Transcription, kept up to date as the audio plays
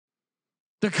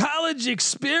The College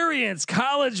Experience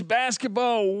College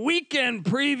Basketball Weekend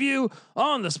Preview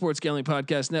on the Sports Gambling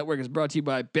Podcast Network is brought to you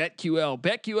by BetQL.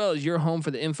 BetQL is your home for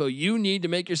the info you need to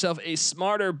make yourself a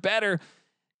smarter, better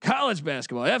college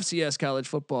basketball, FCS, college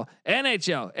football,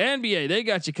 NHL, NBA. They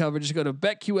got you covered. Just go to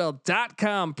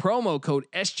BetQL.com, promo code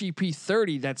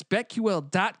SGP30. That's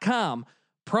BetQL.com,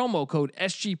 promo code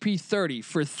SGP30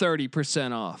 for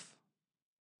 30% off.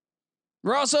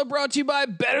 We're also brought to you by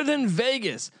Better Than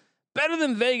Vegas. Better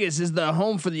Than Vegas is the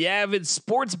home for the avid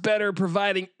sports bettor,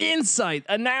 providing insight,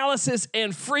 analysis,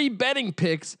 and free betting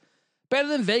picks. Better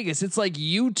Than Vegas, it's like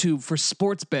YouTube for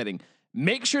sports betting.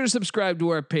 Make sure to subscribe to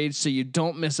our page so you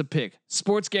don't miss a pick.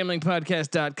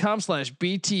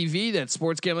 sportsgamblingpodcast.com/BTV. That's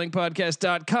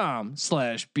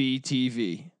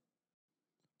sportsgamblingpodcast.com/BTV.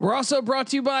 We're also brought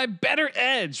to you by Better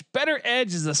Edge. Better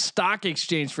Edge is a stock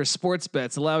exchange for sports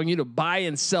bets, allowing you to buy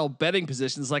and sell betting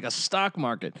positions like a stock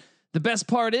market. The best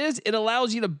part is it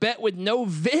allows you to bet with no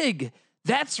VIG.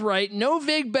 That's right, no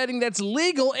VIG betting that's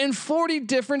legal in 40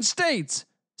 different states.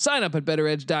 Sign up at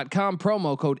betteredge.com,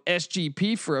 promo code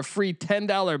SGP for a free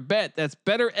 $10 bet. That's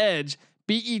Better Edge,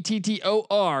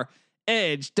 BETTOR,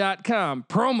 edge.com,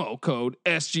 promo code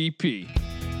SGP.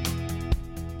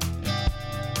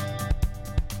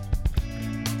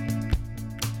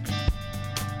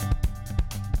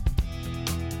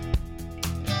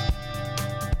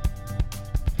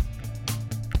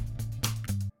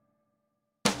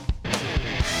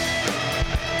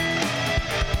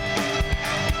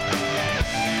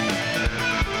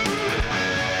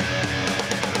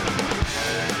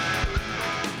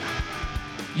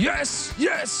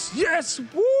 Yes.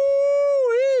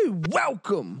 Woo!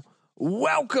 Welcome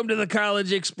to the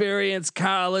College Experience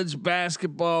College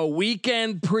Basketball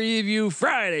Weekend Preview.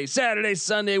 Friday, Saturday,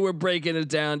 Sunday. We're breaking it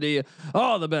down to you.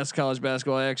 All the best college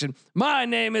basketball action. My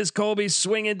name is Colby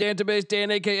Swinging Database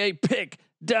Dan, aka Pick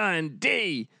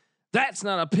Dundee. That's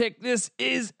not a pick. This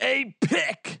is a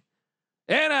pick.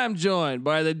 And I'm joined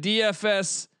by the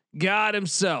DFS God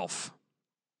himself.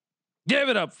 Give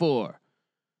it up for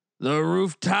the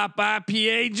rooftop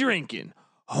IPA drinking,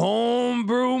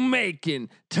 homebrew making,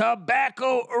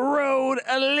 tobacco road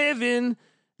a living,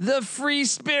 the free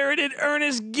spirited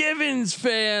Ernest Givens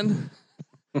fan,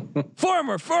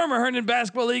 former Herndon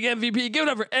Basketball League MVP. Give it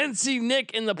up for NC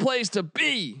Nick in the place to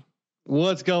be.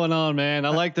 What's going on, man? I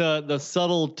like the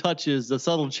subtle touches, the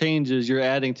subtle changes you're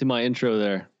adding to my intro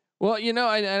there. Well, you know,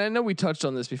 I know we touched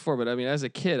on this before, but I mean, as a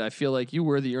kid, I feel like you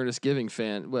were the Ernest Giving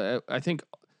fan. But I think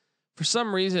for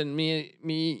some reason, me,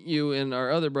 you, and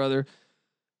our other brother,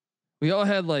 we all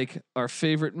had like our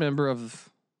favorite member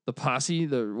of the posse,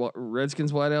 the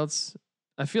Redskins wideouts.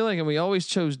 I feel like, and we always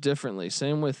chose differently.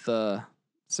 Same with the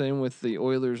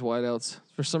Oilers wideouts.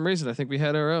 For some reason, I think we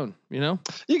had our own. You know,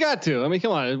 you got to. I mean,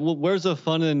 come on. Where's the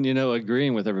fun in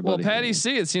agreeing with everybody? Well, Patty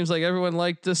C. It seems like everyone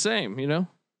liked the same. You know,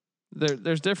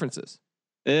 there's differences.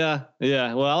 Yeah.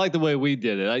 Well, I like the way we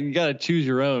did it. You got to choose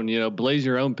your own, blaze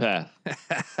your own path.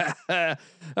 All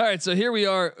right. So here we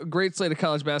are. Great slate of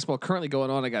college basketball currently going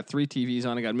on. I got 3 TVs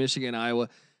on. I got Michigan, Iowa,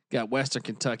 got Western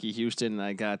Kentucky, Houston, and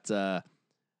I got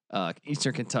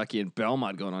Eastern Kentucky and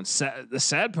Belmont going on. The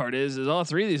sad part is all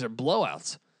 3 of these are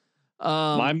blowouts.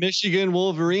 My Michigan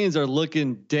Wolverines are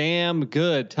looking damn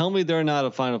good. Tell me they're not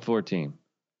a Final Four team.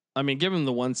 I mean, give them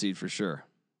the 1 seed for sure.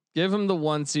 Give them the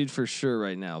 1 seed for sure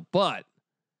right now. But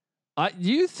what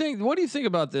do you think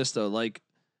about this though? Like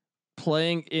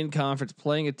playing in conference,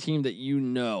 playing a team that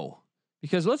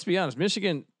because let's be honest,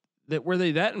 Michigan, were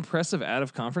they that impressive out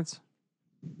of conference?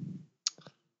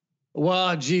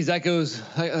 Well, geez, that goes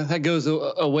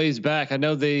a ways back. I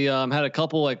know they had a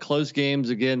couple like close games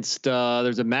against.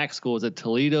 There's a MAC school. Is it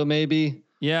Toledo? Maybe.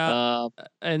 Yeah.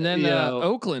 And then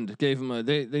Oakland gave them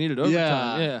they needed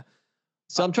overtime. Yeah.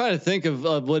 So I'm trying to think of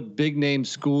what big name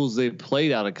schools they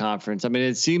played out of conference. I mean,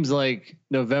 it seems like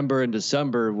November and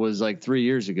December was like 3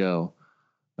 years ago,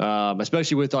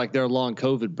 especially with like their long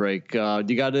COVID break. Do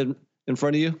you got it in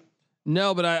front of you?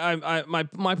 No, but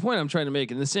my point I'm trying to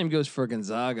make, and the same goes for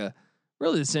Gonzaga.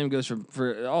 Really, the same goes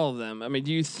for all of them. I mean,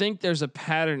 do you think there's a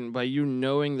pattern by you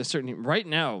knowing the certain right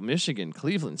now? Michigan,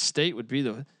 Cleveland State would be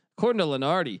according to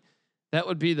Lenardi, that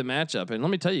would be the matchup. And let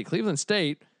me tell you, Cleveland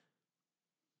State.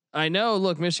 I know.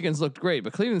 Look, Michigan's looked great,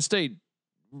 but Cleveland State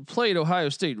played Ohio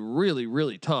State really,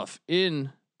 really tough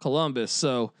in Columbus.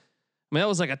 So, I mean, that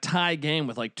was like a tie game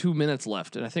with like 2 minutes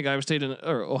left, and I think Ohio State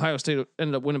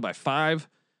ended up winning by 5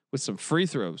 with some free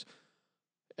throws.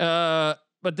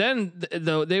 But then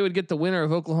though they would get the winner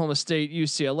of Oklahoma State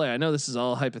UCLA. I know this is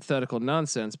all hypothetical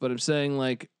nonsense, but I'm saying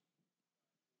like,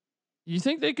 you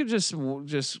think they could just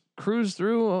cruise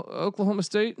through Oklahoma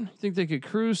State? You think they could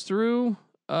cruise through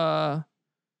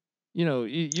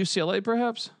UCLA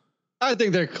perhaps? I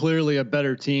think they're clearly a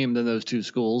better team than those two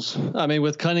schools. I mean,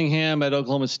 with Cunningham at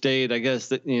Oklahoma State, I guess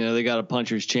that they got a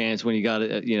puncher's chance when you got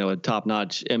a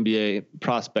top-notch NBA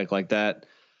prospect like that.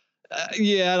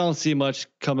 I don't see much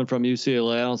coming from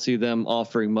UCLA. I don't see them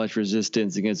offering much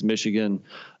resistance against Michigan.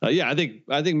 I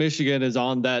think Michigan is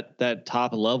on that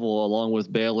top level along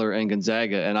with Baylor and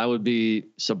Gonzaga, and I would be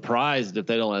surprised if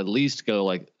they don't at least go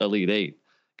like Elite Eight.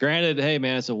 Granted, hey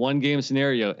man, it's a one-game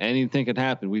scenario. Anything can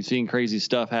happen. We've seen crazy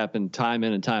stuff happen time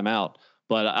in and time out.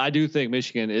 But I do think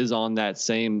Michigan is on that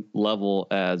same level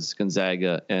as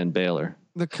Gonzaga and Baylor.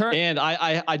 And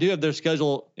I do have their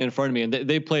schedule in front of me, and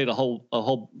they played a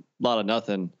whole lot of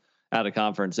nothing out of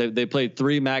conference. They played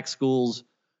 3 MAC schools,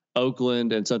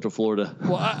 Oakland and Central Florida.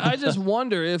 Well, I just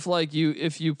wonder if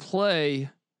you play,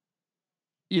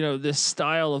 this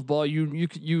style of ball,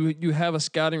 you have a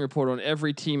scouting report on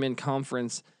every team in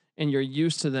conference, and you're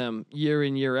used to them year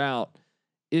in, year out.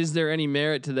 Is there any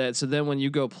merit to that? So then when you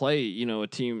go play, a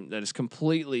team that is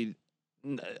completely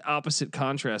opposite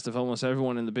contrast of almost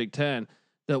everyone in the Big Ten,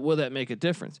 will that make a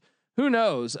difference? Who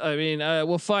knows? I mean,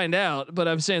 we'll find out, but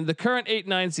I'm saying the current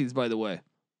 8-9 seeds, by the way,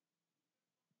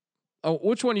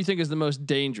 which one do you think is the most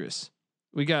dangerous?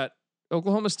 We got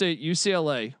Oklahoma State,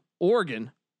 UCLA,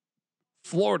 Oregon,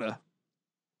 Florida,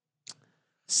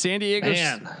 San Diego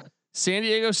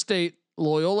State,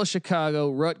 Loyola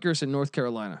Chicago, Rutgers, and North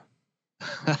Carolina.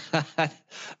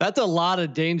 That's a lot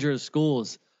of dangerous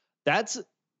schools. That's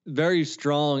very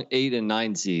strong 8 and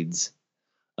 9 seeds.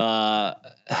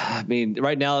 I mean,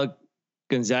 right now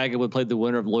Gonzaga would play the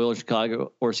winner of Loyola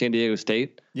Chicago or San Diego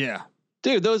State. Yeah.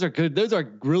 Dude, those are good. Those are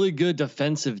really good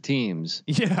defensive teams.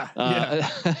 Yeah.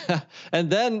 And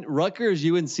then Rutgers,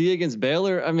 UNC against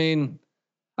Baylor. I mean,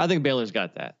 I think Baylor's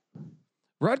got that.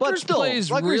 Rutgers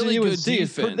plays really good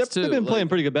defense. They've been playing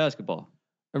pretty good basketball.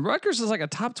 And Rutgers is like a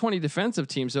top 20 defensive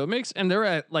team, so it makes, and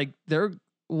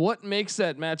what makes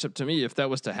that matchup to me, if that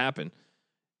was to happen,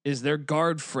 is they're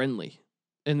guard friendly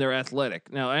and they're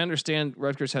athletic. Now I understand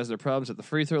Rutgers has their problems at the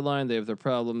free throw line. They have their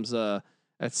problems at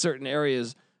certain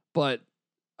areas, but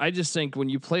I just think when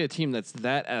you play a team that's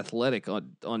that athletic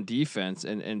on defense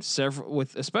and several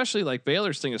with, especially like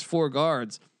Baylor's thing is 4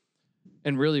 guards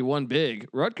and really 1 big,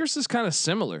 Rutgers is kind of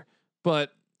similar,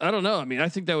 but I don't know. I mean, I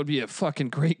think that would be a fucking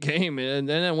great game. And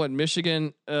then what,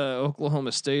 Michigan,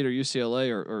 Oklahoma State or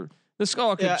UCLA or this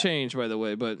all could change, by the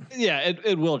way, but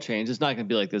it will change. It's not going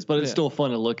to be like this, but it's still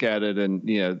fun to look at it and,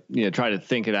 try to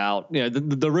think it out.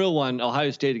 The real one,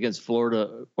 Ohio State against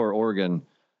Florida or Oregon,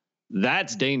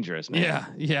 that's dangerous, man.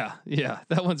 Yeah.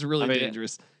 That one's really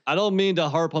dangerous. I don't mean to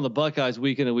harp on the Buckeyes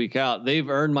week in and week out. They've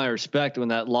earned my respect when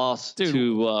that loss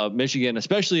to Michigan,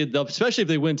 especially if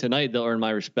they win tonight, they'll earn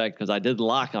my respect because I did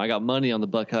lock them. I got money on the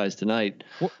Buckeyes tonight.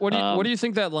 What do you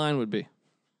think that line would be?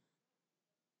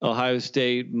 Ohio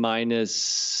State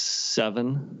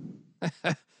 -7.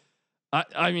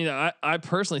 I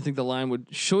personally think the line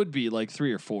should be like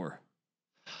 3 or 4.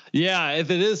 Yeah, if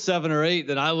it is 7 or 8,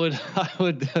 then I would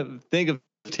think of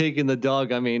taking the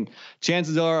dog. I mean,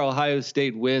 chances are Ohio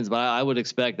State wins, but I would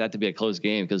expect that to be a close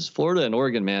game because Florida and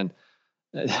Oregon, man.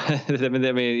 I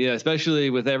mean, especially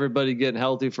with everybody getting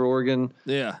healthy for Oregon.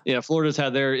 Yeah. Florida's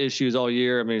had their issues all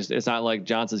year. I mean, it's not like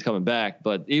Johnson's coming back,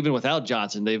 but even without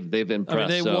Johnson, they've impressed.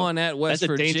 They won at West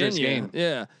Virginia. Dangerous game.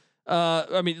 Yeah.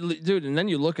 I mean, dude, and then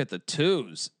you look at the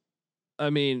twos. I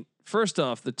mean, first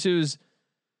off, the twos.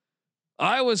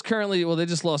 Iowa's currently, they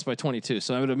just lost by 22,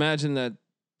 so I would imagine that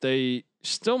they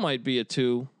still might be a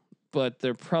 2, but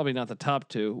they're probably not the top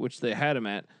 2, which they had them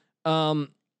at.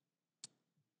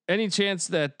 Any chance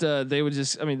that they would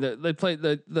just? I mean, they play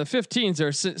the 15s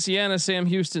are Siena, Sam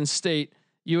Houston State,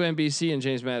 UMBC, and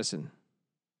James Madison.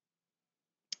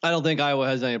 I don't think Iowa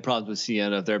has any problems with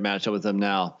Siena if they're matched up with them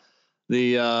now.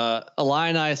 The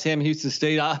Illini, Sam Houston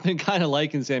State. I've been kind of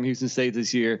liking Sam Houston State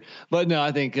this year, but no,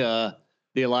 I think the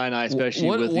Illini, especially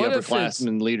with the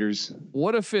upperclassmen leaders.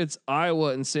 What if it's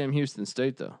Iowa and Sam Houston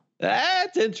State though?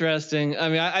 That's interesting. I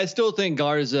mean, I still think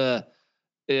Garza.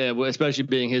 Yeah, especially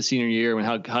being his senior year and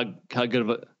how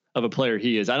good of a player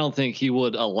he is. I don't think he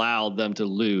would allow them to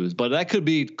lose, but that could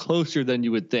be closer than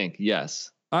you would think.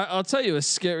 Yes. I'll tell you a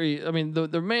scary. I mean,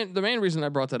 the main reason I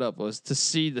brought that up was to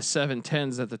see the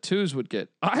 7-10s that the 2s would get.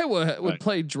 Iowa would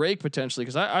play Drake potentially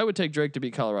because I would take Drake to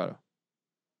beat Colorado.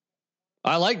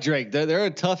 I like Drake. They're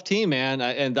a tough team, man,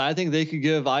 and I think they could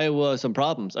give Iowa some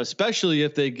problems, especially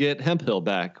if they get Hemphill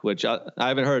back, which I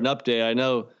haven't heard an update. I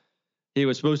know. He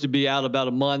was supposed to be out about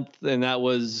a month, and that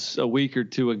was a week or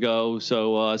 2 ago.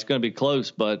 So it's going to be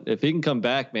close. But if he can come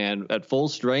back, man, at full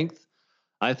strength,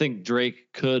 I think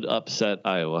Drake could upset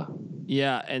Iowa.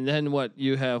 Yeah, and then what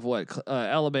you have?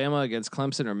 Alabama against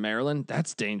Clemson or Maryland?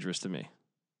 That's dangerous to me.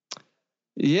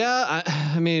 Yeah,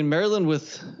 I mean Maryland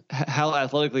with how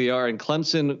athletically they are, and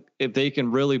Clemson, if they can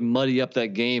really muddy up that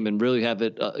game and really have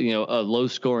it, a low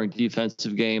scoring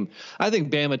defensive game, I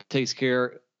think Bama takes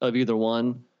care of either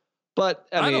one. But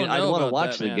I mean, I want to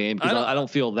watch the game because I don't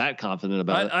feel that confident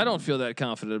about it. I don't feel that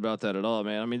confident about that at all,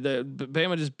 man. I mean,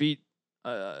 Bama just beat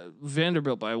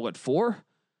Vanderbilt by 4?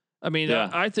 I mean, yeah.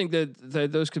 I think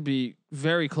that those could be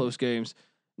very close games.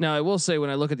 Now, I will say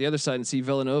when I look at the other side and see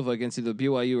Villanova against either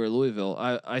BYU or Louisville,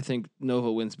 I think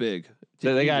Nova wins big.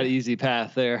 They got an easy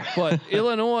path there. But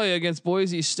Illinois against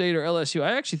Boise State or LSU,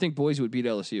 I actually think Boise would beat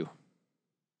LSU.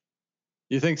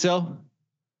 You think so?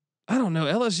 I don't know.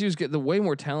 LSU's getting the way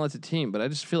more talented team, but I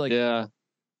just feel like I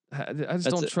just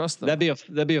don't trust them.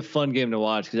 That'd be a fun game to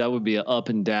watch because that would be up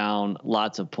and down,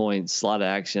 lots of points, a lot of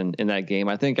action in that game.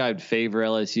 I think I'd favor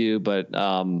LSU, but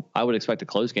I would expect a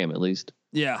close game at least.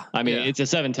 Yeah, I mean it's a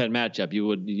 7-10 matchup. You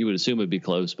would assume it'd be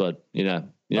close, but you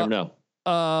never know.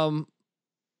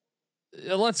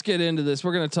 Let's get into this.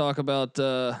 We're going to talk about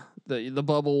the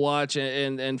bubble watch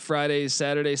and Fridays,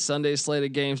 Saturdays, Sundays slate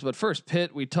of games. But first,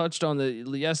 Pitt. We touched on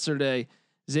yesterday.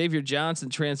 Xavier Johnson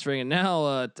transferring, and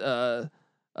now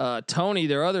Tony,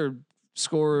 their other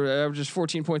scorer, averages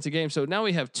 14 points a game. So now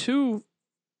we have 2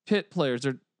 Pitt players.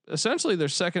 They're essentially their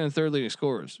second and third leading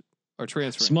scorers are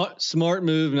transferring. Smart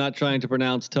move. Not trying to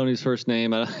pronounce Tony's first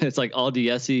name. It's like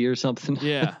Aldiesi or something.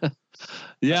 Yeah.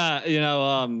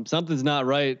 Yeah. Something's not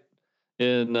right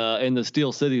in the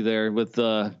Steel City there with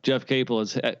Jeff Capel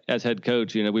as head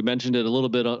coach. We mentioned it a little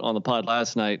bit on the pod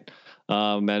last night.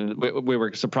 And we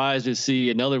were surprised to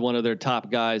see another one of their top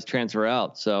guys transfer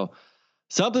out. So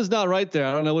something's not right there.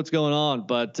 I don't know what's going on,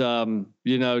 but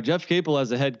Jeff Capel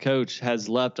as a head coach has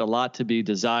left a lot to be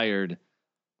desired.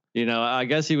 I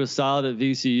guess he was solid at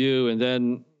VCU, and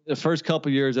then the first couple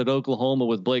of years at Oklahoma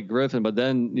with Blake Griffin, but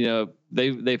then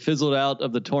they fizzled out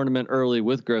of the tournament early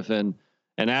with Griffin,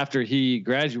 and after he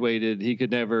graduated, he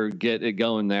could never get it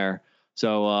going there.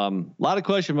 So a lot of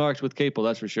question marks with Capel,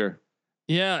 that's for sure.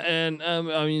 Yeah, and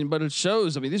but it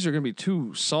shows. I mean, these are going to be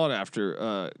 2 sought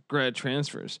after grad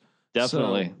transfers.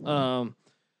 Definitely. So,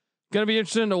 going to be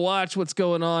interesting to watch what's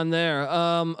going on there.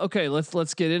 Okay,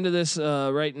 let's get into this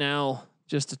right now.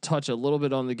 Just to touch a little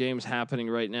bit on the games happening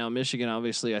right now. Michigan,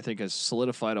 obviously, I think has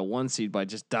solidified a 1 seed by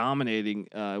just dominating,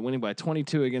 winning by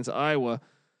 22 against Iowa.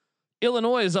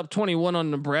 Illinois is up 21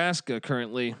 on Nebraska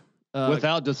currently.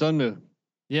 Without Dosunmu.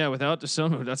 Yeah, without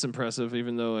Dosunmu. That's impressive,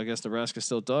 even though I guess Nebraska's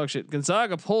still dog shit.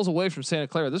 Gonzaga pulls away from Santa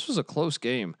Clara. This was a close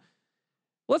game.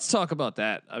 Let's talk about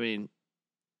that. I mean,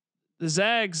 the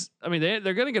Zags, they're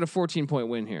going to get a 14-point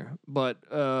win here.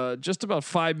 But just about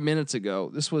 5 minutes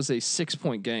ago, this was a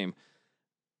 6-point game.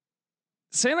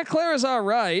 Santa Clara's all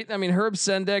right. I mean, Herb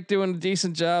Sendek doing a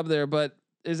decent job there, but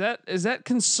is that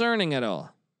concerning at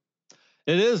all?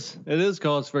 It is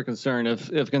cause for concern.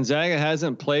 If Gonzaga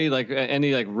hasn't played like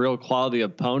any like real quality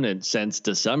opponent since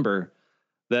December,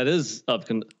 that is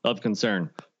of concern.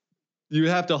 You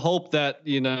have to hope that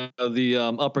the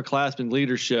upperclassmen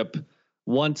leadership,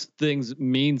 once things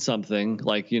mean something,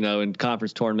 like in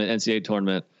conference tournament, NCAA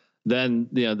tournament, then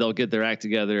they'll get their act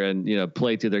together and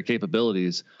play to their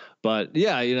capabilities. But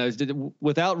yeah,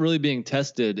 without really being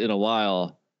tested in a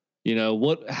while,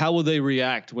 how will they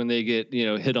react when they get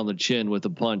hit on the chin with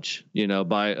a punch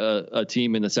by a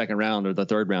team in the second round or the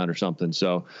third round or something?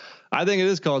 So I think it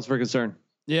is cause for concern.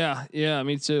 Yeah,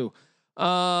 me too.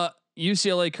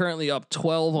 UCLA currently up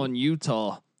 12 on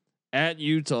Utah at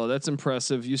Utah. That's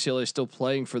impressive. UCLA still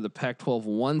playing for the Pac-12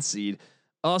 1 seed.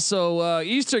 Also,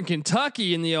 Eastern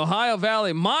Kentucky in the Ohio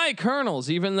Valley, my Colonels,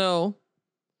 even though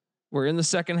we're in the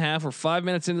second half, we're 5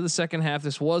 minutes into the second half.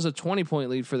 This was a 20-point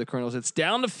lead for the Colonels. It's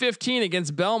down to 15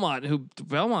 against Belmont,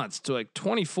 Belmont's to like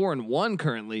 24-1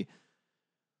 currently.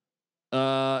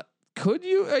 Are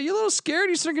you a little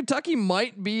scared? Eastern Kentucky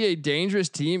might be a dangerous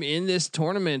team in this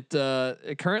tournament.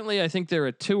 Currently, I think they're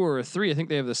a 2 or a 3. I think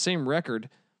they have the same record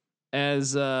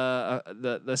as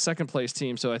the second place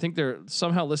team. So I think they're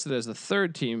somehow listed as the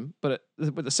third team, but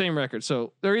with the same record.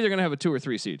 So they're either going to have a 2 or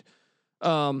 3 seed.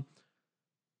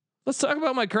 Let's talk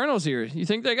about my Colonels here. You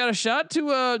think they got a shot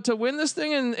to win this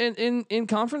thing in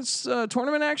conference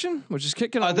tournament action, which is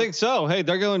kicking off? I think so. Hey,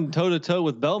 they're going toe to toe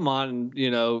with Belmont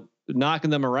and knocking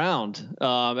them around.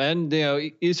 And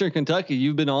Eastern Kentucky,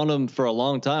 you've been on them for a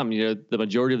long time. The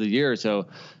majority of the year, so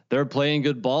they're playing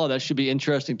good ball. That should be an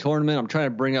interesting tournament. I'm trying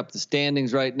to bring up the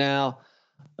standings right now.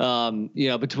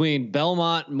 Between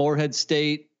Belmont, Morehead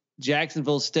State,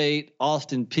 Jacksonville State,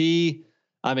 Austin Peay.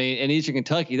 I mean, in Eastern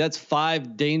Kentucky, that's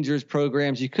 5 dangerous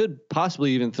programs. You could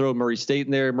possibly even throw Murray State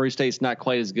in there. Murray State's not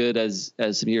quite as good as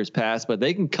some years past, but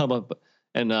they can come up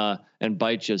and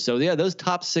bite you. So yeah, those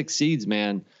top 6 seeds,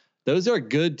 man, those are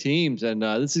good teams, and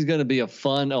this is going to be a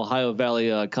fun Ohio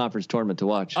Valley Conference tournament to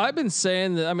watch. I've been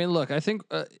saying that. I mean, look, I think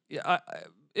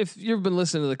if you've been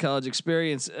listening to the College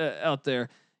Experience out there,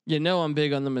 you know I'm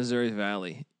big on the Missouri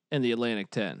Valley and the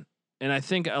Atlantic 10. And I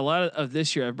think a lot of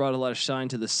this year, I've brought a lot of shine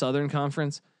to the Southern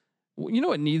Conference. You know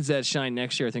what needs that shine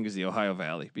next year, I think, is the Ohio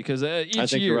Valley, because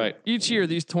each year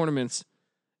these tournaments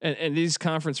and these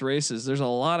conference races, there's a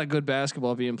lot of good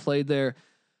basketball being played there.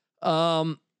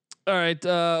 All right,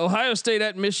 Ohio State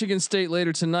at Michigan State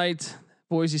later tonight.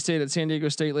 Boise State at San Diego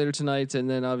State later tonight, and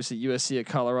then obviously USC at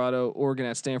Colorado, Oregon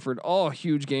at Stanford. All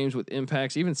huge games with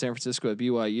impacts. Even San Francisco at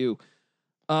BYU.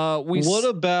 What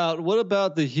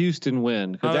about the Houston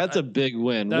win? Because that's a big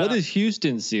win. What is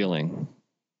Houston's ceiling?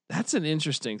 That's an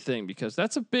interesting thing, because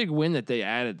that's a big win that they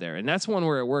added there, and that's one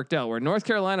where it worked out. Where North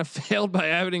Carolina failed by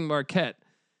adding Marquette.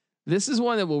 This is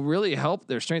one that will really help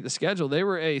their strength of schedule. They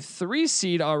were a 3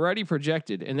 seed already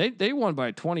projected, and they won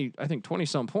by 20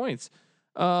 some points.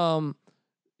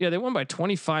 Yeah, they won by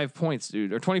 25 points,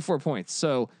 dude, or 24 points.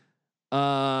 So,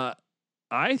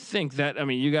 I think that, I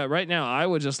mean, you got right now,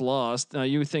 Iowa just lost. Now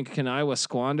you would think, can Iowa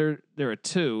squander? They're a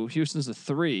 2. Houston's a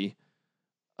 3.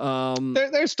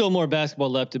 There's still more basketball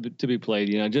left to be played.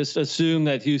 You know, just assume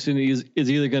that Houston is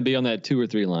either going to be on that 2 or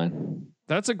 3 line.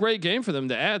 That's a great game for them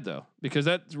to add, though, because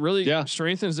that really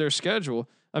strengthens their schedule.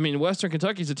 I mean, Western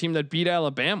Kentucky is a team that beat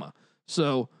Alabama.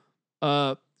 So,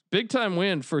 big time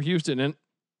win for Houston. And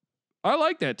I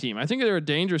like that team. I think they're a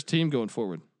dangerous team going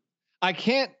forward. I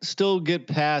can't still get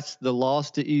past the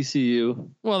loss to ECU.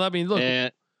 Well, I mean,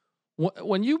 look,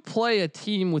 when you play a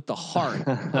team with the heart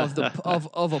of the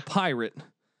of a pirate,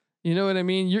 you know what I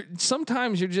mean?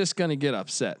 Sometimes you're just going to get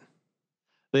upset.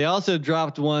 They also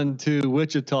dropped one to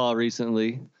Wichita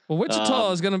recently. Well,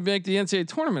 Wichita is going to make the NCAA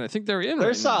tournament. I think they're in.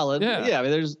 They're solid. Yeah. I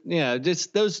mean,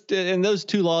 just those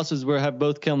 2 losses have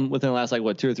both come within the last 2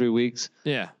 or 3 weeks.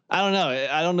 Yeah. I don't know.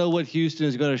 I don't know what Houston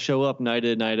is going to show up night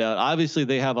in, night out. Obviously,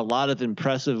 they have a lot of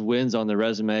impressive wins on their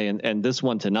resume, and this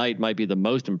one tonight might be the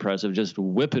most impressive, just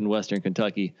whipping Western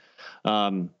Kentucky.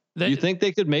 You think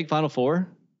they could make Final Four?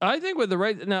 I think with the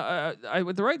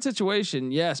right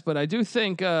situation, yes. But I do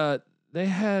think they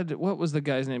had, what was the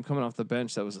guy's name coming off the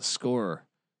bench that was a scorer?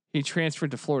 He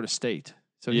transferred to Florida State.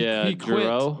 So he quit.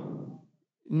 Giroux?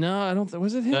 No, I don't think,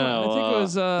 was it him? No, I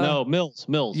think it was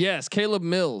Mills. Yes, Caleb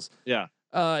Mills. Yeah.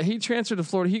 He transferred to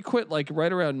Florida. He quit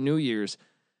right around New Year's,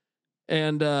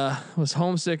 and was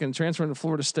homesick and transferred to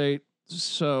Florida State.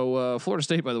 So Florida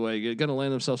State, by the way, going to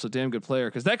land themselves a damn good player,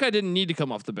 because that guy didn't need to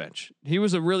come off the bench. He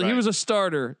was he was a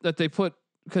starter that they put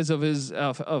because of his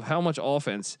of how much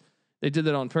offense they did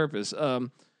that on purpose.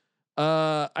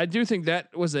 I do think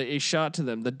that was a shot to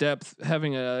them. The depth,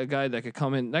 having a guy that could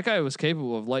come in. That guy was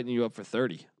capable of lighting you up for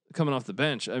 30 coming off the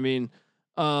bench. I mean,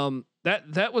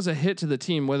 that was a hit to the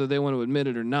team, whether they want to admit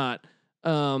it or not.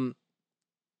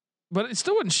 But it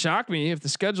still wouldn't shock me if the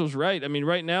schedule's right. I mean,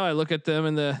 right now I look at them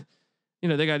and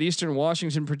they got Eastern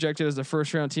Washington projected as the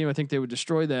first round team. I think they would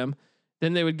destroy them.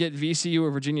 Then they would get VCU or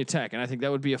Virginia Tech, and I think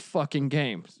that would be a fucking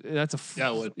game. That's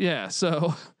yeah.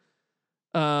 So,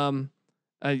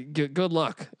 good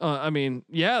luck. I mean,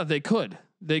 yeah, they could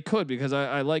because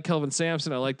I like Kelvin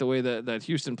Sampson. I like the way that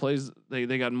Houston plays.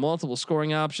 They got multiple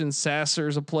scoring options.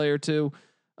 Sasser's a player too.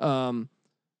 So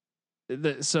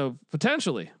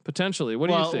potentially, what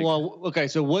do you think? Well, okay.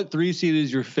 So what 3 seed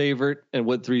is your favorite, and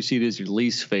what 3 seed is your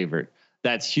least favorite?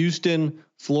 That's Houston,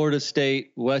 Florida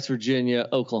State, West Virginia,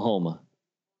 Oklahoma.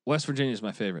 West Virginia is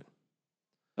my favorite.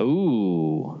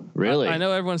 Ooh, really? I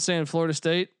know everyone's saying Florida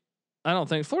State. I don't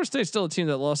think Florida State's still a team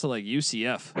that lost to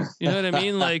UCF. You know what I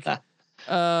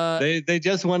mean? They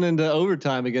just went into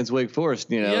overtime against Wake Forest.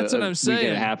 That's what I'm saying. Week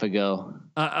and a half ago.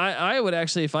 I would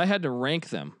actually, if I had to rank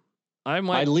them, I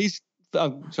might at least.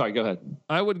 Sorry, go ahead.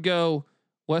 I would go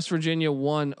West Virginia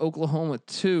 1, Oklahoma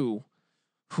 2,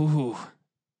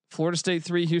 Florida State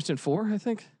 3, Houston 4. I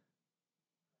think.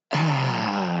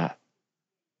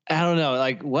 I don't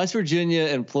know. West Virginia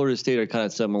and Florida State are kind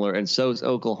of similar, and so is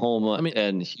Oklahoma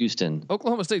and Houston.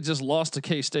 Oklahoma State just lost to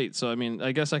K-State, so I mean,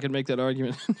 I guess I could make that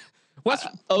argument.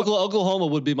 Oklahoma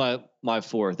would be my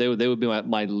fourth. They would be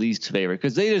my least favorite,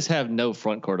 because they just have no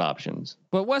front court options.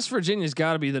 But West Virginia's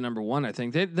got to be the number 1. I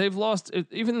think they've lost,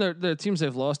 even the teams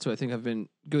they've lost to, I think, have been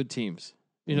good teams.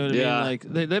 You know what I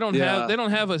mean? They don't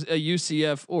have a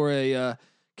UCF or a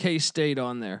K-State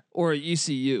on there, or a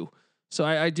ECU. So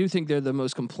I do think they're the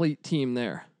most complete team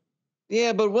there.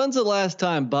 Yeah, but when's the last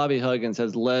time Bobby Huggins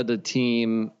has led a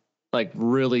team like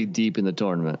really deep in the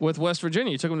tournament. With West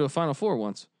Virginia, you took them to a Final Four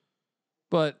once.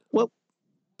 But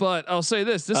I'll say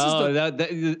this.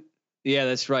 Yeah,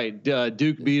 that's right.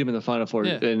 Duke beat him in the Final Four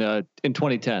in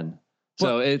 2010.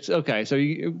 So it's okay. So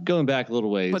you going back a little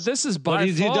ways. But this is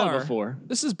he's done before.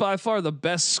 This is by far the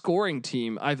best scoring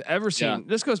team I've ever seen. Yeah.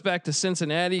 This goes back to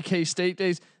Cincinnati, K-State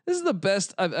days. This is the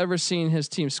best I've ever seen his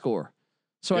team score.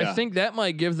 So I think that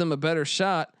might give them a better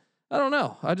shot. I don't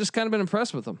know. I just kind of been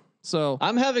impressed with them. So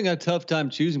I'm having a tough time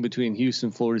choosing between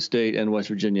Houston, Florida State, and West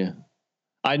Virginia.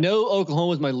 I know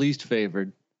Oklahoma is my least favorite.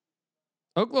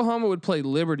 Oklahoma would play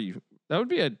Liberty. That would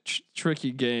be a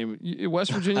tricky game.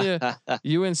 West Virginia,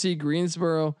 UNC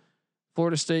Greensboro,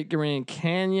 Florida State, Grand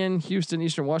Canyon, Houston,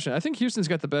 Eastern Washington. I think Houston's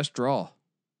got the best draw.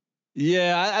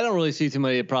 Yeah, I don't really see too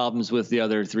many problems with the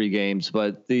other three games,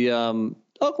 but the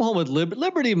Oklahoma with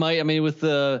Liberty might. I mean, with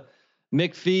the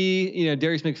McPhee,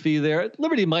 Darius McPhee there,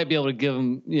 Liberty might be able to give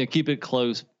them, keep it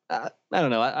close. I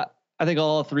don't know. I think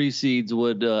all three seeds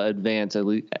would advance at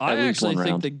least. I actually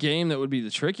think the game that would be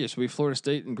the trickiest would be Florida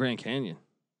State and Grand Canyon.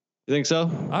 You think so?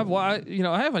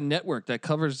 I have a network that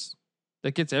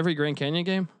gets every Grand Canyon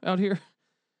game out here.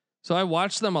 So I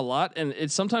watch them a lot,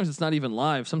 and sometimes it's not even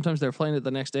live. Sometimes they're playing it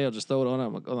the next day. I'll just throw it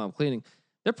on while I'm cleaning.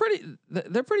 They're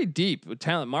pretty deep with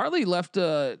talent. Marley left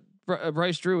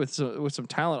Bryce Drew with some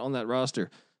talent on that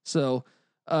roster. So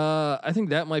I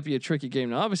think that might be a tricky game.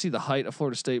 Now, obviously, the height of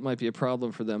Florida State might be a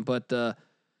problem for them, but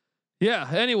yeah.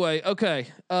 Anyway, okay.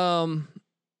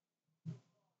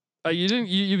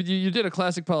 You did a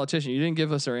classic politician. You didn't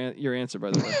give us your answer,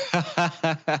 by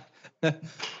the way.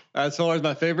 As far as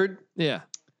my favorite, yeah.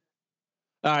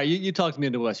 All right, you talked me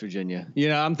into West Virginia.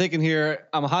 I'm thinking here.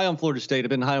 I'm high on Florida State. I've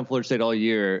been high on Florida State all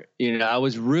year. I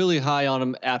was really high on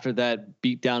them after that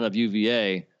beatdown of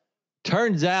UVA.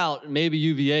 Turns out maybe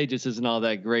UVA just isn't all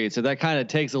that great, so that kind of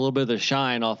takes a little bit of the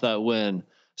shine off that win.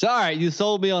 So, all right, you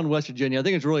sold me on West Virginia. I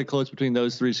think it's really close between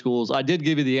those three schools. I did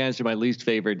give you the answer, my least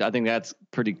favorite. I think that's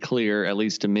pretty clear, at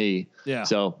least to me. Yeah.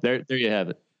 So there you have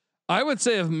it. I would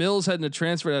say if Mills hadn't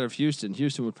transferred out of Houston,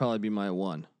 Houston would probably be my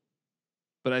one.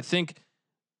 But I think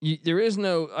there is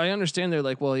no. I understand they're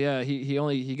like, well, yeah,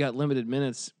 he got limited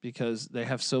minutes because they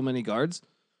have so many guards.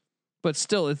 But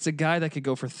still, it's a guy that could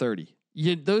go for 30.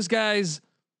 Those guys.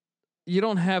 You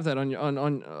don't have that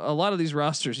on a lot of these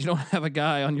rosters. You don't have a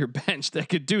guy on your bench that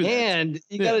could do that. And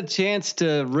you got a chance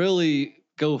to really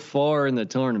go far in the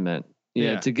tournament.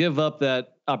 To give up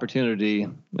that opportunity.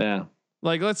 Yeah.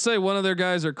 Like, let's say one of their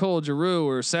guys are Cole Giroux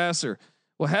or Sasser.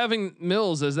 Well, having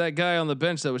Mills as that guy on the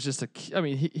bench, that was just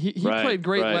he played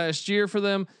great last year for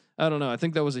them. I don't know. I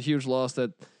think that was a huge loss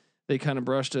that they kind of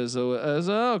brushed as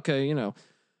okay, Well,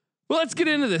 let's get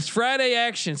into this Friday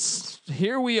actions.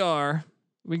 Here we are.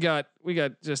 We got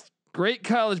just great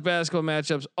college basketball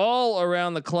matchups all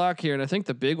around the clock here. And I think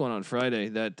the big one on Friday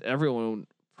that everyone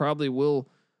probably will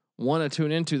want to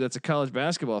tune into that's a college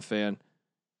basketball fan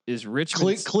is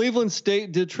Richmond. Cleveland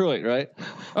State, Detroit, right?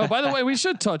 Oh, by the way, we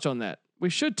should touch on that.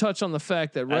 We should touch on the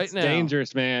fact that right now,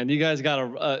 dangerous, man. You guys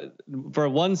got for a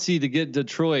 1 seed to get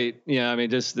Detroit. I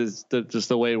mean, just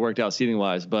the way it worked out seeding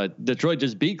wise. But Detroit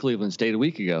just beat Cleveland State a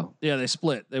week ago. Yeah, they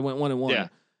split. They went 1-1. Yeah,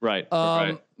 right.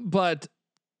 But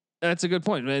that's a good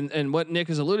point. And what Nick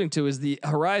is alluding to is the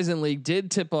Horizon League did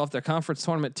tip off. Their conference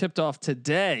tournament tipped off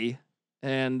today.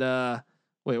 And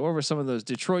wait, what were some of those?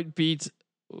 Detroit beat,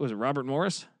 was it Robert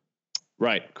Morris?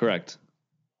 Right. Correct.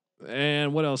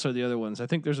 And what else are the other ones? I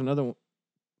think there's another one.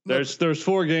 There's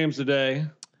 4 games today.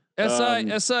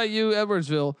 SIU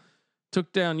Edwardsville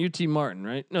took down UT Martin,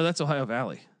 right? No, that's Ohio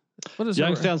Valley. What is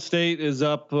Youngstown State is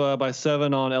up by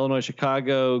 7 on Illinois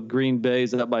Chicago. Green Bay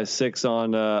is up by 6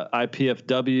 on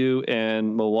IPFW,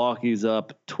 and Milwaukee's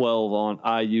up 12 on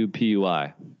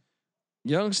IUPUI.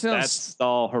 That's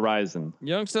all Horizon.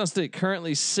 Youngstown State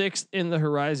currently 6th in the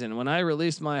Horizon. When I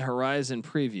released my Horizon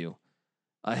preview,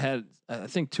 I had I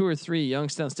think 2 or 3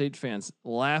 Youngstown State fans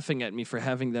laughing at me for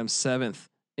having them 7th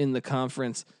in the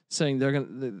conference, saying they're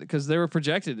going to, because they were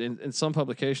projected in some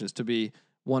publications to be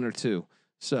 1 or 2.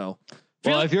 So,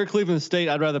 if you're Cleveland State,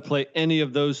 I'd rather play any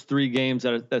of those 3 games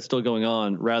that's still going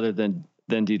on rather than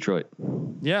Detroit.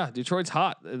 Yeah, Detroit's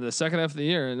hot in the second half of the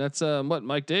year, and that's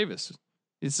Mike Davis.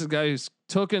 This is a guy who's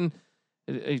took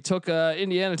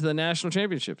Indiana to the national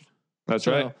championship. That's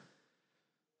right.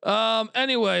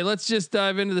 Anyway, let's just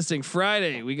dive into this thing.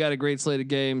 Friday, we got a great slate of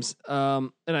games.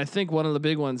 And I think one of the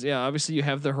big ones, obviously you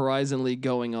have the Horizon League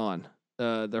going on,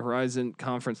 the Horizon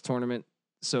Conference Tournament.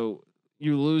 So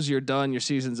you lose, you're done, your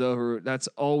season's over. That's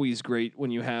always great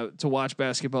when you have to watch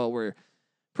basketball where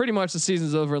pretty much the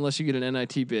season's over unless you get an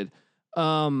NIT bid.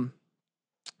 But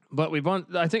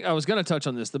I think I was going to touch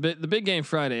on this. The big game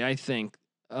Friday, I think,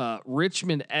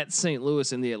 Richmond at St.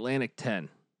 Louis in the Atlantic 10.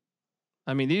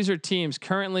 I mean, these are teams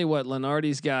currently. What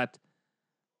Lenardi's got,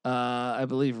 I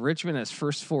believe Richmond has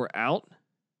first 4 out.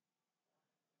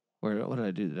 What did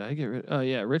I do? Did I get rid? Oh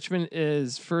yeah, Richmond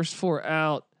is first 4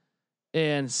 out,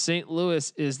 and St.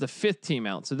 Louis is the 5th team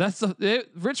out. So that's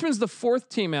Richmond's the 4th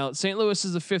team out. St. Louis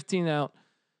is the 15th out.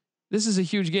 This is a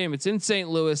huge game. It's in St.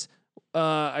 Louis.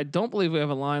 I don't believe we have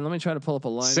a line. Let me try to pull up a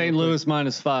line. St. Louis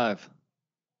 -5.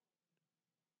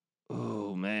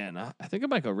 Oh man, I think I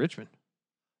might go Richmond.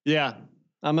 Yeah,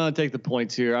 I'm going to take the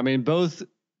points here. I mean, both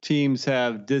teams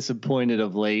have disappointed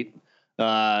of late.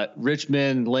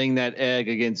 Richmond laying that egg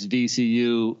against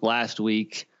VCU last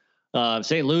week.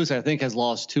 St. Louis, I think, has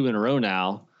lost 2 in a row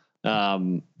now. Let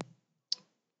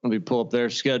me pull up their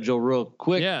schedule real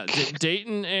quick. Yeah,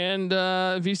 Dayton and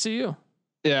VCU.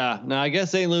 Yeah, now I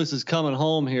guess St. Louis is coming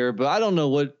home here, but I don't know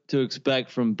what to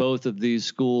expect from both of these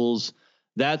schools.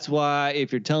 That's why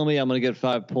if you're telling me I'm going to get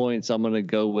 5 points, I'm going to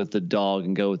go with the dog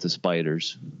and go with the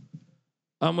Spiders.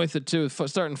 I'm with it too.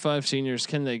 Starting 5 seniors,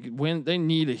 can they win? They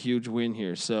need a huge win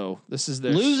here. So this is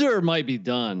their loser might be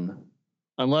done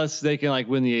unless they can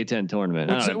win the A10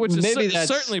 tournament, which is maybe that's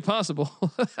certainly possible.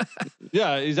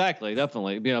 Yeah, exactly,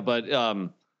 definitely. But I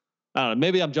don't know.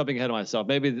 Maybe I'm jumping ahead of myself.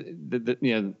 Maybe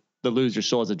the loser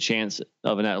still has a chance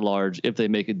of an at-large if they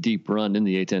make a deep run in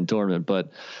the A10 tournament. But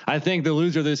I think the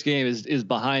loser of this game is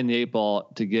behind the 8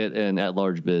 ball to get an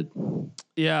at-large bid.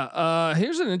 Yeah.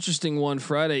 Here's an interesting one.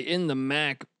 Friday in the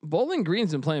MAC, Bowling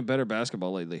Green's been playing better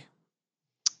basketball lately.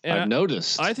 And I've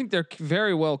noticed. I think they're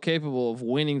very well capable of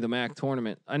winning the MAC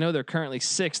tournament. I know they're currently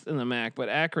 6th in the MAC, but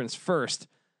Akron's 1st.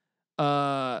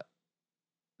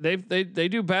 They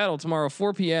do battle tomorrow,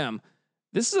 4 p.m.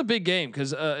 This is a big game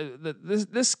because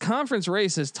this conference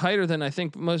race is tighter than I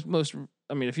think most.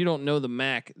 I mean, if you don't know the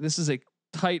MAC, this is a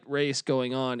tight race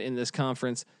going on in this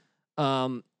conference.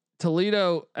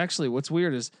 Toledo, actually, what's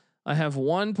weird is I have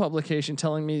one publication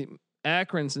telling me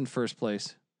Akron's in first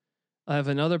place. I have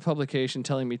another publication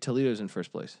telling me Toledo's in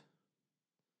first place.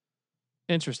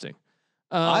 Interesting.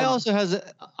 I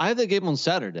have the game on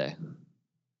Saturday.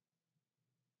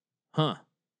 Huh?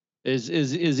 Is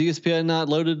ESPN not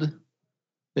loaded?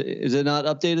 Is it not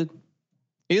updated?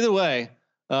 Either way,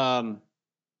 I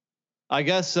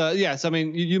guess yes. I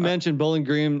mean, you mentioned Bowling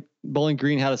Green. Bowling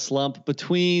Green had a slump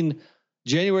between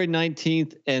January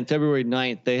 19th and February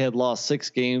 9th. They had lost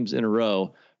 6 games in a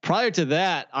row. Prior to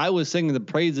that, I was singing the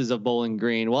praises of Bowling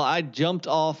Green. Well, I jumped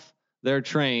off their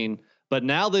train, but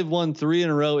now they've won 3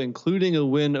 in a row, including a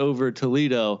win over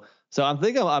Toledo. So I'm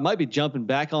thinking I might be jumping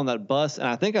back on that bus, and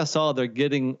I think I saw they're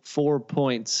getting 4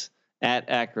 points at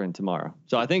Akron tomorrow.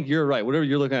 So I think you're right. Whatever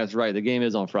you're looking at is right. The game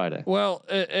is on Friday. Well,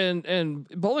 and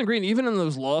Bowling Green, even in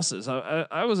those losses,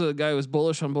 I was a guy who was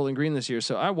bullish on Bowling Green this year,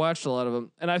 so I watched a lot of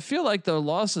them, and I feel like the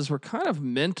losses were kind of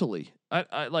mentally.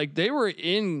 I like they were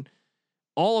in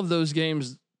all of those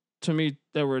games to me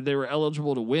that they were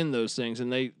eligible to win those things,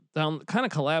 and they kind of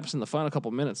collapsed in the final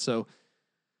couple minutes. So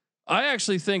I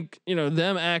actually think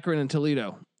them, Akron, and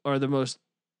Toledo are the most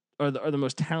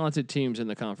talented teams in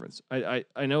the conference. I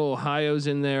know Ohio's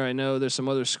in there. I know there's some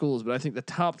other schools, but I think the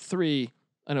top 3.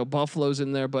 I know Buffalo's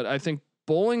in there, but I think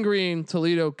Bowling Green,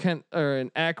 Toledo, Kent,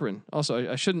 and Akron. Also,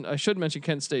 I should mention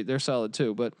Kent State. They're solid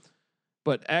too, but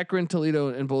Akron, Toledo,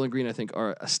 and Bowling Green, I think,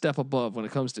 are a step above when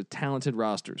it comes to talented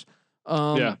rosters.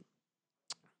 Yeah,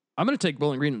 I'm going to take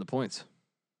Bowling Green in the points.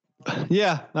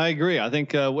 Yeah, I agree. I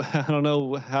think I don't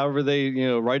know. However, they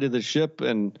righted the ship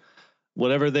and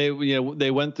whatever they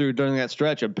went through during that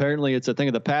stretch. Apparently, it's a thing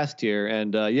of the past here.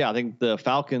 And yeah, I think the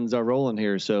Falcons are rolling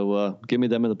here. So give me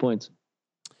them in the points.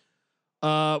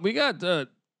 We got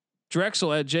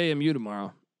Drexel at JMU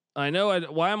tomorrow. I know.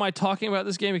 Why am I talking about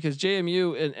this game? Because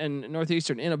JMU and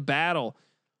Northeastern in a battle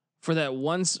for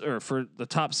that for the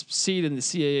top seed in the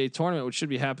CAA tournament, which should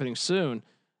be happening soon.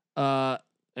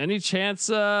 Any chance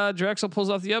Drexel pulls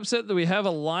off the upset? Do we have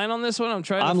a line on this one?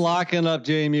 I'm locking up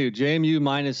JMU. JMU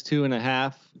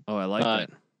 -2.5. Oh, I like that.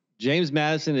 James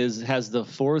Madison has the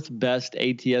 4th best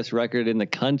ATS record in the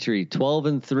country,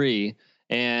 12-3.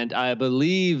 And I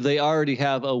believe they already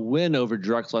have a win over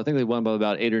Drexel. I think they won by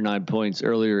about 8 or 9 points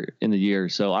earlier in the year.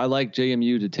 So I like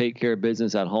JMU to take care of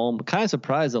business at home. Kind of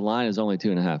surprised the line is only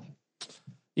 2.5.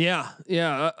 Yeah.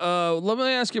 Let me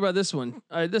ask you about this one.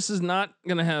 This is not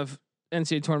going to have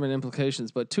NCAA tournament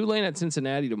implications, but Tulane at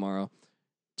Cincinnati tomorrow.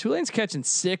 Tulane's catching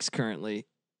 6 currently.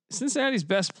 Cincinnati's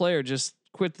best player just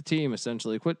quit the team,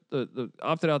 essentially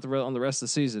opted out on the rest of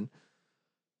the season.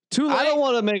 Tulane, I don't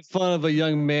want to make fun of a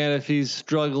young man if he's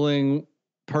struggling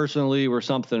personally or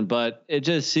something, but it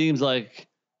just seems like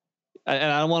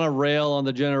and I don't want to rail on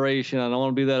the generation. I don't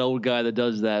want to be that old guy that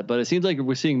does that, but it seems like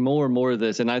we're seeing more and more of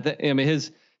this. And I mean,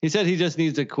 he said he just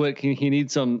needs to quit. He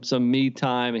needs some me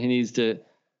time. He needs to,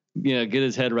 get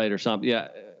his head right or something. Yeah.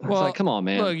 Well, it's like, come on,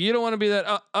 man. Look, you don't want to be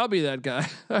that. I'll be that guy.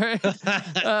 All right.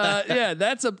 Yeah,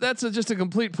 that's just a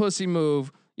complete pussy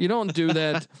move. You don't do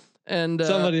that. And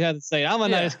somebody had to say, I'm a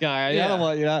nice guy. I don't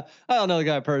want I don't know the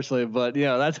guy personally, but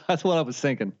that's what I was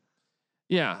thinking.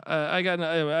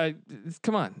 Yeah,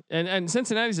 come on. And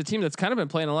Cincinnati's a team that's kind of been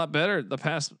playing a lot better the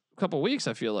past couple of weeks.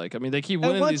 I feel like. I mean, they keep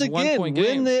winning these 1 point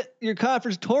games. Win your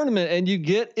conference tournament and you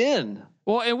get in.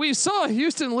 Well, and we saw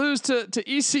Houston lose to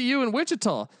ECU and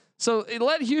Wichita. So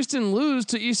let Houston lose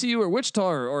to ECU or Wichita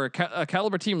or a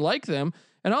caliber team like them,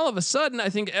 and all of a sudden, I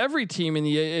think every team in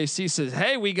the AAC says,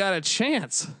 "Hey, we got a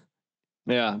chance."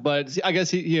 Yeah, but I guess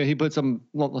he put some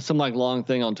like long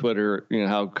thing on Twitter.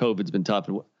 How COVID's been tough,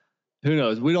 and who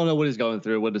knows? We don't know what he's going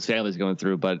through, what his family's going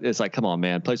through. But it's like, come on,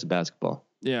 man, play some basketball.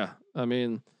 Yeah, I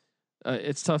mean,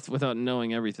 it's tough without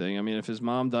knowing everything. I mean, if his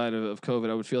mom died of COVID,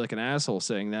 I would feel like an asshole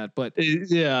saying that. But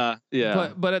yeah.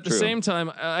 But at the same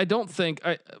time, I don't think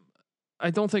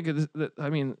that. I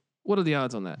mean, what are the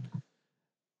odds on that?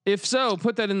 If so,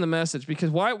 put that in the message, because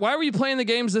why were you playing the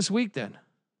games this week then?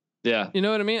 Yeah, you know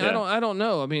what I mean. Yeah. I don't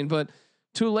know. I mean, but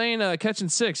Tulane catching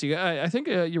 6. I think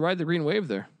you ride the green wave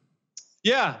there.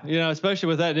 Yeah, especially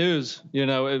with that news.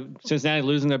 Cincinnati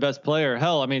losing their best player.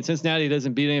 Hell, I mean, Cincinnati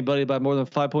doesn't beat anybody by more than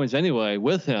 5 points anyway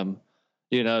with him.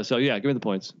 So yeah, give me the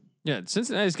points. Yeah,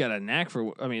 Cincinnati's got a knack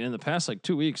for. I mean, in the past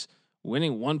 2 weeks,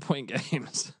 winning 1 point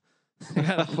games. They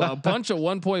got a bunch of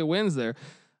 1 point wins there.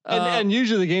 And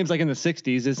usually the game's in the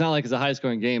 60s. It's not like it's a high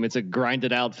scoring game. It's a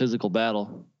grinded out physical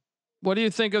battle. What do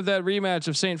you think of that rematch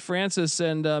of St. Francis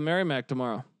and Merrimack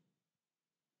tomorrow?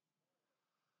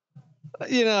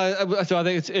 So I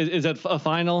think is that a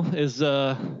final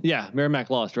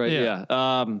Merrimack lost, right? Yeah.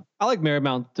 I like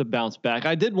Merrimack to bounce back.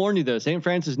 I did warn you though, St.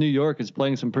 Francis, New York is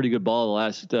playing some pretty good ball the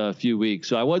last few weeks.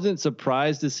 So I wasn't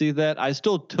surprised to see that. I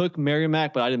still took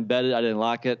Merrimack, but I didn't bet it. I didn't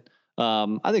lock it.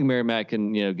 I think Merrimack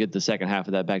can, get the second half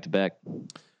of that back to back.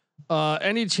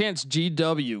 Any chance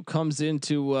GW comes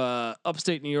into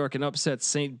upstate New York and upsets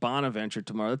St. Bonaventure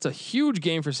tomorrow? That's a huge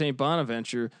game for St.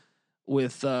 Bonaventure,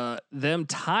 with them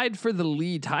tied for the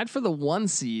lead, tied for the 1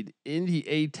 seed in the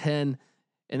A10,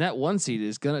 and that 1 seed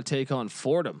is going to take on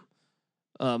Fordham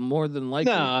more than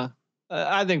likely. Nah,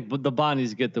 I think the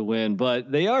Bonnies get the win,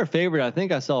 but they are favored. I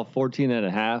think I saw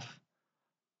 14.5.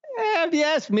 If you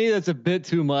ask me, that's a bit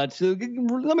too much. Let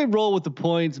me roll with the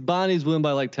points. Bonnies win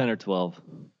by 10 or 12.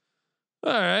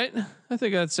 All right. I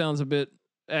think that sounds a bit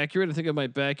accurate. I think I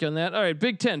might back you on that. All right.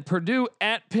 Big Ten, Purdue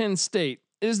at Penn State.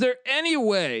 Is there any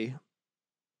way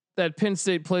that Penn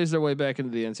State plays their way back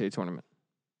into the NCAA tournament?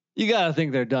 You got to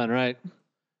think they're done, right?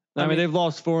 I mean, they've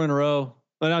lost 4 in a row.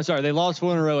 But I'm sorry, they lost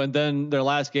 4 in a row, and then their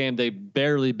last game, they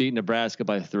barely beat Nebraska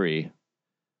by 3.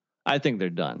 I think they're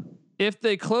done. If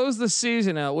they close the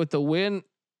season out with the win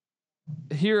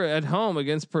here at home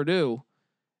against Purdue,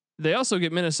 they also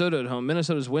get Minnesota at home.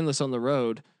 Minnesota's winless on the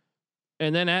road,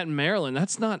 and then at Maryland.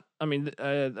 That's not. I mean,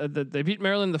 they beat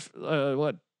Maryland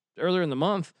earlier in the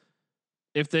month.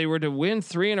 If they were to win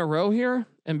 3 in a row here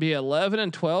and be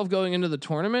 11-12 going into the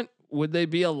tournament, would they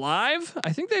be alive?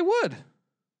 I think they would.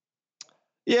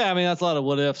 Yeah, I mean that's a lot of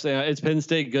what ifs. Is Penn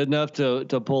State good enough to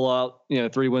pull out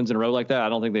 3 wins in a row like that? I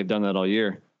don't think they've done that all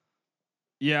year.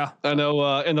 Yeah, I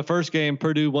know. In the first game,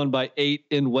 Purdue won by 8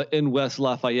 in West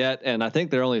Lafayette, and I think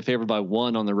they're only favored by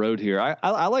 1 on the road here.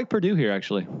 I like Purdue here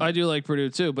actually. I do like Purdue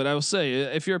too, but I will say,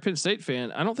 if you're a Penn State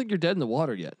fan, I don't think you're dead in the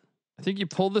water yet. I think you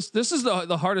pulled this. This is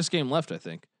the hardest game left, I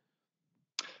think.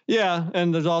 Yeah,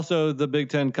 and there's also the Big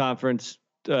Ten Conference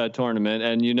tournament,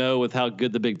 and with how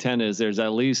good the Big Ten is, there's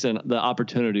at least the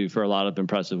opportunity for a lot of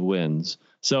impressive wins.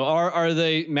 So are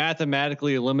they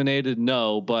mathematically eliminated?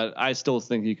 No, but I still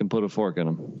think you can put a fork in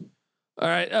them. All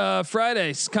right,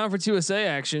 Friday's Conference USA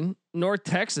action. North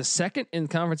Texas second in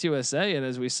Conference USA, and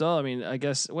as we saw, I mean, I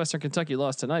guess Western Kentucky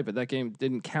lost tonight, but that game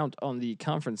didn't count on the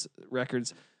conference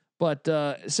records. But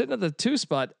sitting at the 2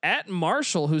 spot at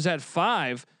Marshall, who's at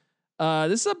 5.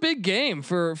 This is a big game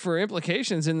for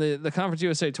implications in the Conference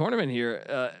USA tournament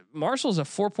here. Marshall's a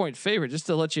 4-point favorite, just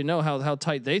to let you know how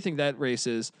tight they think that race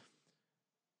is.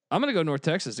 I'm going to go North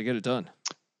Texas to get it done.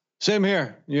 Same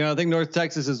here. I think North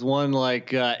Texas has won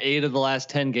 8 of the last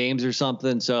 10 games or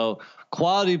something. So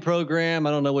quality program.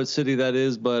 I don't know what city that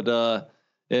is, but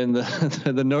in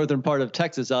the northern part of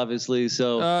Texas, obviously.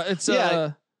 So I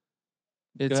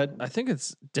think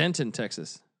it's Denton,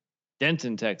 Texas.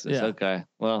 Denton, Texas. Yeah. Okay.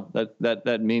 Well,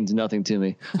 that means nothing to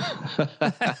me.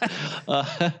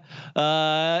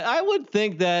 I would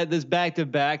think that this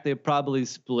back-to-back, they probably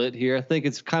split here. I think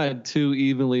it's kind of two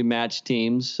evenly matched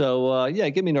teams. So yeah,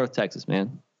 give me North Texas,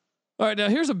 man. All right, now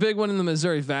here's a big one in the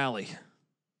Missouri Valley.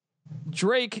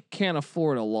 Drake can't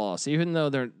afford a loss, even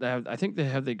though I think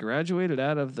they graduated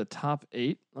out of the top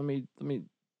 8. Let me.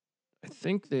 I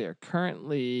think they are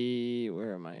currently.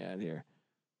 Where am I at here?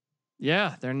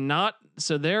 Yeah, they're not.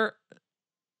 So they're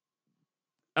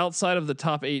outside of the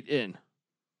top 8 in,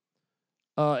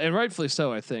 and rightfully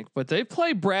so, I think. But they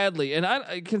play Bradley, and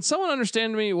can someone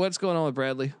understand me what's going on with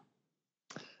Bradley?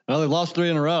 Well, they lost 3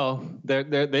 in a row.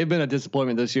 They've been a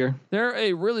disappointment this year. They're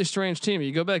a really strange team.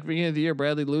 You go back to the beginning of the year,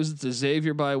 Bradley loses to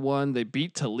Xavier by 1. They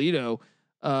beat Toledo.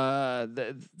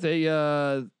 They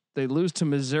lose to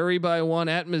Missouri by 1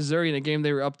 at Missouri in a game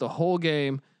they were up the whole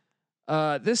game.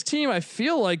 This team, I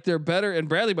feel like they're better. And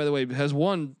Bradley, by the way, has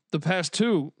won the past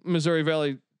 2 Missouri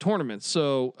Valley tournaments.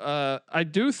 So I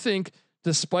do think,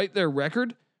 despite their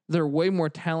record, they're way more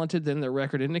talented than their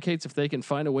record indicates. If they can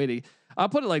find a way to, I'll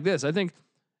put it like this: I think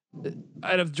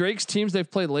out of Drake's teams they've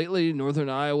played lately, Northern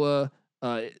Iowa,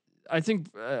 I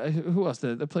think who else?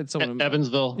 They played someone.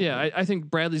 Evansville. Yeah, I think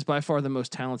Bradley's by far the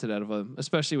most talented out of them,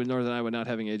 especially with Northern Iowa not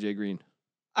having AJ Green.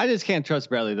 I just can't trust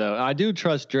Bradley though. I do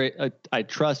trust Drake. I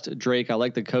trust Drake. I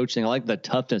like the coaching. I like the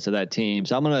toughness of that team.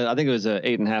 So I think it was a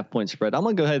 8.5 point spread. I'm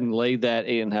gonna go ahead and lay that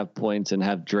 8.5 points and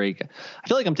have Drake. I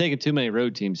feel like I'm taking too many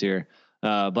road teams here,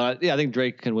 but yeah, I think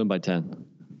Drake can win by 10.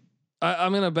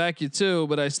 I'm gonna back you too,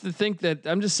 but I think that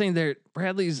I'm just saying they're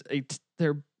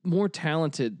more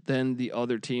talented than the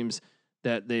other teams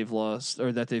that they've lost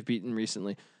or that they've beaten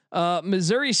recently.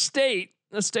 Missouri State.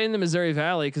 Let's stay in the Missouri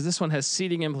Valley because this one has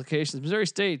seeding implications. Missouri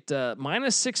State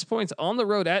 -6 points on the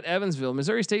road at Evansville.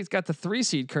 Missouri State's got the 3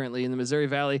 seed currently in the Missouri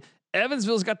Valley.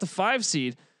 Evansville's got the 5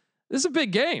 seed. This is a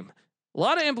big game. A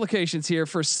lot of implications here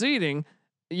for seeding.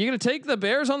 You gonna take the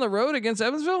Bears on the road against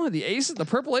Evansville? The Aces, the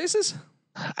Purple Aces?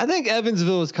 I think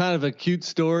Evansville was kind of a cute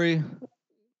story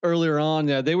earlier on.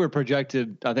 Yeah, they were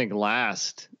projected, I think,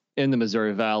 last in the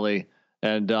Missouri Valley.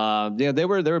 And they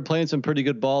were playing some pretty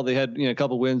good ball. They had a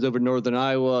couple wins over Northern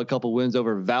Iowa, a couple wins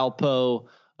over Valpo.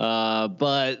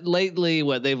 But lately,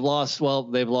 they've lost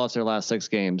their last 6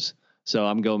 games. So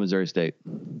I'm going Missouri State.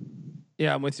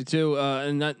 Yeah, I'm with you too.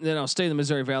 And then I'll stay in the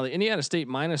Missouri Valley. Indiana State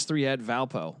 -3 at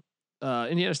Valpo.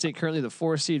 Indiana State currently the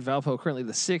 4 seed. Valpo currently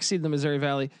the 6 seed in the Missouri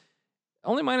Valley.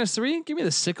 Only -3. Give me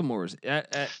the Sycamores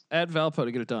at Valpo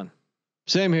to get it done.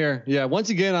 Same here. Yeah.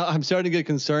 Once again, I'm starting to get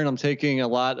concerned. I'm taking a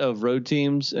lot of road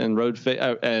teams and road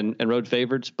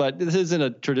favorites, but this isn't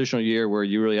a traditional year where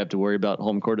you really have to worry about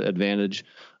home court advantage.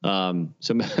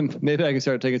 So maybe I can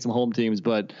start taking some home teams.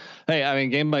 But hey, I mean,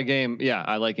 game by game, yeah,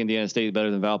 I like Indiana State better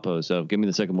than Valpo. So give me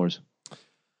the Sycamores.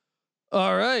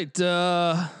 All right.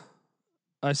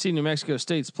 I see New Mexico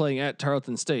State's playing at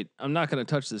Tarleton State. I'm not going to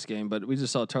touch this game, but we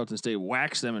just saw Tarleton State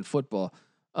wax them in football.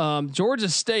 Georgia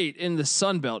State in the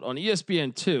Sun Belt on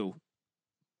ESPN2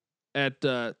 at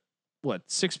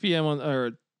 6 p.m.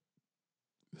 on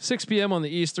 6 p.m. on the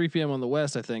East, 3 p.m. on the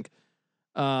West, I think.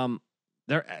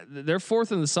 They're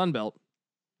 4th in the Sun Belt.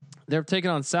 They're taking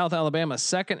on South Alabama,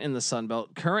 2nd in the Sun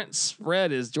Belt. Current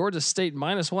spread is Georgia State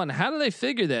 -1. How do they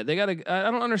figure that?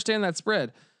 I don't understand that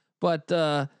spread, but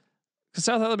because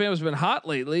South Alabama's been hot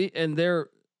lately and they're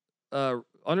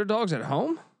underdogs at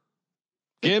home.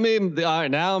 Give me all right.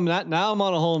 Now I'm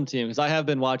on a home team because I have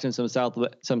been watching some South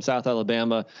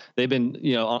Alabama. They've been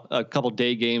a couple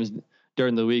day games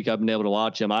during the week. I've been able to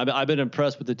watch them. I've been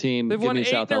impressed with the team. They've won 8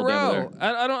 South in a Alabama row.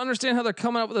 I don't understand how they're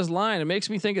coming up with this line. It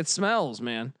makes me think it smells,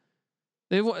 man.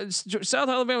 South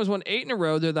Alabama's won 8 in a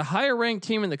row. They're the higher ranked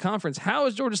team in the conference. How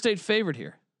is Georgia State favored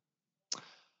here?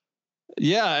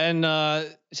 Yeah, and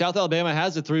South Alabama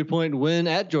has a 3-point win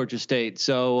at Georgia State,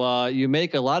 so you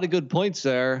make a lot of good points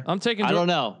there. I don't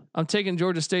know. I'm taking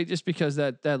Georgia State just because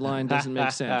that line doesn't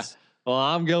make sense. Well,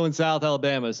 I'm going South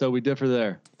Alabama, so we differ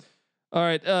there. All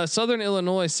right, Southern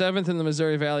Illinois 7th in the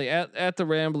Missouri Valley at the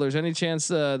Ramblers. Any chance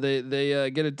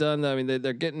they get it done? I mean,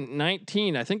 they're getting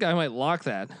 19. I think I might lock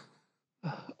that.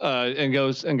 And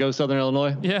go Southern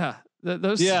Illinois. Yeah.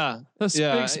 Those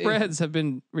big spreads have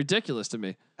been ridiculous to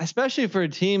me, especially for a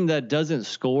team that doesn't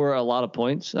score a lot of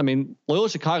points. I mean, Loyola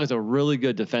Chicago is a really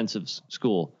good defensive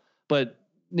school, but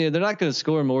they're not going to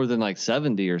score more than like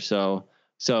 70 or so.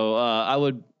 So I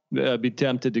would be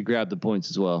tempted to grab the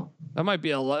points as well. That might be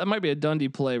a Dundee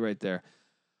play right there.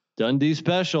 Dundee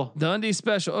special.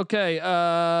 Okay.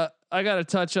 I got to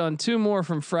touch on two more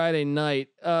from Friday night.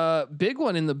 Big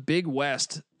one in the Big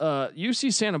West.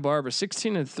 UC Santa Barbara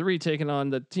 16-3 taking on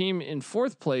the team in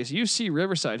fourth place, UC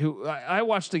Riverside, who I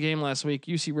watched the game last week.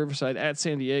 UC Riverside at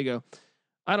San Diego.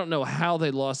 I don't know how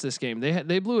they lost this game.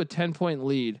 They blew a 10-point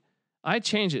lead. I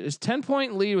changed it. It's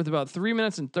 10-point lead with about 3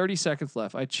 minutes and 30 seconds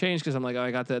left. I changed because I'm like, oh,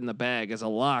 I got that in the bag as a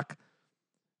lock.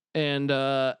 And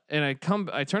I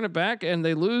turn it back and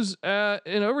they lose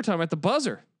in overtime at the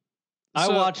buzzer. I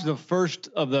watched the first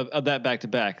of that back to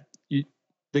back.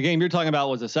 The game you're talking about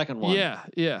was the second one.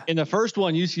 Yeah. In the first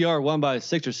one, UCR won by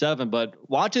 6 or 7. But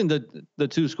watching the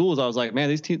two schools, I was like, man,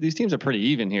 these teams are pretty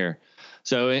even here.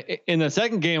 So in the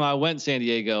second game, I went San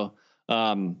Diego.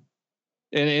 And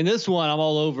in this one, I'm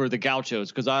all over the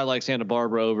Gauchos because I like Santa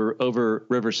Barbara over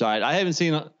Riverside. I haven't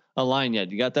seen a line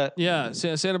yet. You got that? Yeah,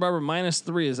 Santa Barbara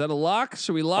 -3. Is that a lock?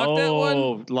 Should we lock that one?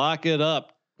 Oh, lock it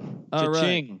up. All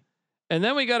Cha-ching. right. And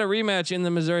then we got a rematch in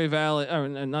the Missouri Valley, or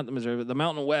not the Missouri, but the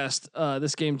Mountain West.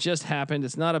 This game just happened.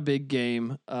 It's not a big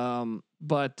game,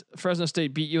 but Fresno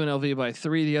State beat UNLV by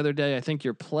 3 the other day. I think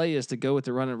your play is to go with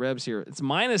the running Rebs here. It's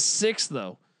 -6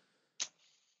 though.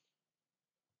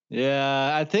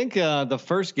 Yeah, I think the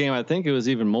first game, I think it was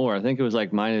even more. I think it was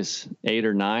like -8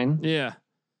 or 9. Yeah.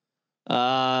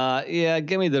 Yeah,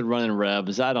 give me the running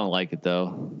Rebs. I don't like it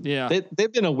though. Yeah.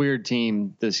 They've been a weird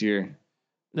team this year.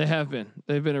 They have been.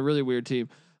 They've been a really weird team.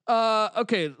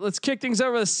 Okay, let's kick things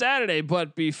over to Saturday.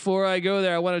 But before I go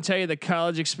there, I want to tell you the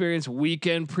College Experience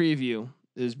Weekend Preview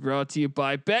is brought to you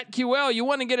by BetQL. You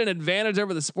want to get an advantage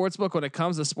over the sportsbook when it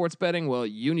comes to sports betting? Well,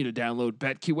 you need to download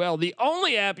BetQL, the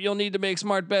only app you'll need to make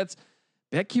smart bets.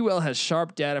 BetQL has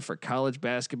sharp data for college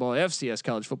basketball, FCS,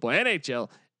 college football, NHL,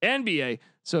 NBA.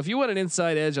 So if you want an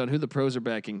inside edge on who the pros are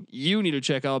backing, you need to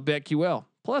check out BetQL.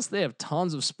 Plus, they have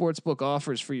tons of sportsbook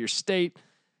offers for your state.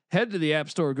 Head to the App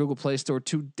Store or Google Play Store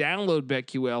to download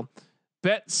BetQL.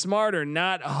 Bet smarter,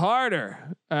 not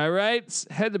harder. All right.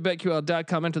 Head to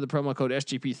BetQL.com. Enter the promo code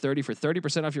SGP30 for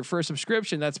 30% off your first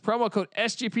subscription. That's promo code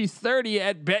SGP30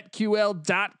 at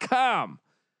BetQL.com.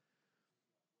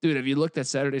 Dude, have you looked at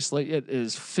Saturday's slate? It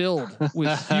is filled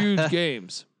with huge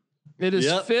games. It is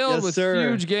filled with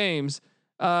huge games.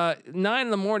 9 in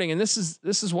the morning, and this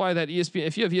is why that ESPN.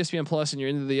 If you have ESPN Plus and you're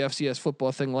into the FCS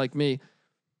football thing like me,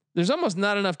 there's almost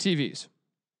not enough TVs.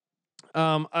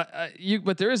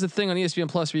 But there is a thing on ESPN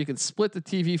Plus where you can split the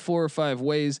TV 4 or 5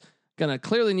 ways. Gonna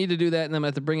clearly need to do that, and I'm gonna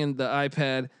have to bring in the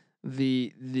iPad,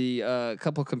 the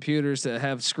couple computers that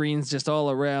have screens just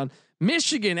all around.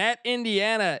 Michigan at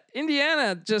Indiana.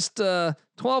 Indiana just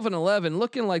 12-11,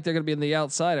 looking like they're gonna be on the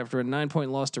outside after a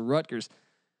 9-point loss to Rutgers.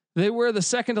 They were the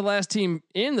second to last team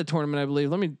in the tournament, I believe.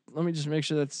 Let me just make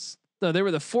sure they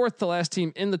were the 4th to last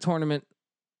team in the tournament,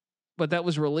 but that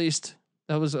was released.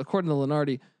 That was according to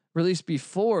Lenardi, released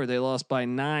before they lost by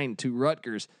 9 to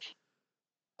Rutgers.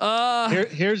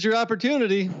 Here's your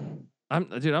opportunity.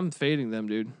 I'm fading them,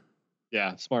 dude.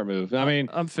 Yeah, smart move. I mean,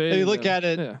 I'm fading. You look them. at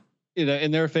it, you know,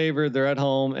 in their favor. They're at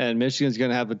home, and Michigan's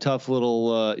going to have a tough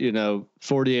little,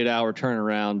 48-hour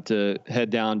turnaround to head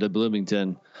down to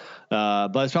Bloomington.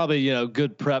 But it's probably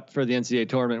good prep for the NCAA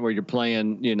tournament where you're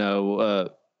playing a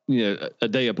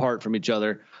day apart from each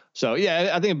other. So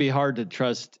yeah, I think it'd be hard to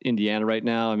trust Indiana right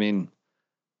now. I mean,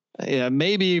 yeah,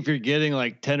 maybe if you're getting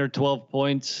like 10 or 12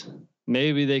 points,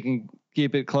 maybe they can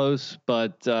keep it close.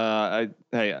 But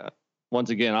once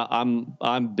again,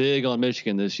 I'm big on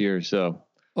Michigan this year. So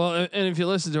well, and if you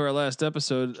listen to our last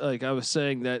episode, like I was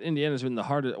saying, that Indiana's been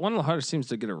one of the hardest teams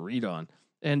to get a read on.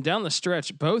 And down the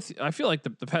stretch, I feel like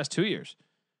the past 2 years,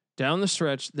 down the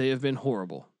stretch, they have been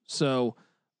horrible. So,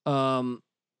 why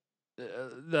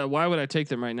would I take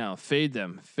them right now? Fade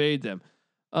them.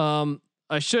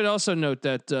 I should also note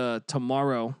that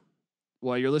tomorrow,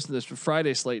 while you're listening to this for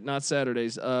Friday slate, not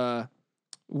Saturdays,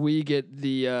 we get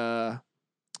the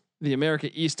America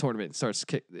East tournament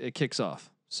it kicks off.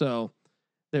 So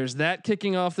there's that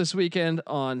kicking off this weekend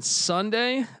on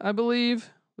Sunday, I believe.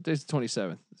 What day's the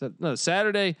 27th? No,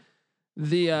 Saturday.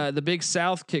 The Big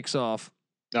South kicks off.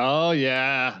 Oh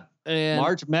yeah. And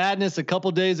March Madness a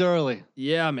couple days early.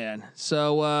 Yeah, man.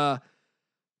 So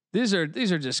these are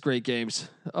just great games.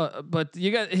 But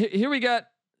you got here we got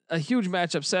a huge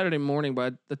matchup Saturday morning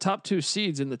by the top 2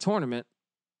 seeds in the tournament.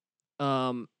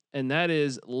 And that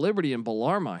is Liberty and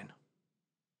Bellarmine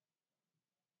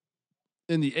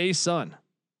in the A-Sun.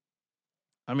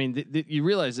 I mean, you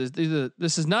realize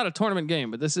this is not a tournament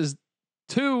game, but this is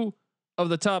 2 of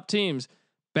the top teams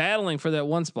battling for that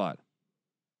 1 spot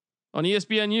on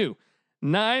ESPNU.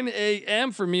 9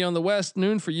 a.m. for me on the West,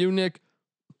 noon for you, Nick.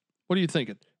 What are you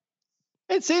thinking?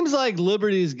 It seems like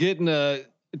Liberty's getting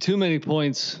too many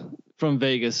points from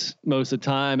Vegas most of the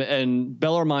time, and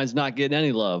Bellarmine's not getting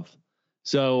any love.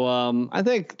 So I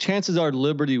think chances are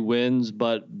Liberty wins,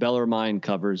 but Bellarmine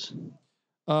covers.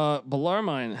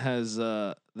 Bellarmine has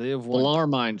they have won.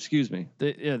 Bellarmine, excuse me.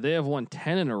 They have won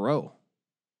 10 in a row.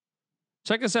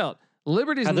 Check us out.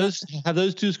 Liberty's have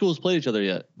those two schools played each other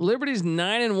yet? Liberty's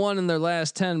 9-1 in their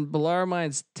last 10.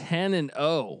 Bellarmine's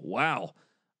 10-0. Wow.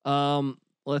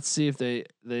 Let's see if they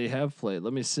have played.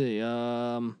 Let me see.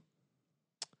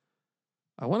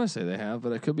 I want to say they have,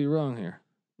 but I could be wrong here.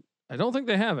 I don't think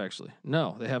they have actually.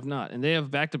 No, they have not. And they have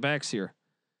back-to-backs here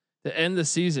to end the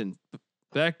season.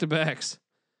 Back-to-backs.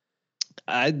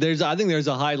 I think there's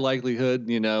a high likelihood,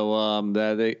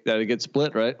 that it gets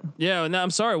split, right? Yeah. No, I'm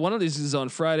sorry. One of these is on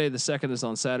Friday. The second is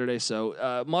on Saturday.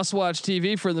 So must watch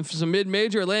TV for some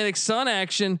mid-major Atlantic Sun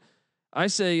action. I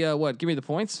say, what? Give me the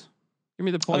points. Give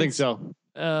me the points. I think so.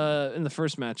 In the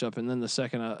first matchup, and then the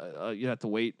second, you have to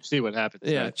wait. See what happens.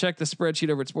 Yeah, right? Check the spreadsheet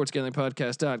over at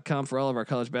sportsgamblingpodcast.com for all of our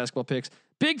college basketball picks.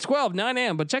 Big 12, 9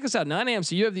 a.m. But check us out, 9 a.m.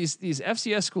 So you have these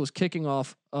FCS schools kicking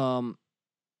off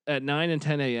at 9 and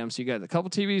 10 a.m. So you got a couple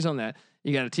TVs on that.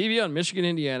 You got a TV on Michigan,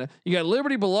 Indiana. You got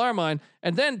Liberty Bellarmine,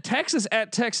 and then Texas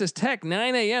at Texas Tech,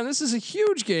 9 a.m. This is a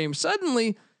huge game.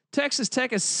 Suddenly, Texas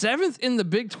Tech is 7th in the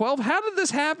Big 12. How did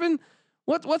this happen?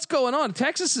 What's going on?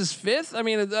 Texas is 5th. I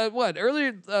mean,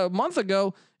 earlier a month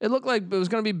ago, it looked like it was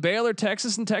going to be Baylor,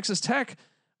 Texas, and Texas Tech.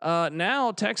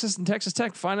 Now Texas and Texas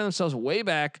Tech finding themselves way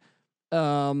back.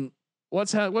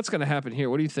 What's going to happen here?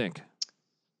 What do you think?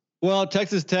 Well,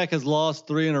 Texas Tech has lost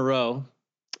 3 in a row.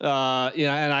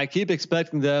 And I keep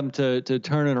expecting them to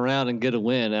turn it around and get a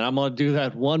win. And I'm going to do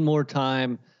that one more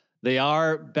time. They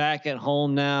are back at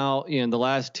home now. In the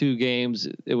last 2 games,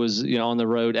 it was on the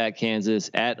road at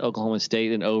Kansas, at Oklahoma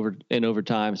State, in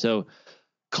overtime. So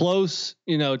close,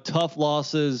 tough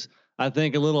losses. I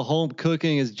think a little home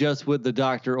cooking is just what the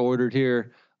doctor ordered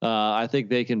here. I think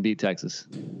they can beat Texas.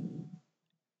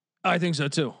 I think so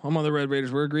too. I'm on the Red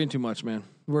Raiders. We're agreeing too much, man.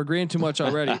 We're agreeing too much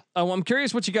already. I'm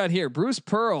curious what you got here. Bruce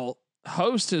Pearl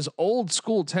hosts his old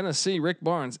school Tennessee, Rick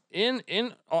Barnes, in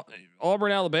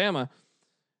Auburn, Alabama.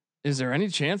 Is there any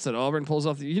chance that Auburn pulls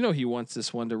off? He wants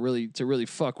this one to really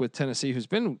fuck with Tennessee, who's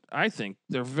been, I think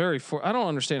they're I don't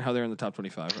understand how they're in the top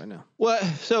 25 right now. Well,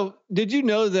 so did you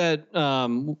know that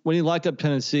when he locked up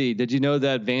Tennessee, did you know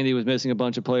that Vandy was missing a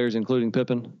bunch of players, including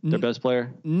Pippen, their best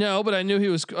player? No, but I knew he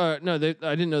was. I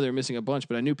didn't know they were missing a bunch,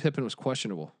 but I knew Pippen was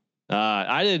questionable.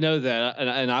 I didn't know that,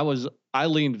 and I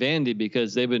leaned Vandy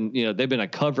because they've been a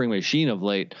covering machine of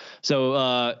late. So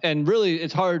and really,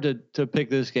 it's hard to pick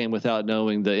this game without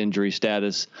knowing the injury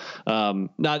status.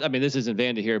 This isn't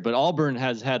Vandy here, but Auburn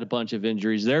has had a bunch of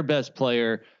injuries. Their best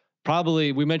player,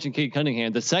 probably, we mentioned Cade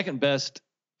Cunningham. The second best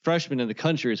freshman in the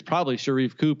country is probably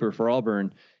Sharif Cooper for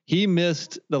Auburn. He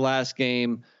missed the last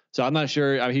game, so I'm not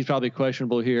sure. He's probably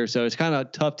questionable here. So it's kind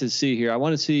of tough to see here. I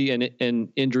want to see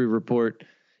an injury report.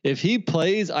 If he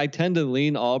plays, I tend to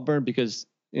lean Auburn because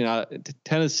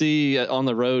Tennessee on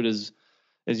the road is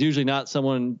usually not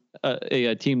someone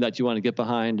a team that you want to get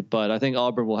behind. But I think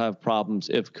Auburn will have problems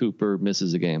if Cooper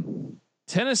misses a game.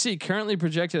 Tennessee currently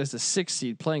projected as the 6th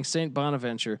seed, playing St.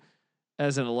 Bonaventure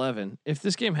as an 11. If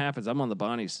this game happens, I'm on the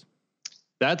Bonnies.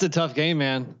 That's a tough game,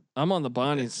 man. I'm on the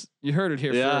Bonnies. You heard it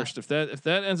here first. If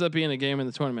that ends up being a game in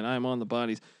the tournament, I'm on the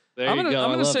Bonnies. I'm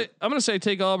gonna say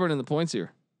take Auburn in the points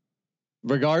here.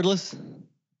 Regardless.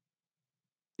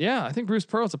 Yeah, I think Bruce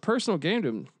Pearl's a personal game to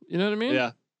him. You know what I mean?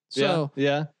 Yeah. So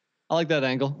yeah. I like that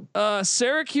angle.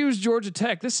 Syracuse, Georgia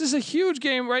Tech. This is a huge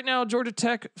game right now. Georgia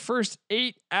Tech first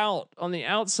 8 out on the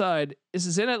outside. This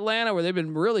is in Atlanta where they've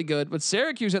been really good, but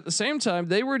Syracuse at the same time,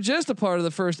 they were just a part of the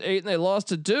first 8 and they lost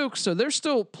to Duke. So they're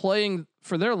still playing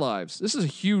for their lives. This is a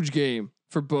huge game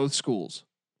for both schools.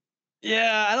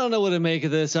 Yeah, I don't know what to make of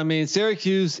this. I mean,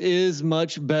 Syracuse is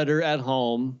much better at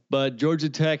home, but Georgia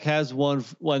Tech has won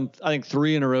I think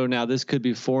 3 in a row now. This could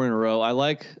be 4 in a row. I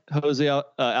like Jose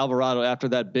Alvarado after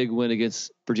that big win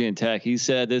against Virginia Tech. He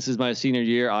said, "This is my senior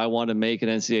year. I want to make an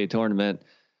NCAA tournament."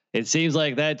 It seems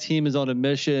like that team is on a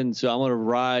mission, so I'm going to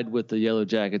ride with the Yellow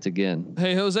Jackets again.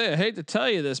 Hey, Jose, I hate to tell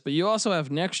you this, but you also have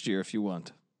next year if you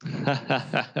want.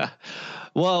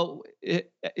 Well,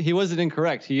 he wasn't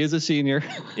incorrect. He is a senior.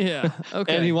 Yeah.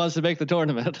 Okay. And he wants to make the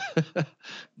tournament.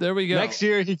 There we go. Next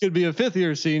year he could be a 5th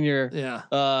year senior. Yeah.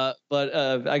 But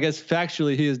I guess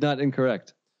factually he is not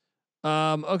incorrect.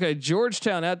 Okay.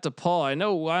 Georgetown at DePaul. I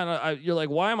know why you're like,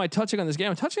 why am I touching on this game?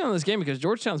 I'm touching on this game because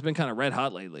Georgetown's been kind of red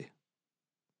hot lately.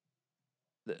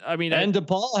 I mean, and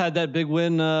DePaul had that big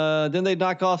win. Didn't they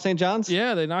knock off St. John's?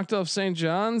 Yeah, they knocked off St.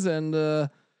 John's and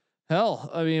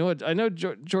Hell, I mean, what I know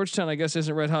Georgetown, I guess,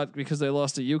 isn't red hot because they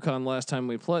lost to UConn last time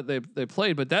we played. They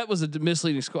played, but that was a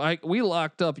misleading score. We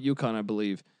locked up UConn, I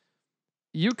believe.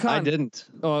 UConn. I didn't.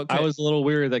 Oh, okay. I was a little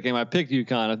weary that game. I picked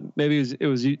UConn. Maybe it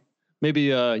was you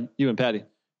and Patty.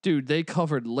 Dude, they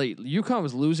covered late. UConn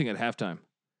was losing at halftime.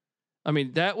 I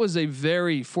mean, that was a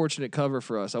very fortunate cover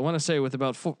for us. I want to say with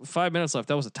about 5 minutes left,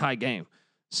 that was a tie game.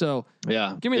 So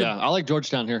yeah, I like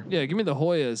Georgetown here. Yeah, give me the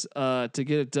Hoyas to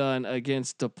get it done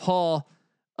against DePaul.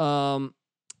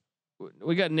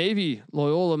 We got Navy,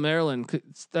 Loyola, Maryland.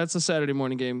 That's a Saturday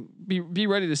morning game. Be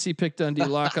ready to see Pick Dundee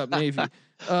lock up Navy.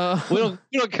 We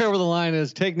don't care where the line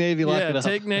is. Take Navy, lock it up.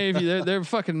 Take Navy. They're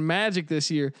fucking magic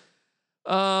this year.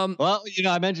 Well,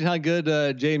 I mentioned how good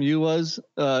JMU was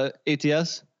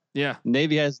ATS. Yeah,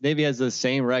 Navy has the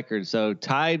same record, so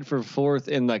tied for 4th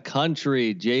in the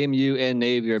country. JMU and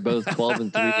Navy are both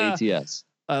 12-3 ATS.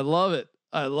 I love it,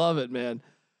 man.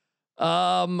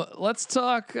 Let's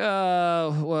talk.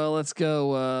 Let's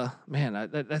go. Man,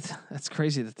 that's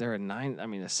crazy that they're a 9. I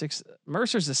mean, a 6.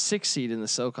 Mercer's a 6 seed in the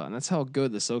SoCon. That's how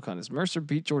good the SoCon is. Mercer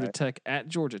beat Georgia Tech at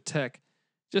Georgia Tech.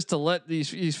 Just to let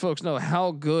these folks know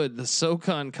how good the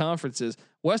SoCon conference is.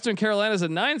 Western Carolina is a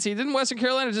 9 seed. Didn't Western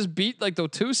Carolina just beat like the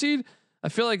 2 seed? I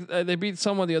feel like they beat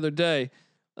someone the other day.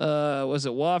 Was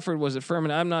it Wofford? Was it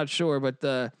Furman? I'm not sure, but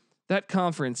that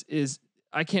conference is.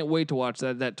 I can't wait to watch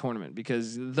that tournament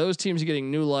because those teams are getting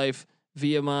new life.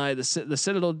 VMI, the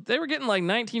Citadel, they were getting like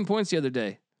 19 points the other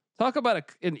day. Talk about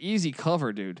an easy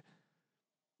cover, dude.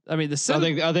 I mean,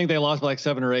 I think they lost by like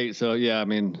 7 or 8. So yeah, I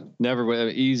mean, never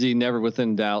easy, never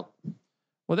within doubt.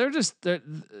 Well,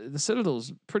 the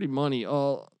Citadel's pretty money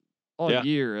all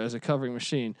year as a covering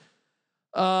machine.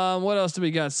 What else do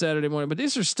we got Saturday morning? But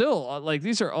these are still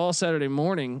these are all Saturday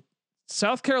morning.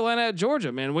 South Carolina at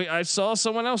Georgia, man. I saw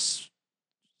someone else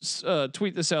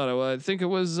tweet this out. I think it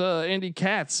was Andy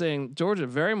Katz saying Georgia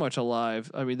very much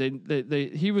alive. I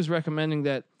mean, he was recommending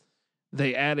that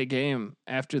they add a game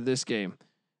after this game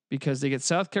because they get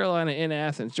South Carolina in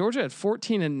Athens. Georgia at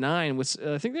 14-9 with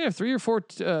I think they have 3 or 4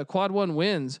 quad 1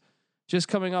 wins just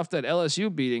coming off that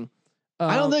LSU beating.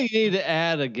 I don't think you need to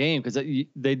add a game because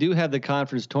they do have the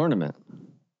conference tournament.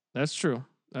 That's true.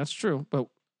 But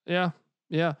yeah.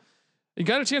 You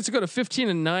got a chance to go to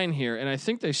 15-9 here, and I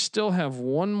think they still have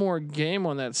one more game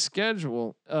on that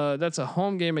schedule. That's a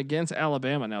home game against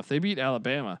Alabama. Now, if they beat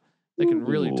Alabama, they can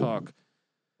really talk.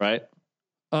 Right.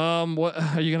 What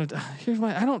are you gonna?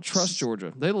 I don't trust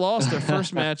Georgia. They lost their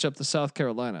first matchup to South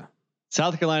Carolina.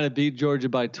 South Carolina beat Georgia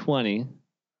by 20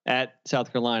 at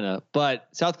South Carolina, but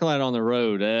South Carolina on the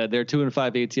road. They're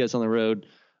 2-5 ATS on the road.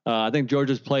 I think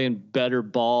Georgia's playing better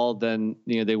ball than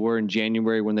they were in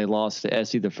January when they lost to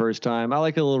SC the first time. I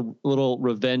like a little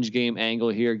revenge game angle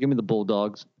here. Give me the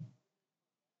Bulldogs.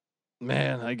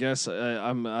 Man, I guess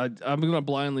I'm going to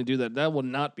blindly do that. That will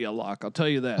not be a lock. I'll tell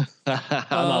you that.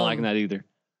 I'm not liking that either.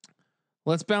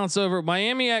 Let's bounce over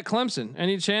Miami at Clemson.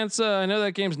 Any chance? I know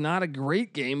that game's not a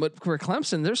great game, but for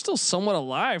Clemson, they're still somewhat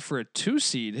alive for a 2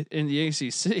 seed in the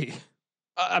ACC.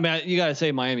 I mean, you got to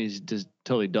say Miami's just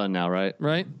totally done now, right?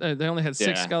 Right. They only had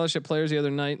 6 scholarship players the other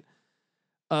night.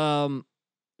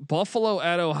 Buffalo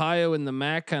at Ohio in the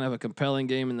MAC, kind of a compelling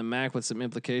game in the MAC with some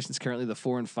implications. Currently the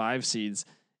 4 and 5 seeds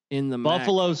in the MAC.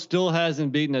 Buffalo still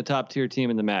hasn't beaten a top tier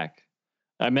team in the MAC.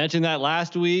 I mentioned that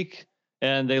last week,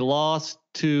 and they lost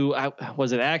to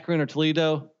was it Akron or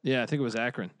Toledo? Yeah, I think it was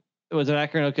Akron. It was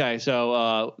Akron. Okay,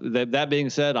 so that being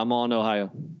said, I'm on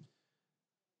Ohio.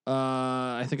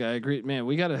 I think I agree. Man,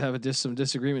 we got to have some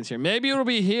disagreements here. Maybe it'll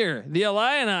be here. The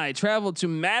Illini traveled to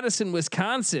Madison,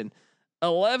 Wisconsin.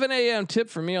 11 a.m. tip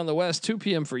for me on the West, 2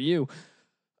 p.m. for you.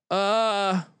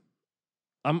 The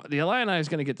Illini is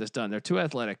going to get this done. They're too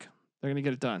athletic. They're going to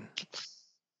get it done.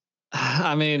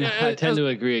 I mean, I tend to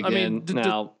agree again. I mean,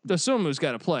 now, Dosunmu's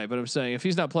got to play, but I'm saying if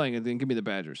he's not playing, then give me the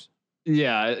Badgers.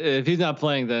 Yeah, if he's not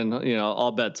playing, then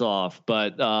all bets off.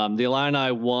 But the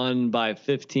Illini won by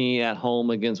 15 at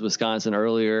home against Wisconsin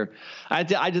earlier. I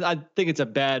think it's a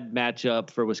bad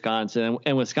matchup for Wisconsin,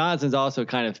 and Wisconsin's also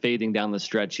kind of fading down the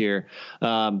stretch here.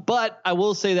 But I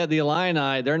will say that the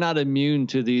Illini, they're not immune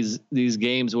to these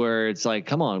games where it's like,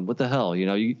 come on, what the hell?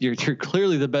 You're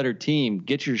clearly the better team.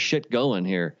 Get your shit going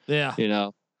here.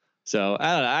 Yeah. So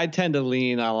I don't know. I tend to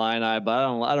lean Illini, but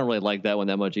I don't really like that one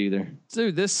that much either.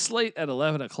 Dude, this slate at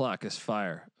 11 o'clock is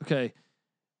fire. Okay,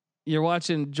 you're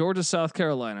watching Georgia, South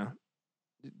Carolina.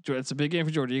 It's a big game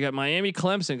for Georgia. You got Miami,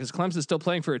 Clemson, because Clemson's still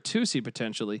playing for a 2 seed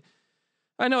potentially.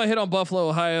 I know I hit on Buffalo,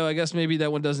 Ohio. I guess maybe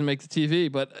that one doesn't make the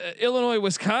TV, but Illinois,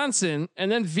 Wisconsin,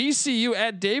 and then VCU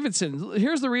at Davidson.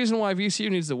 Here's the reason why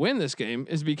VCU needs to win this game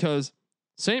is because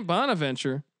St.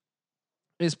 Bonaventure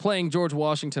is playing George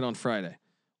Washington on Friday.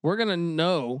 We're gonna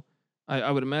know. I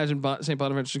would imagine St.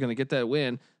 Bonaventure is going to get that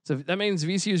win. So that means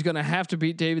VCU is going to have to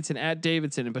beat Davidson at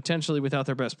Davidson and potentially without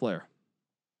their best player.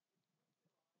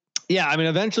 Yeah, I mean,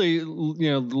 eventually,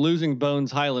 losing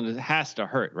Bones Highland has to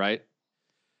hurt, right?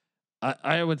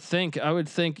 I would think.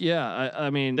 Yeah. I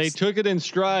mean, they took it in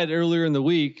stride earlier in the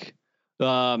week.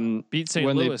 Beat St.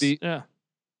 Louis.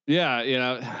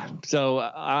 Yeah. So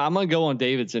I'm gonna go on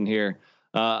Davidson here.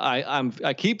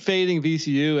 I keep fading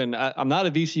VCU, and I'm not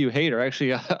a VCU hater.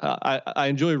 Actually, I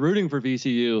enjoy rooting for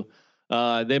VCU.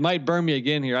 They might burn me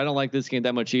again here. I don't like this game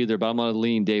that much either, but I'm gonna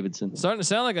lean Davidson. Starting to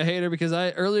sound like a hater because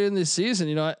earlier in this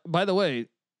season, by the way,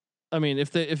 I mean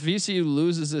if VCU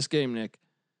loses this game, Nick,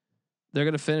 they're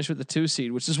gonna finish with the 2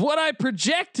 seed, which is what I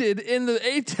projected in the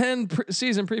A10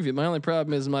 season preview. My only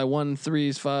problem is my 1,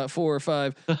 3s, 5, 4,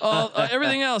 5.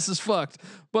 Everything else is fucked.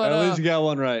 But at least you got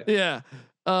one right. Yeah.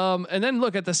 And then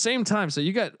look at the same time. So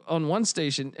you got on one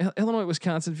station, Illinois,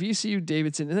 Wisconsin, VCU,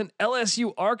 Davidson, and then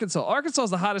LSU, Arkansas. Arkansas is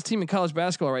the hottest team in college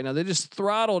basketball right now. They just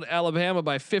throttled Alabama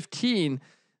by 15.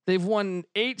 They've won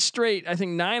 8 straight, I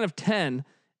think 9 of 10,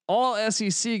 all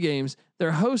SEC games.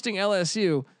 They're hosting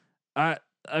LSU. I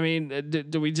mean,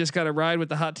 do we just got to ride with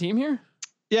the hot team here?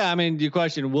 Yeah. I mean, you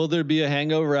question, will there be a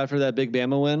hangover after that big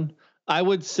Bama win? I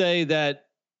would say that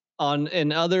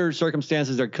in other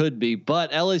circumstances there could be,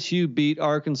 but LSU beat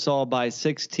Arkansas by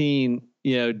 16,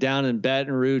 down in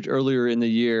Baton Rouge earlier in the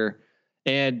year.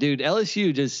 And dude,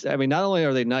 LSU not only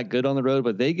are they not good on the road,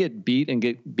 but they get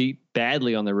beat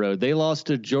badly on the road. They lost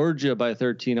to Georgia by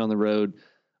 13 on the road,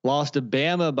 lost to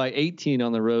Bama by 18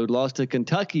 on the road, lost to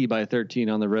Kentucky by 13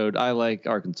 on the road. I like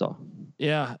Arkansas.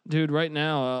 Yeah, dude, right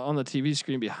now on the TV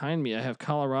screen behind me, I have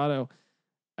Colorado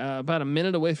about a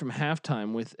minute away from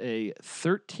halftime with a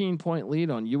 13-point lead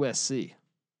on USC.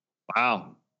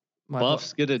 Wow.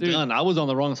 Buffs get it done. I was on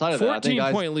the wrong side of that.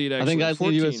 14-point lead, actually. I think I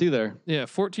see USC there. Yeah,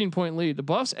 14-point lead. The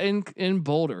Buffs in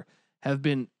Boulder have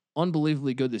been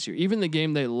unbelievably good this year. Even the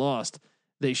game they lost,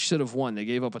 they should have won. They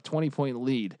gave up a 20-point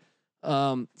lead.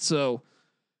 So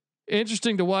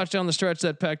interesting to watch down the stretch,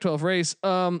 that Pac-12 race.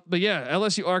 But yeah,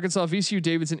 LSU, Arkansas, VCU,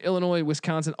 Davidson, Illinois,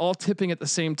 Wisconsin, all tipping at the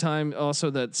same time. Also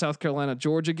that South Carolina,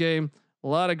 Georgia game, a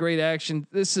lot of great action.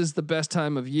 This is the best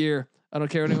time of year. I don't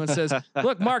care what anyone says.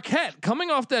 Look, Marquette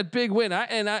coming off that big win.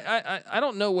 I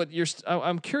don't know what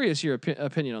I'm curious your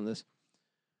opinion on this,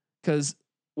 because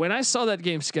when I saw that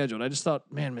game scheduled, I just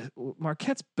thought, man,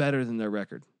 Marquette's better than their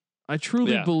record. I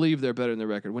truly believe they're better than their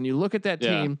record. When you look at that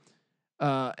team,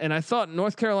 and I thought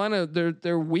North Carolina,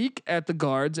 they're weak at the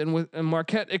guards, and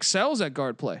Marquette excels at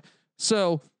guard play.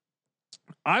 So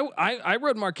I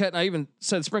rode Marquette, and I even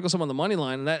said sprinkle some on the money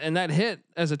line, and that hit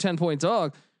as a 10-point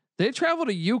dog. They travel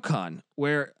to UConn,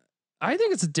 where I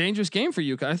think it's a dangerous game for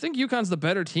UConn. I think UConn's the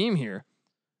better team here,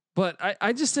 but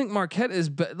I just think Marquette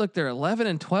is. Look, they're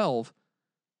 11-12.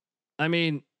 I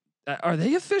mean, are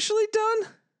they officially done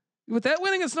with that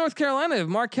win against North Carolina? If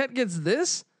Marquette gets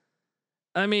this,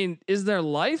 I mean, is there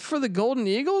life for the Golden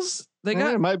Eagles?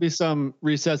 There might be some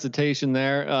resuscitation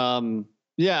there.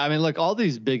 Yeah, I mean, look, all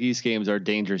these Big East games are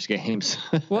dangerous games.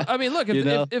 Well, I mean, look,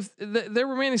 if their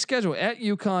remaining schedule at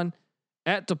UConn,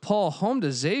 at DePaul, home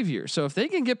to Xavier. So if they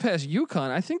can get past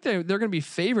UConn, I think they're going to be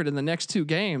favored in the next 2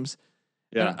 games.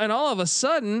 Yeah. And all of a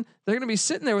sudden, they're going to be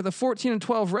sitting there with a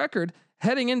 14-12 record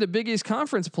heading into Big East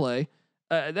Conference play.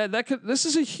 This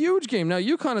is a huge game. Now,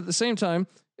 UConn at the same time,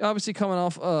 obviously coming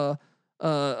off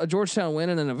a Georgetown win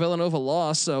and then a Villanova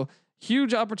loss. So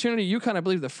huge opportunity. UConn, I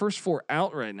believe, the first 4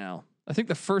 out right now. I think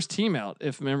the first team out,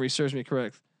 if memory serves me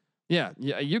correct. Yeah.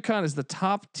 UConn is the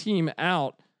top team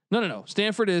out. No.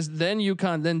 Stanford is, then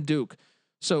UConn, then Duke.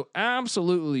 So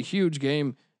absolutely huge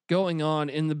game going on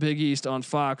in the Big East on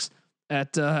Fox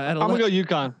at I'm gonna go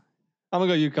UConn.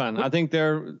 I think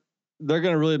they're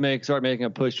gonna really start making a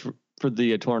push for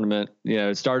the tournament.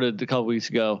 It started a couple weeks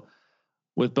ago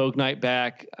with Bouknight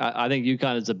back. I think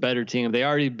UConn is a better team. They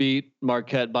already beat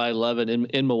Marquette by 11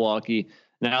 in Milwaukee.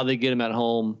 Now they get them at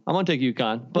home. I'm gonna take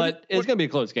UConn, but it's gonna be a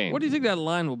close game. What do you think that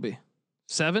line will be?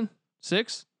 7,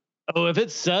 6? Oh, if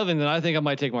it's 7, then I think I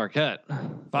might take Marquette.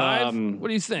 5? What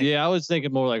do you think? Yeah, I was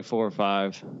thinking more like 4 or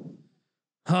 5.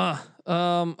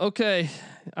 Okay.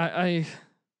 I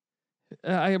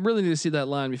really need to see that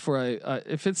line before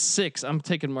if it's 6, I'm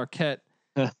taking Marquette.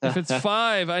 If it's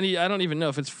 5, I don't even know.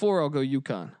 If it's 4, I'll go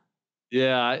UConn.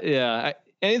 Yeah.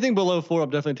 Anything below 4, I'm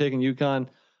definitely taking UConn.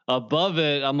 Above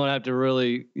it, I'm gonna have to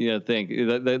really think.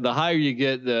 The higher you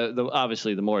get, the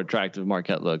obviously the more attractive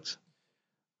Marquette looks.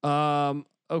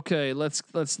 Okay, let's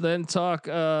then talk.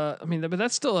 But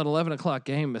that's still an 11 o'clock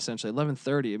game, essentially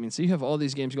 11:30. I mean, so you have all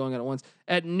these games going on at once.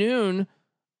 At noon,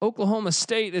 Oklahoma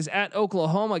State is at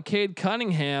Oklahoma. Cade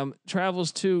Cunningham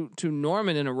travels to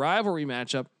Norman in a rivalry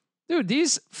matchup. Dude,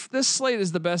 this slate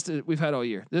is the best we've had all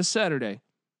year. This Saturday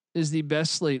is the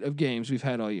best slate of games we've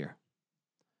had all year.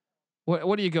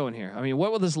 What are you going here? I mean,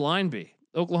 what will this line be?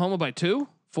 Oklahoma by 2,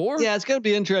 4? Yeah, it's going to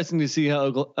be interesting to see how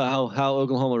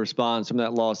Oklahoma responds from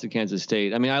that loss to Kansas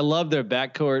State. I mean, I love their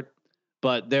backcourt,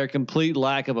 but their complete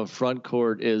lack of a front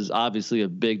court is obviously a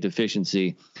big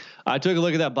deficiency. I took a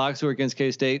look at that box score against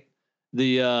K-State.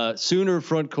 The Sooner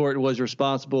front court was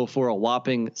responsible for a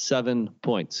whopping 7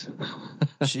 points.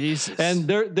 Jesus. And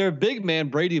their big man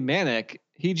Brady Manek,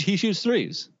 he shoots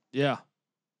threes. Yeah.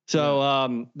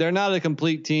 So they're not a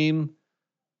complete team,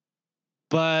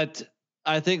 but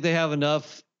I think they have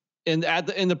enough in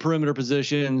the perimeter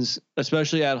positions,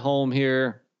 especially at home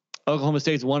here. Oklahoma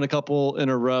State's won a couple in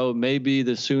a row. Maybe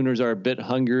the Sooners are a bit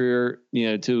hungrier,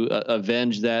 to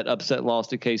avenge that upset loss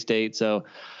to K-State. So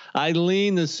I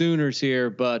lean the Sooners here,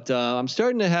 but I'm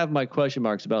starting to have my question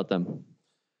marks about them.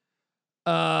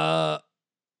 I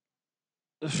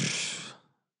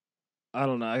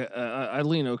don't know. I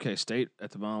lean OK State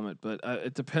at the moment, but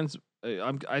it depends.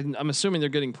 I'm assuming they're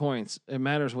getting points. It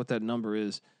matters what that number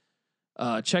is.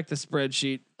 Check the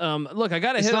spreadsheet. Look, I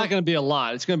got to hit. It's not going to be a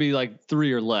lot. It's going to be like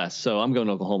 3 or less. So I'm going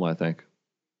to Oklahoma, I think.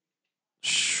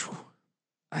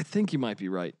 I think you might be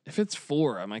right. If it's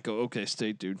 4, I might go OK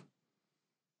State, dude.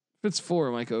 If it's 4,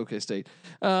 I might go OK State.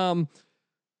 I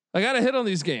got to hit on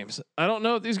these games. I don't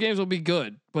know if these games will be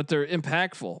good, but they're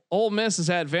impactful. Ole Miss is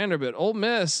at Vanderbilt. Ole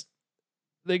Miss,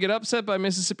 they get upset by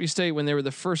Mississippi State when they were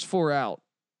the first 4 out.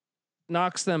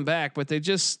 Knocks them back, but they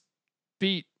just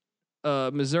beat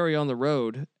Missouri on the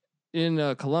road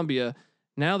in Columbia.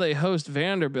 Now they host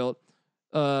Vanderbilt.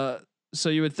 So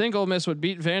you would think Ole Miss would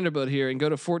beat Vanderbilt here and go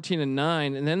to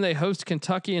 14-9, and then they host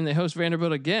Kentucky and they host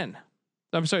Vanderbilt again.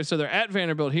 I'm sorry. So they're at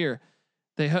Vanderbilt here.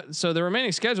 So the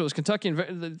remaining schedule is Kentucky and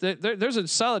there's a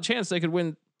solid chance they could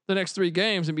win the next 3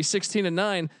 games and be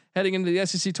 16-9 heading into the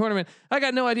SEC tournament. I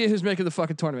got no idea who's making the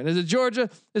fucking tournament. Is it Georgia?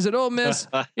 Is it Ole Miss?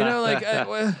 What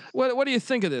do you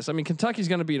think of this? I mean, Kentucky's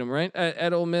going to beat them, right?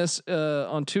 At Ole Miss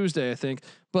on Tuesday, I think.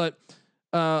 But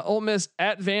Ole Miss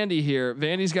at Vandy here.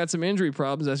 Vandy's got some injury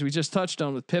problems, as we just touched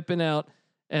on, with Pippen out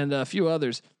and a few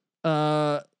others.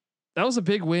 That was a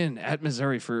big win at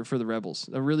Missouri for the Rebels.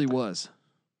 It really was.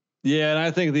 Yeah, and I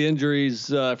think the injuries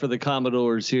for the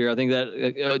Commodores here, I think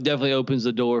that definitely opens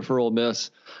the door for Ole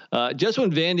Miss. Just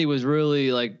when Vandy was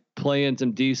really like playing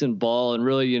some decent ball and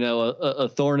really, a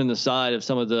thorn in the side of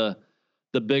some of the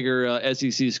bigger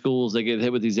SEC schools, they get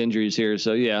hit with these injuries here.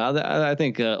 So yeah, I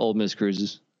think Ole Miss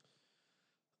cruises.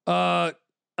 I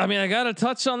mean, I got to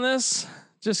touch on this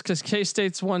just because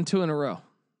K-State's won 2 in a row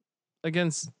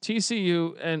against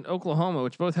TCU and Oklahoma,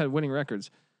 which both had winning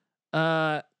records.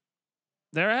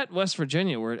 They're at West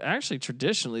Virginia, where actually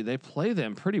traditionally they play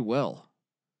them pretty well.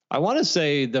 I want to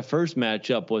say the first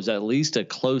matchup was at least a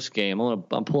close game.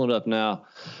 I'm pulling it up now.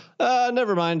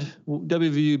 Never mind.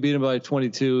 WVU beat them by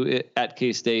 22 at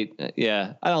K-State.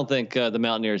 Yeah, I don't think the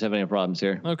Mountaineers have any problems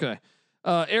here. Okay.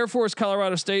 Air Force,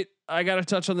 Colorado State. I got to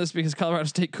touch on this because Colorado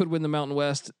State could win the Mountain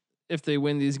West if they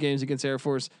win these games against Air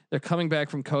Force. They're coming back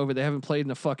from COVID. They haven't played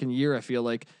in a fucking year, I feel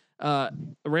like.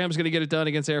 Rams going to get it done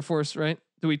against Air Force, right?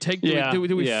 Do we take? Do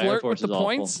we flirt with the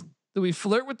points? Awful. Do we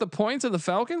flirt with the points of the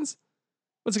Falcons?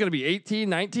 What's it going to be? 18,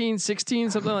 19, 16,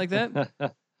 something like that?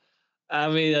 I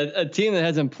mean, a team that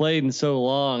hasn't played in so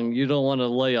long, you don't want to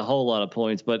lay a whole lot of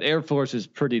points. But Air Force is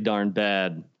pretty darn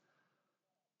bad.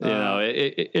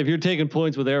 If you're taking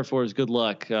points with Air Force, good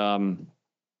luck. If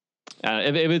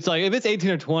it's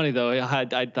 18 or 20 though,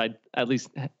 I'd at least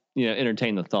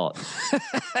entertain the thought.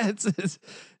 It's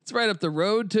right up the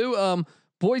road too.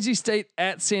 Boise State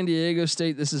at San Diego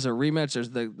State. This is a rematch. There's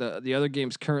the other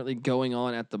games currently going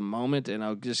on at the moment, and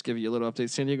I'll just give you a little update.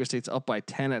 San Diego State's up by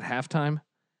 10 at halftime.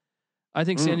 I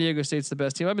think San Diego State's the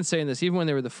best team. I've been saying this even when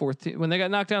they were the 4th team, when they got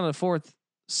knocked down to the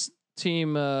 4th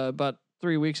team about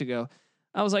 3 weeks ago.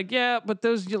 I was like, yeah, but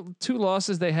those 2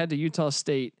 losses they had to Utah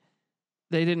State,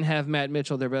 they didn't have Matt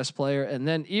Mitchell, their best player, and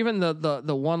then even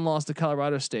the one loss to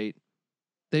Colorado State,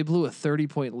 they blew a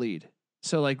 30-point lead.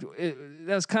 So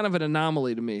that's kind of an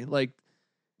anomaly to me. Like,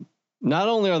 not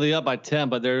only are they up by 10,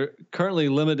 but they're currently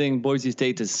limiting Boise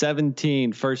State to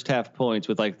 17 first half points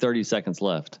with like 30 seconds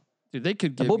left. Dude, they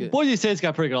could Boise State's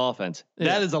got pretty good offense. Yeah.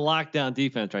 That is a lockdown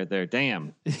defense right there.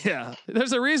 Damn. Yeah.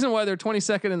 There's a reason why they're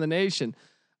 22nd in the nation.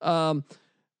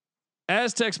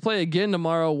 Aztecs play again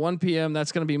tomorrow, 1 p.m.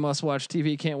 That's going to be must-watch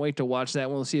TV. Can't wait to watch that.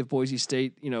 We'll see if Boise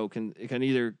State, can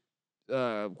either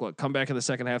come back in the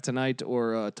second half tonight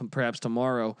or perhaps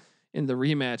tomorrow in the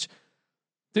rematch.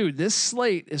 Dude, this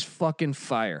slate is fucking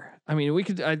fire. I mean, we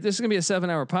could. This is gonna be a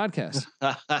 7-hour podcast.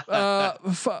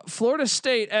 Florida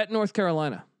State at North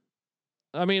Carolina.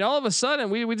 I mean, all of a sudden,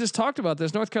 we just talked about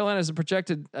this. North Carolina is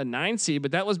projected a 9 seed,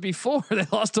 but that was before they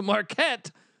lost to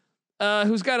Marquette,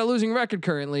 who's got a losing record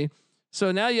currently.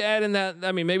 So now you add in that.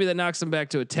 I mean, maybe that knocks them back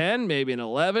to a 10, maybe an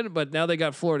 11. But now they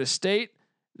got Florida State,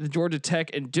 the Georgia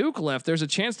Tech, and Duke left. There's a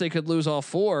chance they could lose all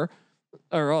 4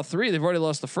 or all 3. They've already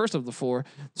lost the first of the 4.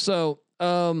 So,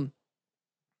 what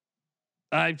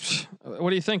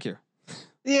do you think here?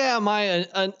 Yeah, my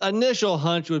initial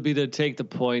hunch would be to take the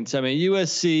points. I mean,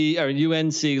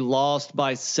 UNC lost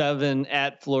by 7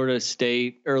 at Florida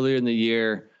State earlier in the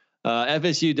year.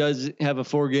 FSU does have a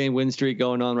 4-game win streak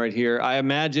going on right here. I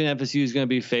imagine FSU is going to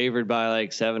be favored by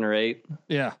like 7 or 8.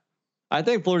 Yeah, I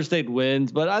think Florida State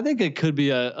wins, but I think it could be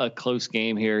a close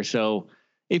game here. So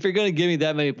if you're going to give me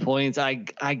that many points, I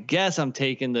guess I'm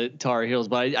taking the Tar Heels,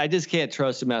 but I just can't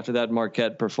trust them after that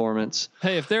Marquette performance.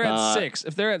 Hey, if they're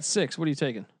at 6, what are you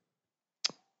taking?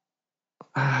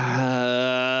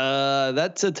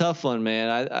 That's a tough one,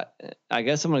 man. I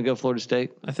guess I'm going to go Florida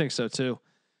State. I think so too.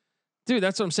 Dude,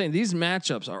 that's what I'm saying. These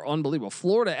matchups are unbelievable.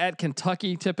 Florida at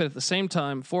Kentucky, tip it at the same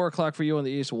time. 4:00 for you on the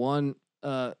East. 1.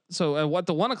 So what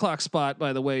the 1:00 spot,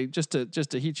 by the way, just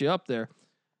to heat you up there.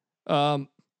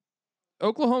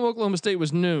 Oklahoma State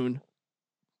was noon.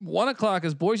 1:00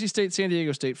 is Boise State, San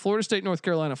Diego State, Florida State, North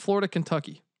Carolina, Florida,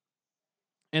 Kentucky.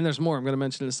 And there's more I'm going to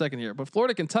mention in a second here. But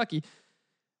Florida, Kentucky.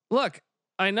 Look,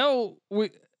 I know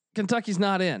Kentucky's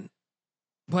not in.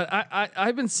 But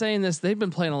I've been saying this. They've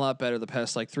been playing a lot better the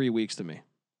past like 3 weeks to me.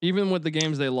 Even with the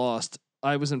games they lost,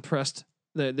 I was impressed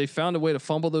that they found a way to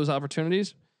fumble those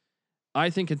opportunities. I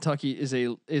think Kentucky is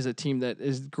a team that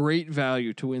is great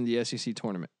value to win the SEC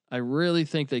tournament. I really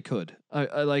think they could.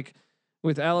 I like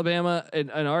with Alabama and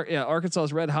Arkansas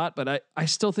is red hot, but I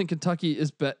still think Kentucky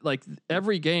is like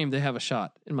every game they have a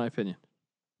shot, in my opinion.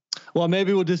 Well,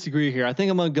 maybe we'll disagree here. I think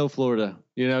I'm going to go Florida.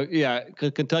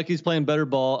 Kentucky's playing better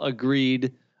ball.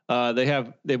 Agreed.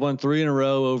 They won 3 in a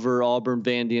row over Auburn,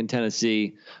 Vandy, and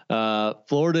Tennessee.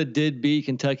 Florida did beat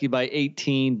Kentucky by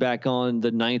 18 back on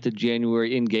the 9th of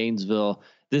January in Gainesville.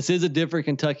 This is a different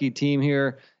Kentucky team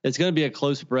here. It's going to be a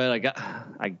close spread.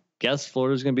 I guess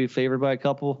Florida's going to be favored by a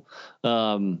couple.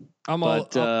 I'm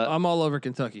all over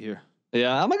Kentucky here.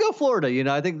 Yeah, I'm gonna go Florida.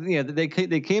 I think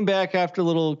they came back after a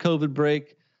little COVID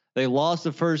break. They lost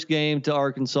the first game to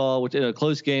Arkansas, which in a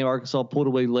close game. Arkansas pulled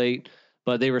away late,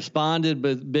 but they responded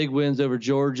with big wins over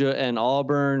Georgia and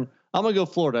Auburn. I'm gonna go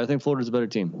Florida. I think Florida's a better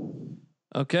team.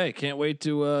 Okay, can't wait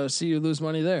to see you lose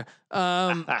money there.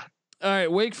 All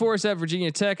right, Wake Forest at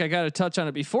Virginia Tech. I got to touch on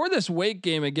it before this Wake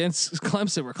game against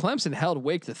Clemson, where Clemson held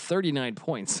Wake to 39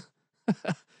 points.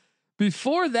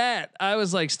 Before that, I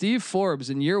was like Steve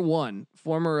Forbes in year 1,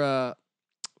 former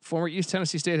East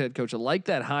Tennessee State head coach. I like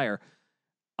that hire.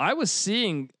 I was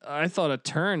seeing, I thought, a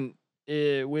turn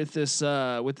with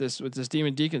this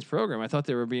Demon Deacons program. I thought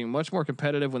they were being much more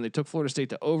competitive when they took Florida State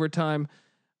to overtime.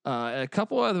 A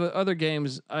couple other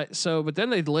games. But then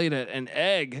they laid an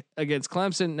egg against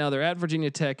Clemson. Now they're at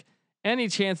Virginia Tech. Any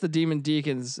chance the Demon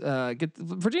Deacons get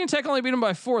Virginia Tech only beat them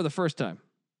by 4 the first time?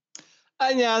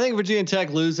 I think Virginia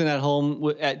Tech losing at home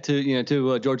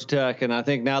to Georgia Tech, and I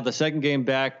think now the second game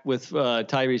back with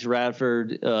Tyrese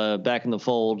Radford back in the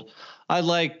fold. I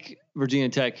like Virginia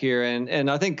Tech here,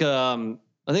 and I think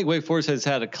Wake Forest has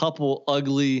had a couple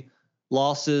ugly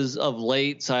losses of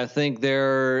late, so I think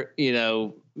they're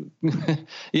they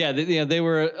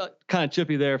were kind of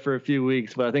chippy there for a few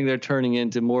weeks, but I think they're turning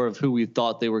into more of who we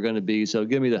thought they were going to be. So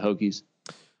give me the Hokies.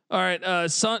 All right,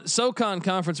 SoCon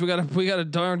Conference. We got a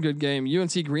darn good game.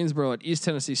 UNC Greensboro at East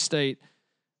Tennessee State.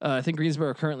 I think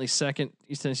Greensboro currently 2nd,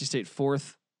 East Tennessee State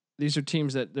 4th. These are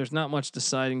teams that there's not much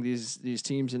deciding these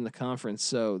teams in the conference,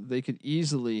 so they could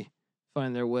easily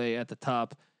find their way at the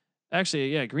top.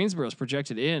 Actually, yeah, Greensboro's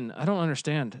projected in. I don't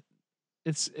understand.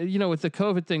 It's with the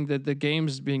COVID thing, that the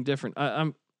games being different.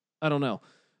 I don't know,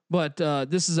 but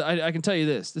this is I can tell you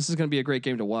this is going to be a great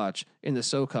game to watch in the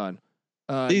SoCon.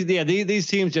 These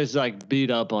teams just like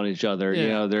beat up on each other.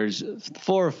 Yeah. There's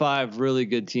 4 or 5 really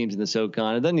good teams in the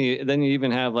SoCon, and then you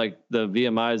even have like the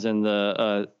VMIs and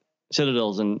the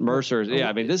Citadels and Mercers. Yeah,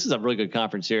 I mean this is a really good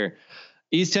conference here.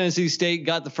 East Tennessee State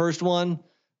got the first one.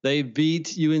 They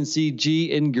beat UNCG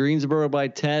in Greensboro by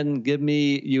 10. Give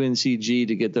me UNCG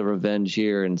to get the revenge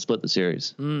here and split the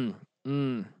series. What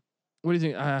do you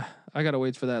think? I gotta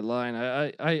wait for that line.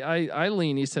 I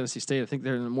lean East Tennessee State. I think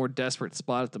they're in a more desperate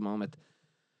spot at the moment.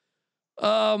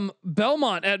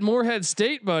 Belmont at Morehead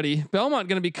State, buddy. Belmont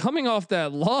going to be coming off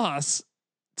that loss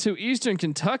to Eastern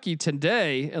Kentucky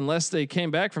today, unless they came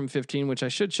back from 15, which I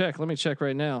should check. Let me check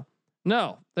right now.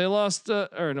 No, they lost.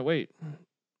 Or no, wait.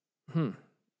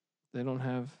 They don't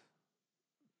have.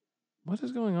 What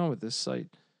is going on with this site?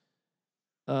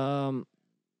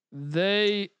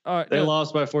 They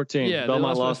lost by 14. Yeah,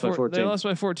 Belmont lost by 14. They lost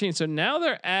by 14. So now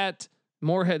they're at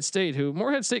Morehead State, who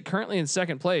Morehead State currently in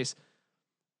second place.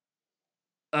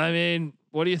 I mean,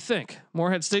 what do you think?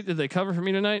 Morehead State, did they cover for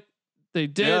me tonight? They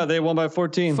did. Yeah, they won by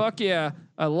 14. Fuck yeah.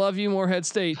 I love you, Morehead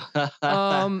State.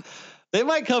 They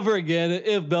might cover again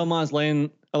if Belmont's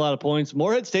laying a lot of points.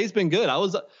 Morehead State's been good.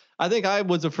 I think I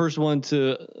was the first one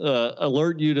to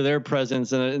alert you to their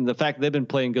presence and the fact that they've been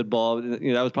playing good ball. You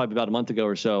know, that was probably about a month ago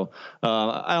or so.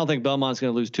 I don't think Belmont's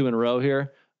going to lose 2 in a row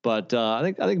here, but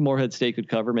I think Morehead State could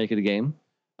cover, make it a game.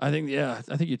 I think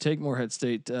you take Morehead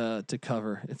State to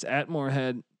cover. It's at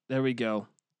Morehead. There we go.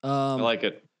 I like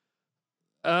it.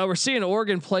 We're seeing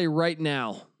Oregon play right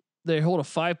now. They hold a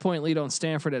 5-point lead on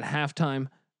Stanford at halftime.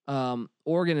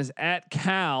 Oregon is at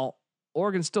Cal.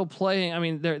 Oregon's still playing. I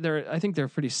mean, I think they're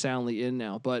pretty soundly in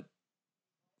now, but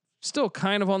still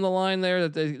kind of on the line there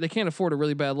that they can't afford a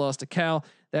really bad loss to Cal.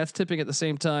 That's tipping at the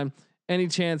same time. Any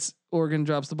chance Oregon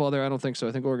drops the ball there? I don't think so.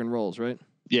 I think Oregon rolls, right?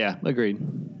 Yeah, agreed.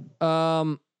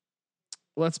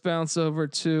 Let's bounce over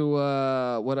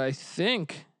to what I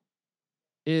think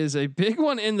is a big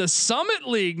one in the Summit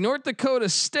League. North Dakota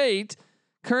State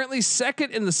currently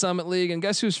second in the Summit League, and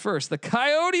guess who's first? The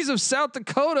Coyotes of South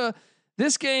Dakota.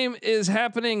 This game is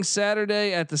happening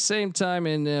Saturday at the same time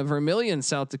in Vermillion,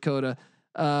 South Dakota.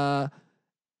 1:30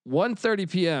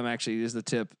 p.m. actually is the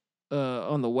tip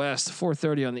on the west,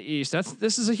 4:30 on the east.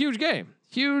 This is a huge game.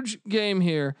 Huge game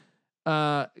here.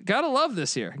 Gotta love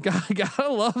this here. Gotta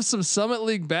love some Summit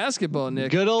League basketball,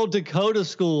 Nick. Good old Dakota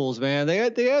schools, man. They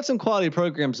have some quality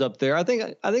programs up there. I think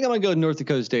I'm gonna go North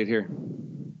Dakota State here.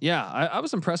 Yeah, I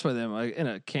was impressed by them in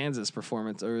a Kansas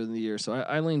performance earlier in the year. So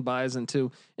I lean Bison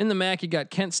too. In the MAC, you got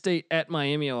Kent State at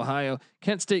Miami, Ohio.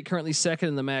 Kent State currently second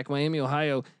in the MAC. Miami,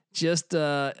 Ohio just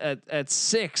at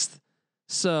sixth.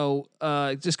 So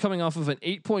just coming off of an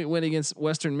 8-point win against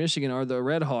Western Michigan are the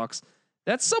Red Hawks.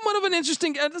 That's somewhat of an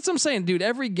interesting. That's what I'm saying, dude.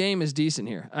 Every game is decent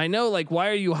here. I know, like, why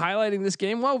are you highlighting this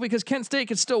game? Well, because Kent State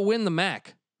could still win the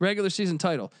MAC regular season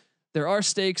title. There are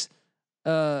stakes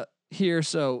here,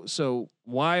 so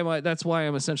why am I? That's why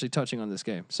I'm essentially touching on this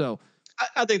game. So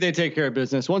I think they take care of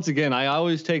business. Once again, I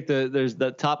always take there's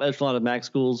the top echelon of MAC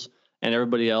schools and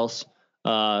everybody else.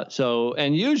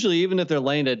 And usually, even if they're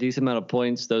laying a decent amount of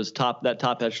points, that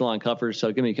top echelon covers.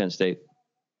 So give me Kent State.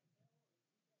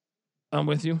 I'm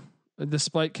with you.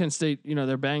 Despite Kent State,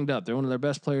 they're banged up. They're one of their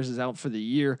best players is out for the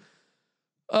year.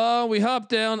 We hop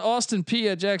down Austin P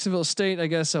at Jacksonville State. I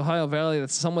guess Ohio Valley.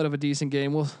 That's somewhat of a decent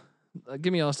game. Well,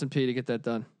 give me Austin P to get that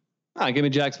done. All right, give me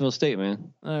Jacksonville State,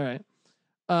 man. All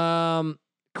right.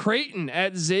 Creighton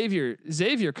at Xavier.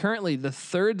 Xavier currently the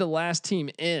third to last team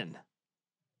in.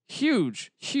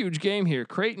 Huge game here.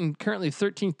 Creighton currently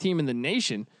 13th team in the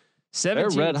nation. 17-5. They're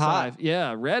red hot.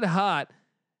 Yeah, red hot.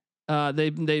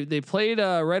 They played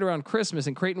right around Christmas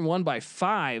and Creighton won by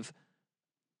 5.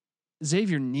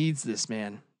 Xavier needs this,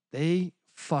 man. They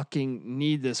fucking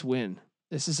need this win.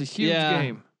 This is a huge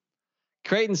game.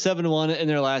 Creighton 7-1 in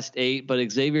their last 8, but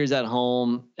Xavier's at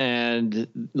home, and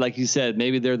like you said,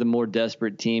 maybe they're the more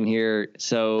desperate team here.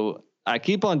 So I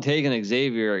keep on taking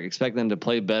Xavier, expect them to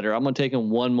play better. I'm gonna take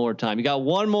them one more time. You got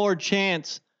one more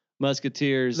chance,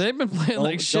 Musketeers. They've been playing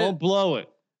like shit. Don't blow it.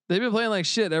 They've been playing like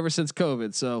shit ever since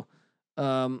COVID. So,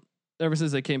 ever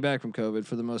since they came back from COVID,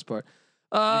 for the most part.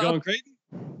 You going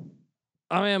Creighton?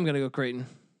 I am gonna go Creighton.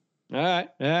 All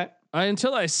right.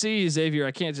 Until I see Xavier,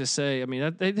 I can't just say. I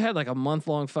mean, they had like a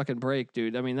month-long fucking break,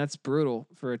 dude. I mean, that's brutal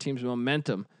for a team's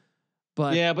momentum.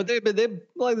 But yeah, but they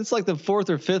like it's like the 4th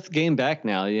or 5th game back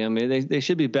now. Yeah, I mean they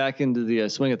should be back into the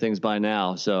swing of things by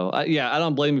now. So I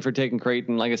don't blame you for taking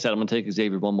Creighton. Like I said, I'm gonna take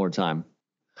Xavier one more time.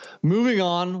 Moving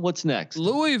on, what's next?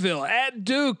 Louisville at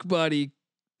Duke, buddy.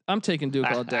 I'm taking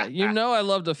Duke all day. I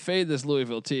love to fade this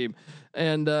Louisville team,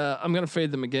 and I'm gonna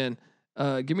fade them again.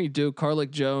 Give me Duke.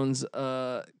 Carlick Jones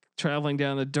traveling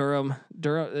down to Durham.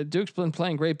 Duke's been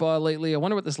playing great ball lately. I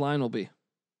wonder what this line will be.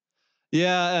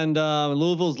 Yeah, and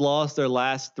Louisville's lost their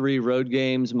last 3 road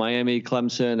games: Miami,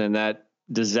 Clemson, and that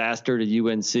disaster to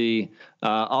UNC.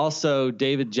 Also,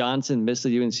 David Johnson missed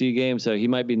the UNC game, so he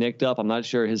might be nicked up. I'm not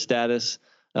sure his status.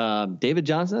 David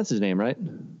Johnson, that's his name, right?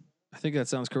 I think that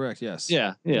sounds correct. Yes.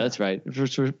 Yeah, that's right.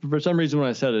 For some reason, when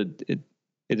I said it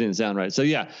didn't sound right. So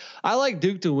yeah, I like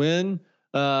Duke to win.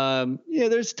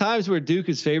 There's times where Duke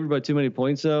is favored by too many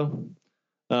points, though.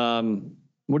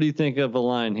 What do you think of a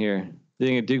line here? Do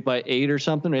you think Duke by 8 or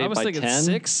something? Or 8 I was by thinking 10?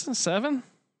 6, 7.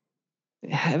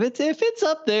 If it's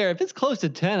up there, if it's close to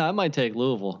 10, I might take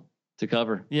Louisville to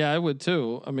cover. Yeah, I would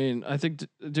too. I mean, I think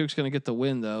Duke's going to get the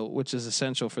win though, which is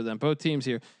essential for them. Both teams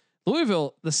here.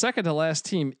 Louisville, the second to last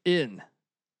team in.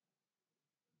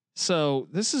 So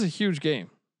this is a huge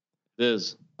game. It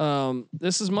is.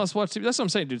 This is must watch. That's what I'm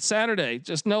saying, dude. Saturday,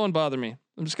 just no one bother me.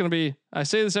 I'm just going to be, I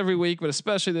say this every week, but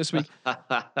especially this week,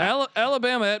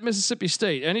 Alabama at Mississippi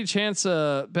State. Any chance,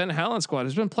 Ben Howland squad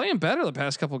has been playing better the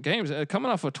past couple of games,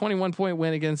 coming off a 21-point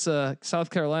win against South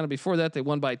Carolina. Before that, they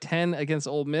won by 10 against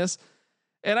Ole Miss.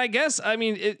 And I guess, I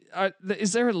mean,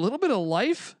 is there a little bit of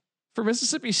life for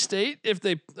Mississippi State? If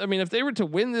they were to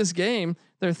win this game,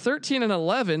 they're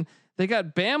 13-11. They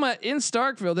got Bama in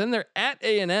Starkville, then they're at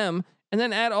A&M, and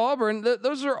then at Auburn.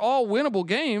 Those are all winnable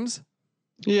games.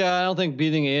 Yeah, I don't think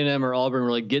beating A&M or Auburn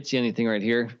really gets you anything right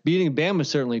here. Beating Bama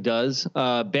certainly does.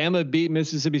 Bama beat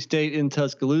Mississippi State in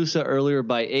Tuscaloosa earlier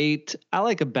by 8. I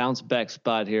like a bounce back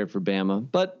spot here for Bama,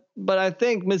 but I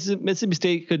think Mississippi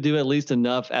State could do at least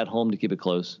enough at home to keep it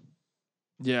close.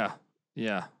 Yeah.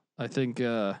 I think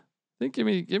give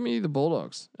me the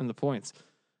Bulldogs and the points.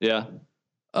 Yeah.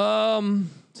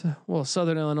 Well,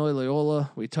 Southern Illinois Loyola,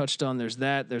 we touched on. There's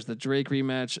the Drake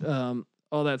rematch.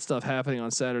 All that stuff happening on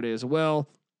Saturday as well.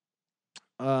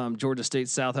 Georgia State,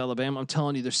 South Alabama. I'm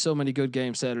telling you, there's so many good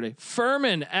games Saturday.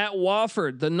 Furman at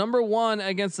Wofford, the number 1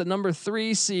 against the number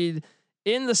 3 seed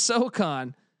in the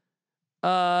SoCon.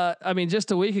 I mean,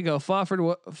 just a week ago,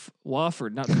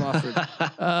 Wofford, not Wofford.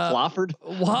 Wofford.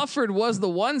 Wofford was the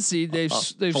 1 seed. They've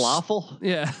falafel.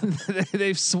 Yeah,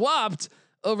 they've swapped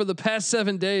over the past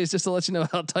 7 days, just to let you know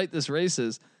how tight this race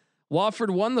is. Wofford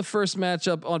won the first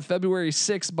matchup on February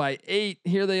 6th by 8.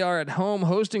 Here they are at home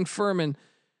hosting Furman.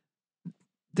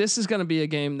 This is going to be a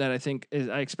game that I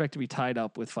expect to be tied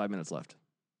up with 5 minutes left.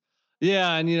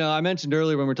 Yeah, and I mentioned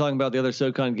earlier when we're talking about the other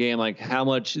SoCon game, like how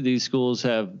much these schools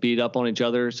have beat up on each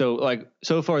other. So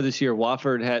so far this year,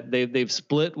 Wofford they've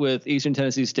split with Eastern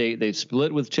Tennessee State, they've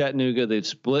split with Chattanooga, they've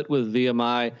split with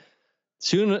VMI.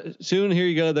 Soon here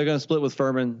you go, they're going to split with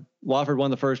Furman. Wofford won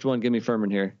the first one. Give me Furman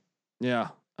here. Yeah.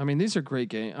 I mean, these are great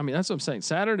games. I mean, that's what I'm saying.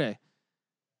 Saturday,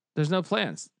 there's no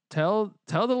plans. Tell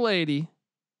the lady,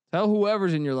 tell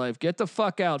whoever's in your life, get the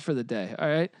fuck out for the day. All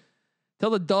right. Tell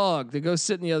the dog to go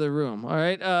sit in the other room. All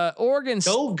right. Oregon.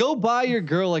 Go buy your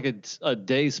girl like a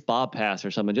day spa pass or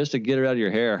something just to get her out of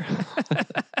your hair.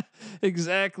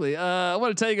 Exactly. I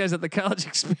want to tell you guys that the College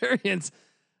Experience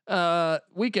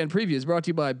weekend preview is brought to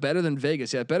you by Better Than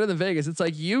Vegas. Yeah, Better Than Vegas. It's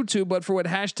like YouTube, but for what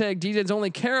hashtag DJs only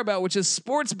care about, which is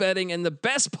sports betting. And the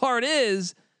best part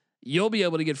is you'll be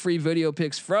able to get free video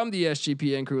picks from the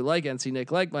SGPN crew, like NC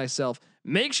Nick, like myself.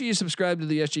 Make sure you subscribe to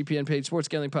the SGPN page,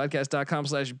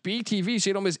 sportsgamblingpodcast.com/BTV, so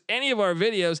you don't miss any of our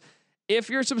videos. If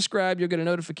you're subscribed, you'll get a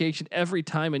notification every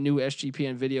time a new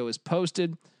SGPN video is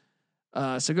posted.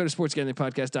 So go to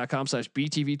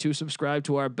sportsgamblingpodcast.com/BTV to subscribe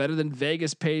to our Better Than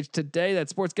Vegas page today.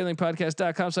 That's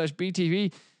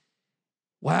sportsgamblingpodcast.com/BTV.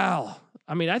 Wow.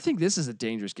 I mean, I think this is a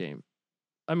dangerous game.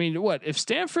 I mean, what if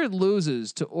Stanford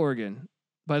loses to Oregon?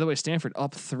 By the way, Stanford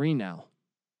up 3 now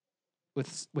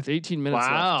with 18 minutes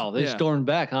left. Wow, they stormed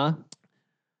back, huh?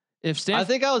 If Stanford, I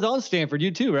think I was on Stanford.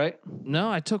 You too, right? No,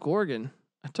 I took Oregon.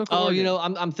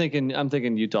 Oregon. I'm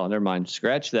thinking Utah. Never mind.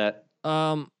 Scratch that.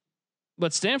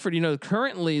 But Stanford,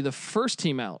 currently the first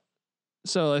team out.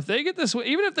 So if they get this,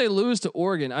 even if they lose to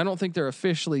Oregon, I don't think they're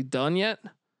officially done yet.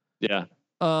 Yeah.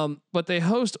 But they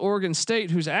host Oregon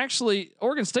State,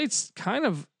 Oregon State's kind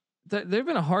of, they've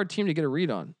been a hard team to get a read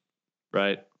on.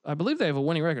 Right. I believe they have a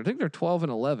winning record. I think they're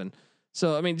 12-11.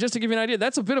 So, I mean, just to give you an idea,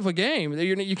 that's a bit of a game.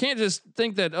 You can't just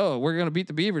think that, we're going to beat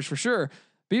the Beavers for sure.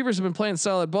 Beavers have been playing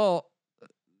solid ball,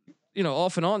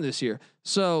 off and on this year.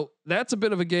 So that's a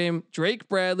bit of a game. Drake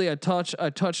Bradley, I touched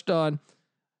on.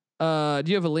 Do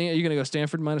you have a lean? Are you going to go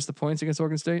Stanford minus the points against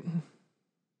Oregon State?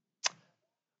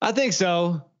 I think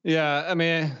so. Yeah. I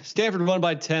mean, Stanford won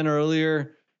by 10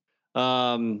 earlier.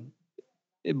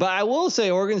 But I will say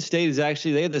Oregon State is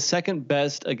actually, they have the second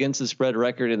best against the spread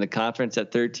record in the conference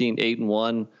at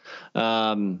 13-8-1.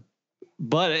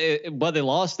 But they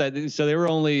lost that. So they were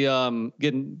only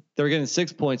getting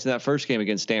 6 points in that first game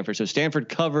against Stanford. So Stanford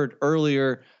covered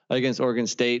earlier against Oregon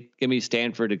State. Give me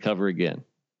Stanford to cover again.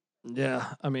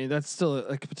 Yeah. I mean, that's still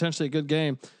potentially a good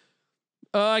game.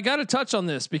 I got to touch on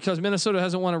this because Minnesota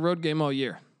hasn't won a road game all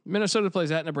year. Minnesota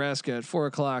plays at Nebraska at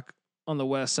 4:00 on the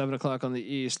West, 7:00 on the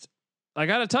East. I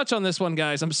got to touch on this one,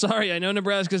 guys. I'm sorry. I know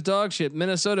Nebraska's dog shit.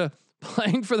 Minnesota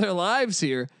playing for their lives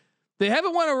here. They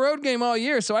haven't won a road game all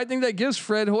year, so I think that gives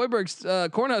Fred Hoiberg's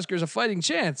Cornhuskers a fighting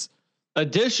chance.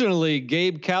 Additionally,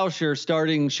 Gabe Kalsher,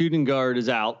 starting shooting guard, is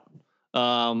out.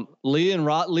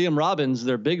 Liam Robbins,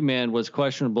 their big man, was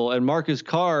questionable, and Marcus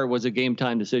Carr was a game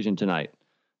time decision tonight.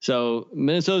 So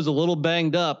Minnesota's a little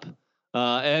banged up,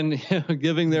 and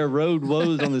giving their road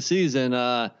woes on the season.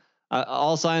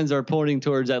 All signs are pointing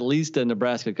towards at least a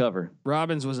Nebraska cover.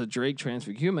 Robbins was a Drake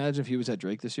transfer. Can you imagine if he was at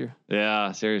Drake this year?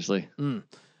 Yeah, seriously. Do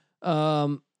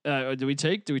we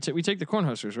take the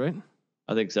Cornhuskers, right?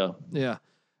 I think so. Yeah.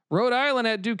 Rhode Island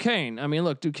at Duquesne. I mean,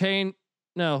 look, Duquesne.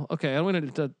 No, okay. I'm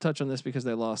going to touch on this because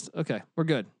they lost. Okay, we're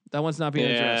good. That one's not being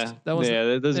addressed. That one's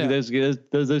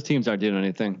those teams aren't doing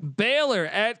anything. Baylor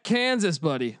at Kansas,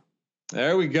 buddy.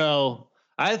 There we go.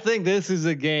 I think this is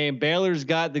a game. Baylor's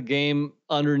got the game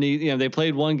underneath. They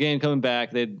played one game coming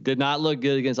back. They did not look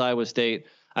good against Iowa State.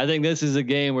 I think this is a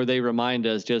game where they remind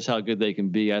us just how good they can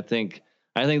be. I think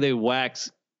they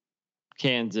wax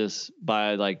Kansas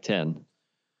by like 10.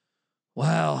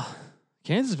 Wow.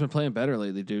 Kansas has been playing better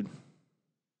lately, dude.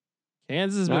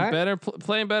 Kansas has been better,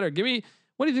 playing better.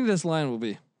 What do you think this line will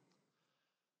be?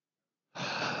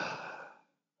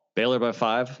 Baylor by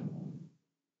 5.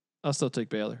 I'll still take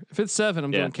Baylor. If it's 7,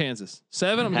 I'm going Kansas.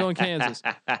 7, I'm going Kansas.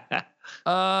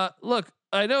 Look,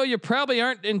 I know you probably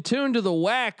aren't in tune to the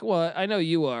WAC. Well, I know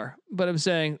you are, but I'm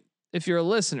saying if you're a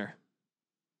listener,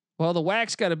 well, the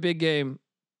WAC's got a big game.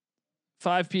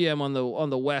 5 p.m. on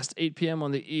the West, 8 p.m.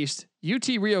 on the East. UT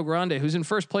Rio Grande, who's in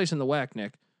first place in the WAC,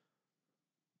 Nick.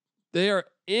 They are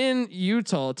in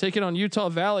Utah, taking on Utah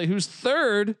Valley, who's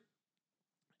 3rd,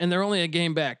 and they're only a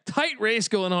game back. Tight race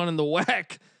going on in the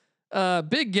WAC.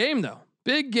 Big game though.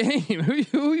 Big game.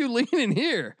 Who you leaning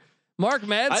here? Mark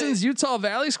Madsen's Utah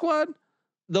Valley squad?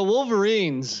 The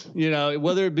Wolverines,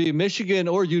 whether it be Michigan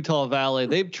or Utah Valley,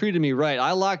 they've treated me right.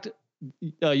 I locked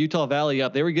Utah Valley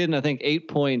up. They were getting, I think, 8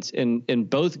 points in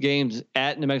both games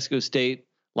at New Mexico State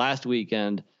last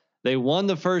weekend. They won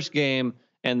the first game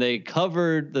and they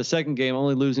covered the second game,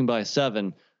 only losing by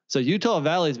 7. So Utah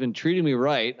Valley has been treating me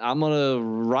right. I'm going to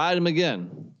ride them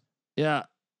again. Yeah,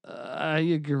 I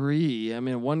agree. I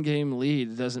mean, 1 game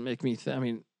lead doesn't make me,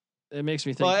 it makes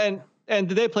me think. Well, and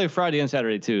they play Friday and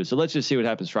Saturday too. So let's just see what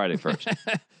happens Friday first.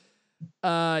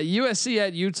 USC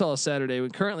at Utah Saturday.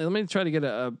 Currently, let me try to get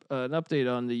an update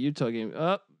on the Utah game.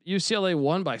 UCLA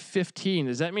won by 15.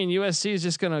 Does that mean USC is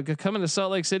just going to come into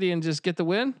Salt Lake City and just get the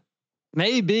win?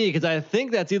 Maybe, because I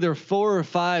think that's either 4 or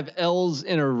 5 L's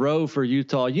in a row for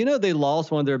Utah. They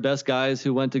lost one of their best guys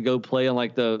who went to go play on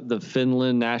like the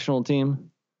Finland national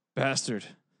team. Bastard.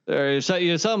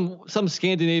 Some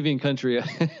Scandinavian country.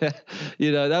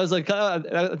 That was like, I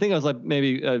think it was like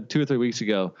maybe 2 or 3 weeks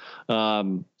ago.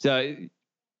 So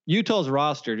Utah's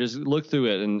roster, just look through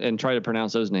it and try to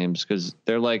pronounce those names because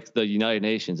they're like the United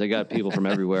Nations. They got people from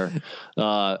everywhere.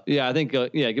 I think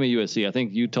give me USC. I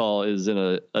think Utah is in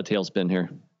a tailspin here.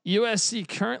 USC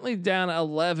currently down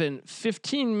 11,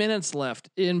 15 minutes left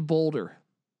in Boulder.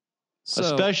 So,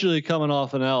 especially coming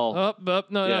off an L.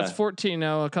 No, it's 14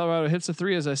 now. Colorado hits a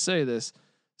 3 as I say this.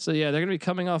 So they're going to be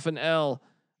coming off an L.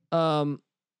 I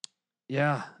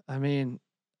need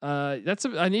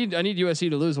USC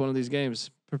to lose one of these games,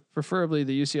 preferably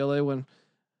the UCLA one,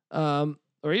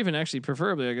 or even actually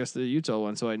preferably, I guess, the Utah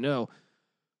one. So I know.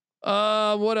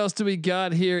 What else do we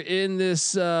got here in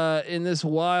this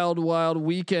wild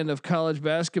weekend of college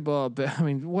basketball? I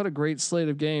mean, what a great slate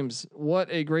of games.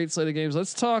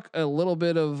 Let's talk a little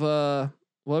bit of,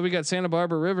 we got Santa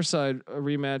Barbara Riverside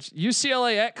rematch,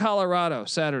 UCLA at Colorado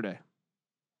Saturday.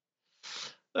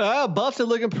 Buffs are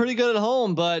looking pretty good at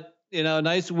home, but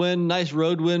nice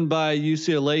road win by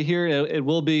UCLA here. It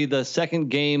will be the second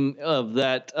game of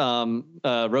that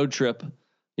road trip.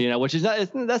 Which is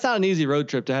that's not an easy road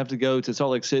trip to have to go to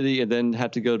Salt Lake City and then have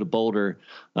to go to Boulder.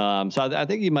 So I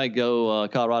think you might go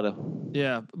Colorado.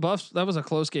 Yeah, Buffs. That was a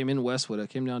close game in Westwood. It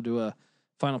came down to a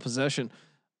final possession.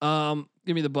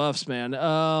 Give me the Buffs, man.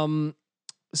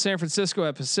 San Francisco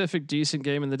at Pacific, decent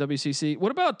game in the WCC.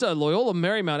 What about Loyola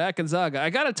Marymount at Gonzaga? I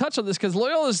got to touch on this because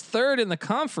Loyola is 3rd in the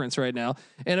conference right now,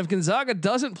 and if Gonzaga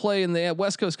doesn't play in the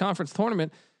West Coast Conference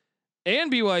tournament.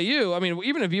 And BYU, I mean,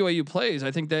 even if BYU plays,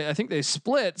 I think they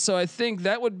split. So I think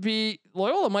that would be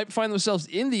Loyola might find themselves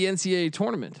in the NCAA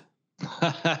tournament.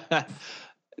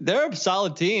 They're a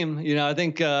solid team. I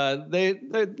think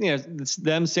it's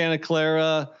them, Santa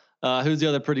Clara. Who's the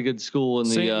other pretty good school in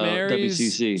the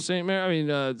WCC? St. Mary.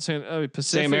 Pacific.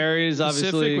 St. Mary's,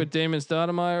 obviously, Pacific with Damon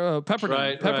Stoudemire.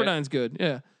 Pepperdine. Pepperdine's good.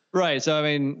 Yeah. Right. So I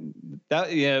mean,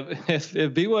 if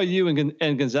BYU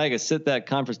and Gonzaga sit that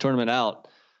conference tournament out.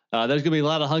 There's going to be a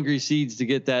lot of hungry seeds to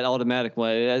get that automatic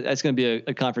one. That's going to be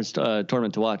a conference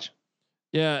tournament to watch.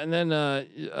 Yeah, and then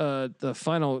the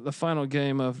final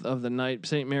game of the night,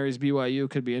 St. Mary's BYU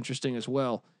could be interesting as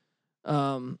well.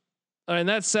 And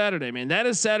that's Saturday, man. That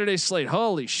is Saturday's slate.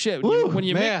 Holy shit! When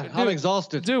you I'm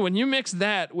exhausted, dude. When you mix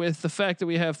that with the fact that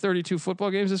we have 32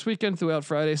 football games this weekend throughout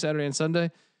Friday, Saturday, and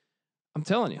Sunday, I'm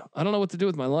telling you, I don't know what to do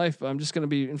with my life. But I'm just going to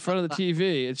be in front of the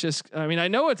TV. It's just, I mean, I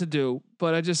know what to do,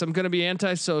 but I'm going to be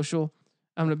antisocial.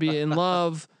 I'm going to be in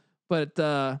love, but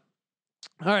all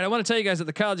right. I want to tell you guys that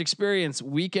the College Experience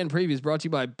weekend preview is brought to you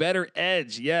by Better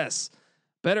Edge. Yes.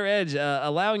 Better Edge,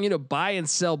 allowing you to buy and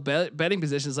sell betting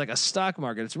positions like a stock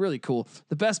market. It's really cool.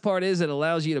 The best part is it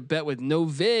allows you to bet with no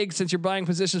vig. Since you're buying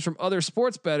positions from other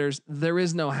sports bettors, there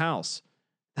is no house.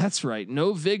 That's right.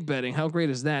 No vig betting. How great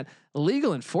is that?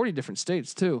 Illegal in 40 different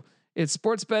states too. It's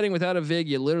sports betting without a vig.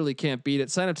 You literally can't beat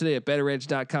it. Sign up today at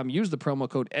betteredge.com. Use the promo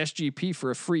code SGP for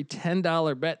a free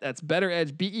 $10 bet. That's Better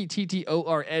Edge,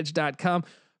 BETTOR edge.com.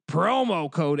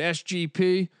 Promo code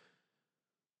SGP.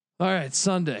 All right,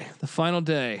 Sunday, the final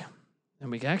day, and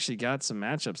we actually got some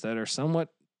matchups that are somewhat,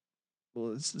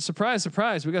 well,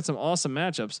 surprise. We got some awesome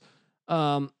matchups.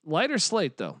 Lighter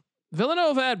slate though.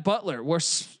 Villanova at Butler.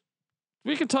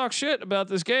 We can talk shit about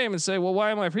this game and say, well, why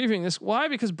am I previewing this? Why?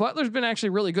 Because Butler's been actually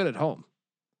really good at home.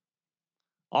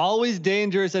 Always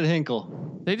dangerous at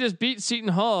Hinkle. They just beat Seton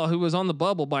Hall, who was on the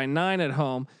bubble, by 9 at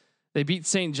home. They beat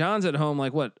St. John's at home,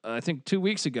 I think 2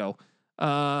 weeks ago.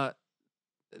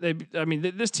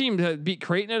 This team beat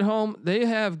Creighton at home. They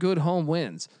have good home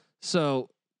wins.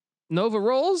 So Nova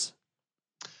rolls.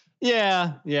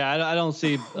 Yeah. I don't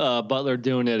see Butler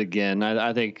doing it again.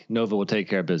 I think Nova will take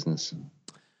care of business.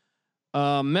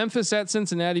 Memphis at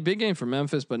Cincinnati, big game for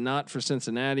Memphis, but not for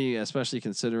Cincinnati, especially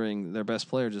considering their best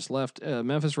player just left.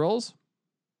 Memphis rolls.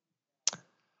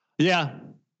 Yeah.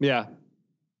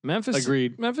 Memphis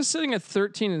agreed. Memphis sitting at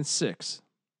 13-6.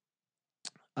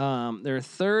 They're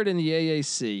third in the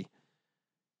AAC.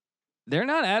 They're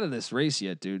not out of this race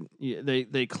yet, dude.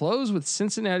 They close with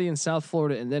Cincinnati and South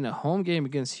Florida, and then a home game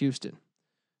against Houston.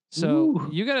 So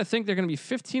you got to think they're going to be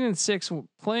 15-6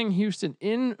 playing Houston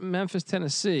in Memphis,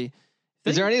 Tennessee.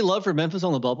 Is there any love for Memphis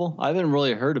on the bubble? I haven't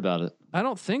really heard about it. I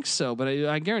don't think so, but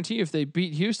I guarantee you if they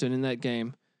beat Houston in that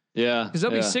game, because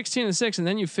they'll be 16-6, and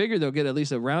then you figure they'll get at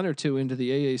least a round or two into the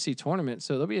AAC tournament.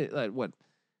 So they'll be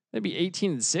maybe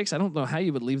 18-6. I don't know how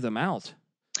you would leave them out.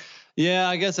 Yeah,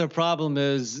 I guess our problem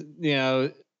is,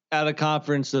 out of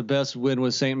conference, the best win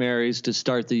was St. Mary's to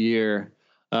start the year.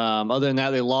 Other than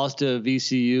that, they lost to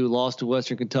VCU, lost to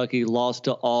Western Kentucky, lost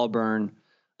to Auburn.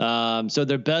 So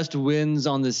their best wins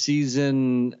on the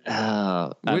season,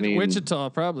 Wichita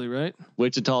probably, right?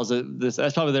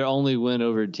 That's probably their only win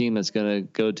over a team that's going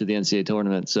to go to the NCAA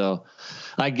tournament. So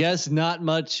I guess not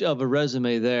much of a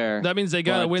resume there. That means they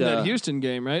got to win that Houston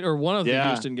game, right? Or one of the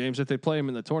Houston games if they play them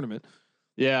in the tournament.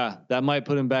 Yeah, that might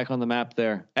put them back on the map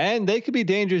there. And they could be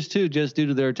dangerous too, just due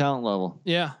to their talent level.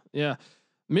 Yeah.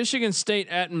 Michigan State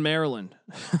at Maryland.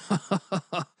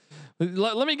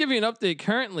 Let me give you an update.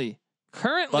 Currently,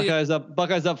 Buckeyes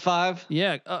up 5.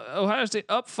 Yeah, Ohio State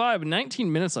up 5.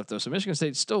 19 minutes left though, so Michigan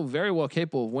State's still very well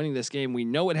capable of winning this game. We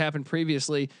know what happened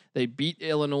previously. They beat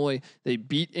Illinois. They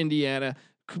beat Indiana,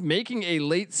 making a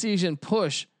late season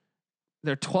push.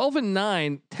 They're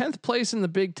 12-9, 10th place in the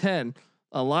Big Ten.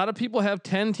 A lot of people have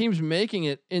 10 teams making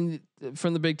it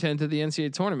from the Big Ten to the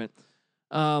NCAA tournament.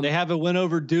 They have a win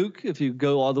over Duke. If you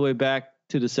go all the way back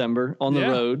to December on the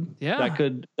road, that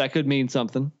could mean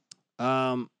something.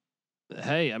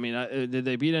 Hey, I mean, did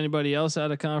they beat anybody else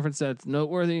out of conference that's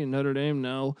noteworthy? Notre Dame,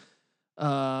 no.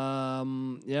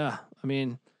 Yeah, I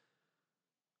mean,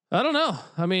 I don't know.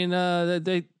 I mean,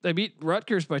 they beat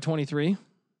Rutgers by 23.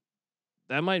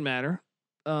 That might matter.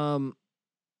 Of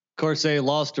course, they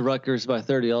lost to Rutgers by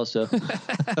 30 also.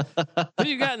 Who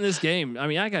you got in this game? I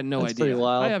mean, I got no idea.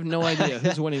 I have no idea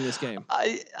who's winning this game.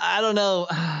 I don't know.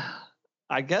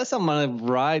 I guess I'm going to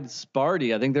ride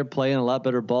Sparty. I think they're playing a lot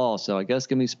better ball. So I guess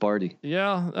give me Sparty.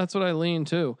 Yeah, that's what I lean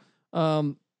to.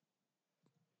 Another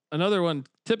one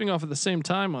tipping off at the same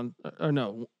time an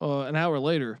hour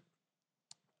later.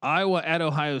 Iowa at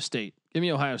Ohio State. Give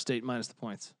me Ohio State minus the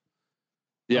points.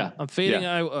 Yeah. I'm fading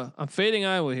Iowa. I'm fading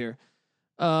Iowa here.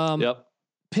 Yep.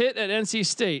 Pitt at NC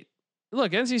State.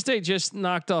 Look, NC State just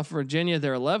knocked off Virginia.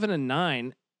 They're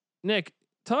 11-9. Nick,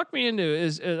 talk me into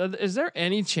is there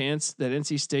any chance that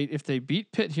NC State, if they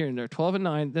beat Pitt here and they're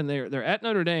 12-9, then they're at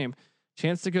Notre Dame,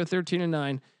 chance to go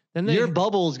 13-9. Then your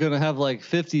bubble is going to have like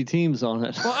 50 teams on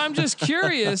it. Well, I'm just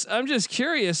curious.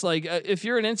 Like, if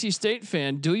you're an NC State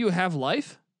fan, do you have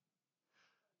life?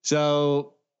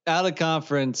 So out of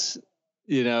conference,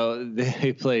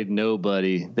 they played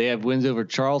nobody. They have wins over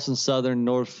Charleston Southern,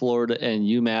 North Florida, and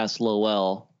UMass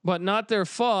Lowell. But not their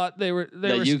fault. They were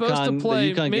supposed to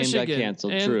play the UConn Michigan game got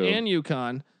canceled, and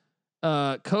UConn.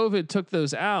 COVID took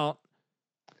those out.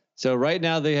 So right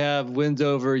now they have wins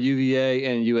over UVA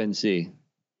and UNC.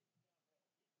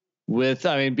 With,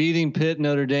 I mean, beating Pitt,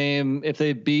 Notre Dame, if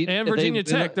they beat and Virginia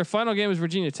Tech, their final game is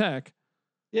Virginia Tech.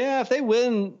 Yeah, if they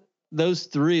win those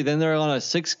 3, then they're on a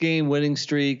 6-game winning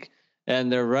streak,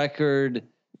 and their record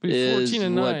is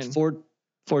 14-9.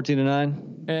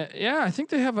 14-9. Yeah, I think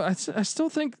they have. I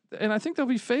still think, and I think they'll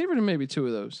be favored in maybe 2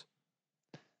 of those.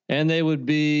 And they would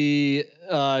be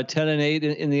 10-8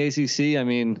 in the ACC. I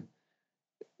mean,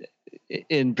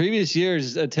 in previous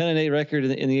years, a 10-8 record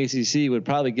in the ACC would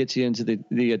probably get you into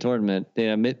the tournament.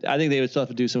 I think they would still have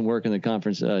to do some work in the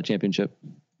conference championship.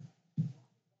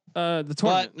 The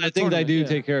tournament. But I think they do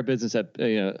take care of business at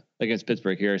against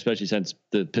Pittsburgh here, especially since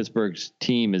the Pittsburgh's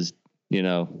team is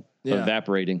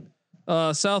evaporating.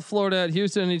 South Florida at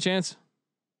Houston, any chance?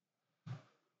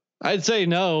 I'd say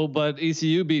no, but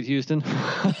ECU beat Houston.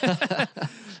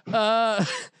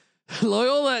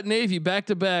 Loyola at Navy back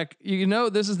to back.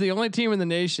 This is the only team in the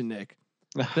nation, Nick,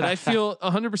 that I feel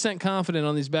 100% confident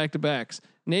on these back to backs.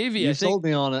 Navy, you sold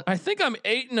me on it. I think I'm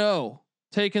 8-0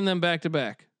 taking them back to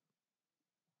back.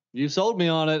 You sold me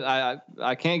on it.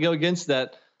 I can't go against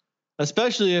that,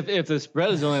 especially if the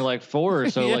spread is only like 4 or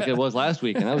so, like it was last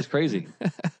week, and that was crazy.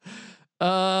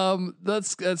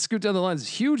 Let's scoot down the lines.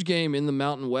 Huge game in the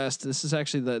Mountain West. This is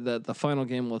actually the final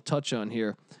game we'll touch on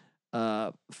here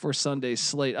for Sunday's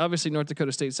slate. Obviously, North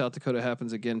Dakota State, South Dakota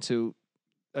happens again too.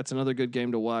 That's another good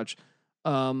game to watch.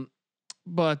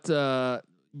 But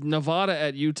Nevada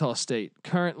at Utah State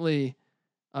currently.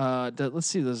 Let's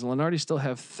see. Does Lenardi still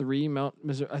have 3 Mount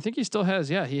Missouri? I think he still has.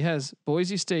 Yeah, he has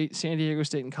Boise State, San Diego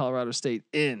State, and Colorado State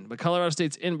in. But Colorado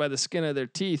State's in by the skin of their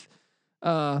teeth.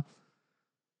 Now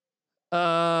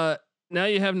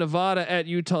you have Nevada at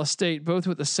Utah State, both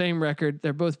with the same record.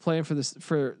 They're both playing for the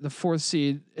 4th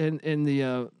seed in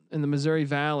the Missouri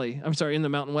Valley. I'm sorry, in the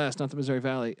Mountain West, not the Missouri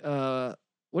Valley.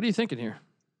 What are you thinking here?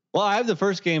 Well, I have the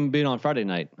first game being on Friday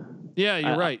night. Yeah,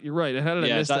 you're right. How did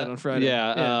I miss that on Friday?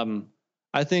 Yeah.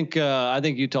 I think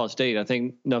Utah State. I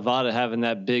think Nevada having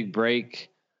that big break,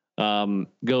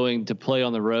 going to play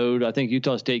on the road. I think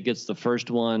Utah State gets the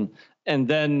first one, and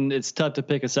then it's tough to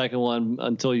pick a second one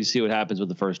until you see what happens with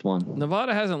the first one.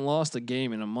 Nevada hasn't lost a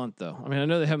game in a month, though. I mean, I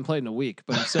know they haven't played in a week,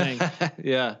 but I'm saying,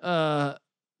 yeah,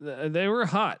 they were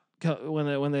hot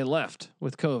when they left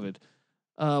with COVID.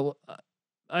 I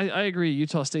agree.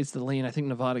 Utah State's the lean. I think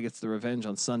Nevada gets the revenge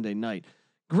on Sunday night.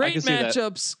 Great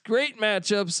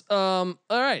matchups. All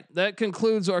right. That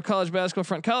concludes our college basketball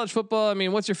front. College football. I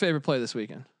mean, what's your favorite play this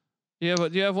weekend? Do you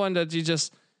have one that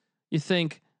you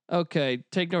think, okay,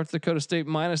 take North Dakota State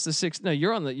minus the 6. No,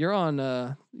 you're on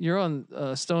Stone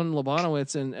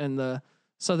Lobanowitz and the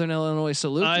Southern Illinois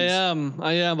Salukis.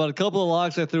 I am. But a couple of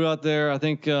locks I threw out there. I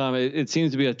think it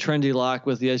seems to be a trendy lock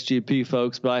with the SGP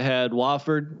folks, but I had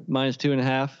Wofford minus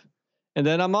 2.5. And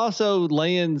then I'm also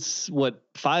laying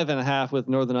 5.5 with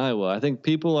Northern Iowa. I think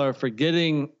people are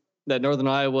forgetting that Northern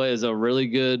Iowa is a really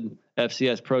good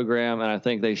FCS program, and I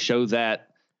think they show that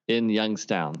in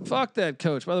Youngstown. Fuck that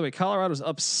coach. By the way, Colorado's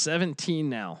up 17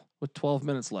 now with 12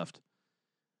 minutes left.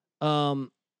 Yeah,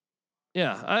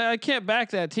 I can't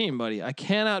back that team, buddy. I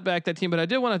cannot back that team. But I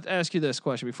did want to ask you this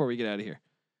question before we get out of here.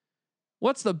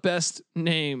 What's the best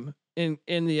name in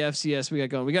the FCS we got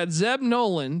going? We got Zeb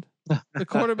Noland, the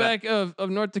quarterback of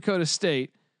North Dakota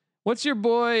State. What's your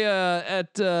boy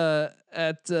at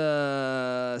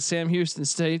Sam Houston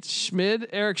State?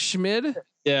 Eric Schmid?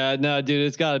 Yeah, no, dude,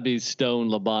 it's got to be Stone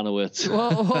Lobanowitz.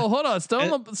 Well, hold on,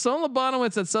 Stone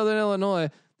Lobanowitz at Southern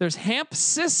Illinois. There's Hamp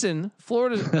Sisson,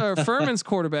 Furman's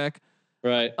quarterback.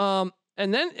 Right.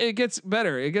 And then it gets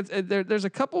better. There's a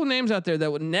couple of names out there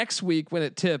that would next week when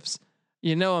it tips.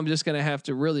 I'm just going to have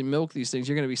to really milk these things.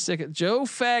 You're going to be sick of Joe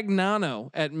Fagnano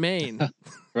at Maine.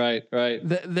 Right.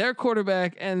 Their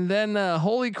quarterback. And then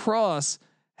Holy Cross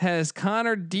has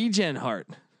Connor Degenhart.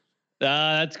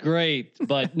 That's great.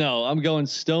 But no, I'm going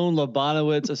Stone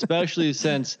Lobanowitz, especially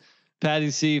since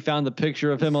Patty C found the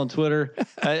picture of him on Twitter.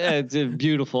 It's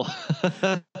beautiful.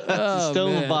 Stone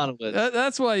Lobanowitz.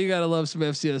 That's why you got to love some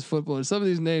FCS football. Some of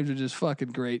these names are just fucking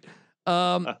great.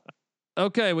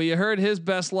 Okay, well, you heard his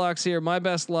best locks here. My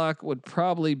best lock would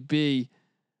probably be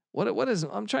what is?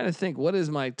 I'm trying to think. What is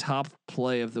my top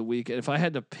play of the week? If I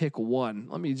had to pick one,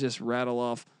 let me just rattle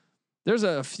off. There's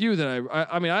a few that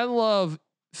I love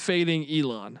fading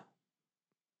Elon.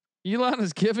 Elon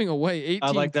is giving away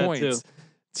 18 points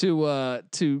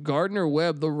to Gardner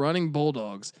Webb, the running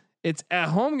Bulldogs. It's at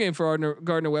home game for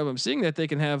Gardner Webb. I'm seeing that they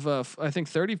can have I think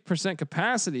 30%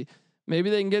 capacity. Maybe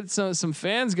they can get some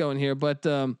fans going here, but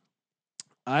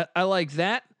I like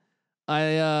that.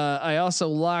 I also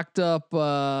locked up.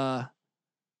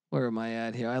 Where am I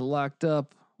at here? I locked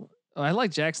up I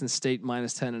like Jackson State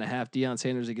minus 10.5. Deion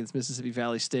Sanders against Mississippi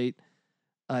Valley State.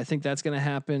 I think that's going to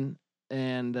happen.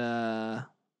 And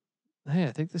hey,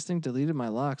 I think this thing deleted my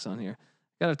locks on here.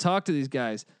 Got to talk to these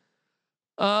guys.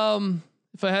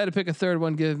 If I had to pick a third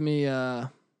one, give me.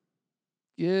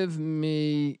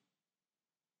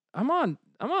 I'm on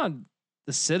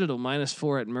the Citadel minus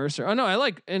 4 at Mercer. Oh no, I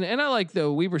like and I like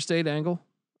the Weber State angle.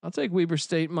 I'll take Weber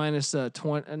State minus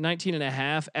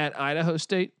 19.5 at Idaho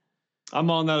State. I'm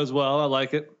on that as well. I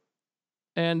like it.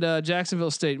 And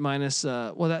Jacksonville State minus.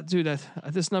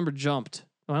 This number jumped.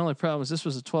 My only problem is this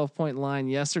was a 12-point line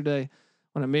yesterday.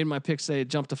 When I made my pick, say it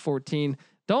jumped to 14.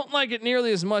 Don't like it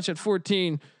nearly as much at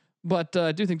 14, but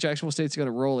I do think Jacksonville State's going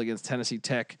to roll against Tennessee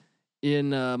Tech in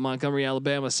Montgomery,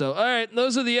 Alabama. So, all right,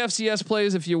 those are the FCS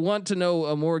plays. If you want to know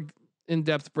a more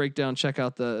in-depth breakdown, check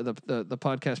out the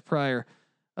podcast prior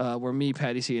where me,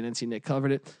 Patty C, and NC Nick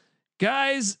covered it.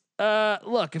 Guys,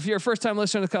 look, if you're a first-time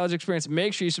listener to the College Experience,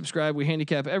 make sure you subscribe. We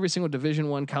handicap every single Division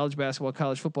I college basketball,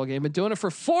 college football game. Been doing it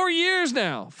for 4 years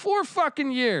now. 4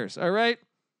 fucking years. All right.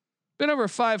 Been over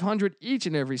 500 each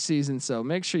and every season. So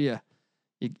make sure you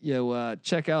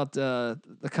check out the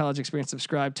College Experience.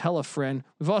 Subscribe. Tell a friend.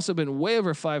 We've also been way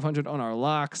over 500 on our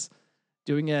locks.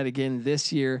 Doing that again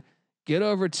this year. Get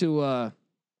over to the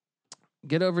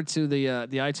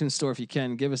iTunes store if you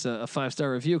can. Give us a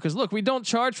 5-star review. Because look, we don't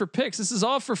charge for picks. This is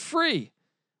all for free.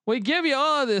 We give you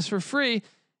all of this for free.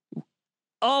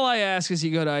 All I ask is you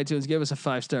go to iTunes, give us a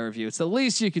 5-star review. It's the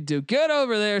least you could do. Get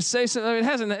over there, say something. I mean, it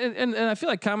hasn't, and I feel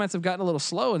like comments have gotten a little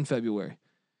slow in February.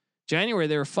 January,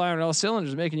 they were firing all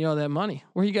cylinders, making you all that money.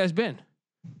 Where you guys been?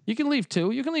 You can leave 2.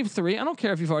 You can leave 3. I don't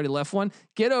care if you've already left one.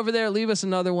 Get over there, leave us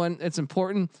another one. It's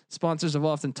important. Sponsors have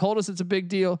often told us it's a big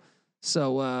deal.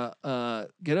 So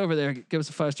get over there, give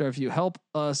us a 5-star review. Help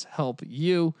us help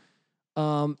you.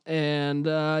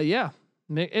 Yeah.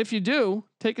 If you do,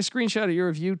 take a screenshot of your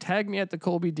review, tag me at the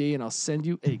Colby D, and I'll send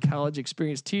you a College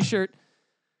Experience t-shirt.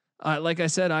 Like I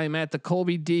said, I am at the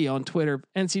Colby D on Twitter.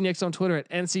 NC Nick's on Twitter at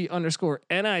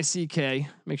NC_NICK.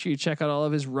 Make sure you check out all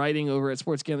of his writing over at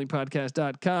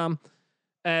sportsgamblingpodcast.com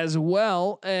as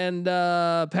well. And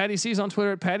Patty C's on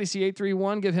Twitter at Patty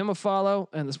C831. Give him a follow.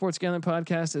 And the Sports Gambling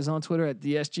Podcast is on Twitter at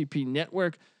the SGP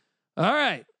Network. All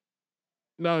right.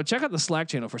 No, check out the Slack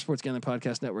channel for Sports Gambling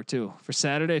Podcast Network too. For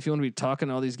Saturday, if you want to be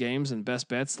talking all these games and best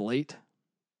bets late,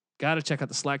 got to check out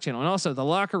the Slack channel. And also the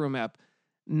Locker Room app.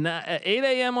 8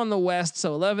 a.m. on the West,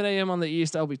 so 11 a.m. on the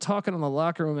East. I'll be talking on the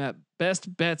Locker Room app.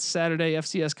 Best bets Saturday,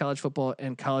 FCS college football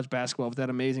and college basketball with that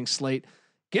amazing slate.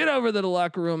 Get over to the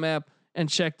Locker Room app and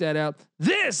check that out.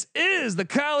 This is the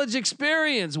College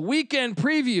Experience weekend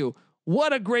preview.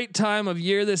 What a great time of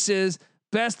year this is.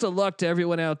 Best of luck to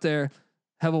everyone out there.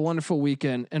 Have a wonderful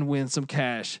weekend and win some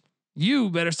cash. You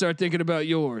better start thinking about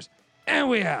yours. And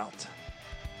we out.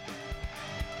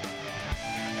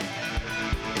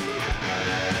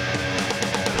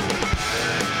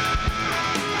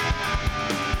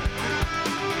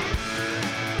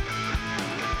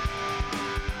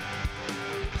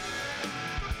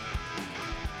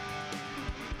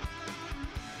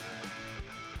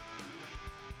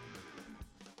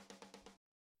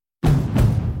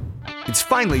 It's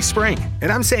finally spring,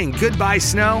 and I'm saying goodbye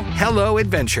snow, hello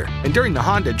adventure. And during the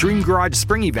Honda Dream Garage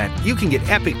Spring Event, you can get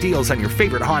epic deals on your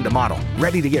favorite Honda model.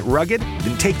 Ready to get rugged?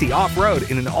 Then take the off-road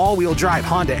in an all-wheel drive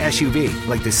Honda SUV,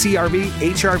 like the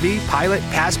CR-V, HR-V, Pilot,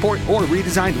 Passport, or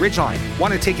redesigned Ridgeline.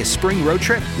 Want to take a spring road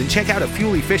trip? Then check out a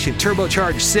fuel-efficient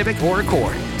turbocharged Civic or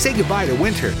Accord. Say goodbye to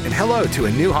winter and hello to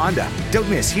a new Honda. Don't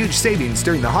miss huge savings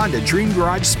during the Honda Dream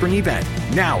Garage Spring Event,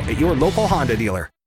 now at your local Honda dealer.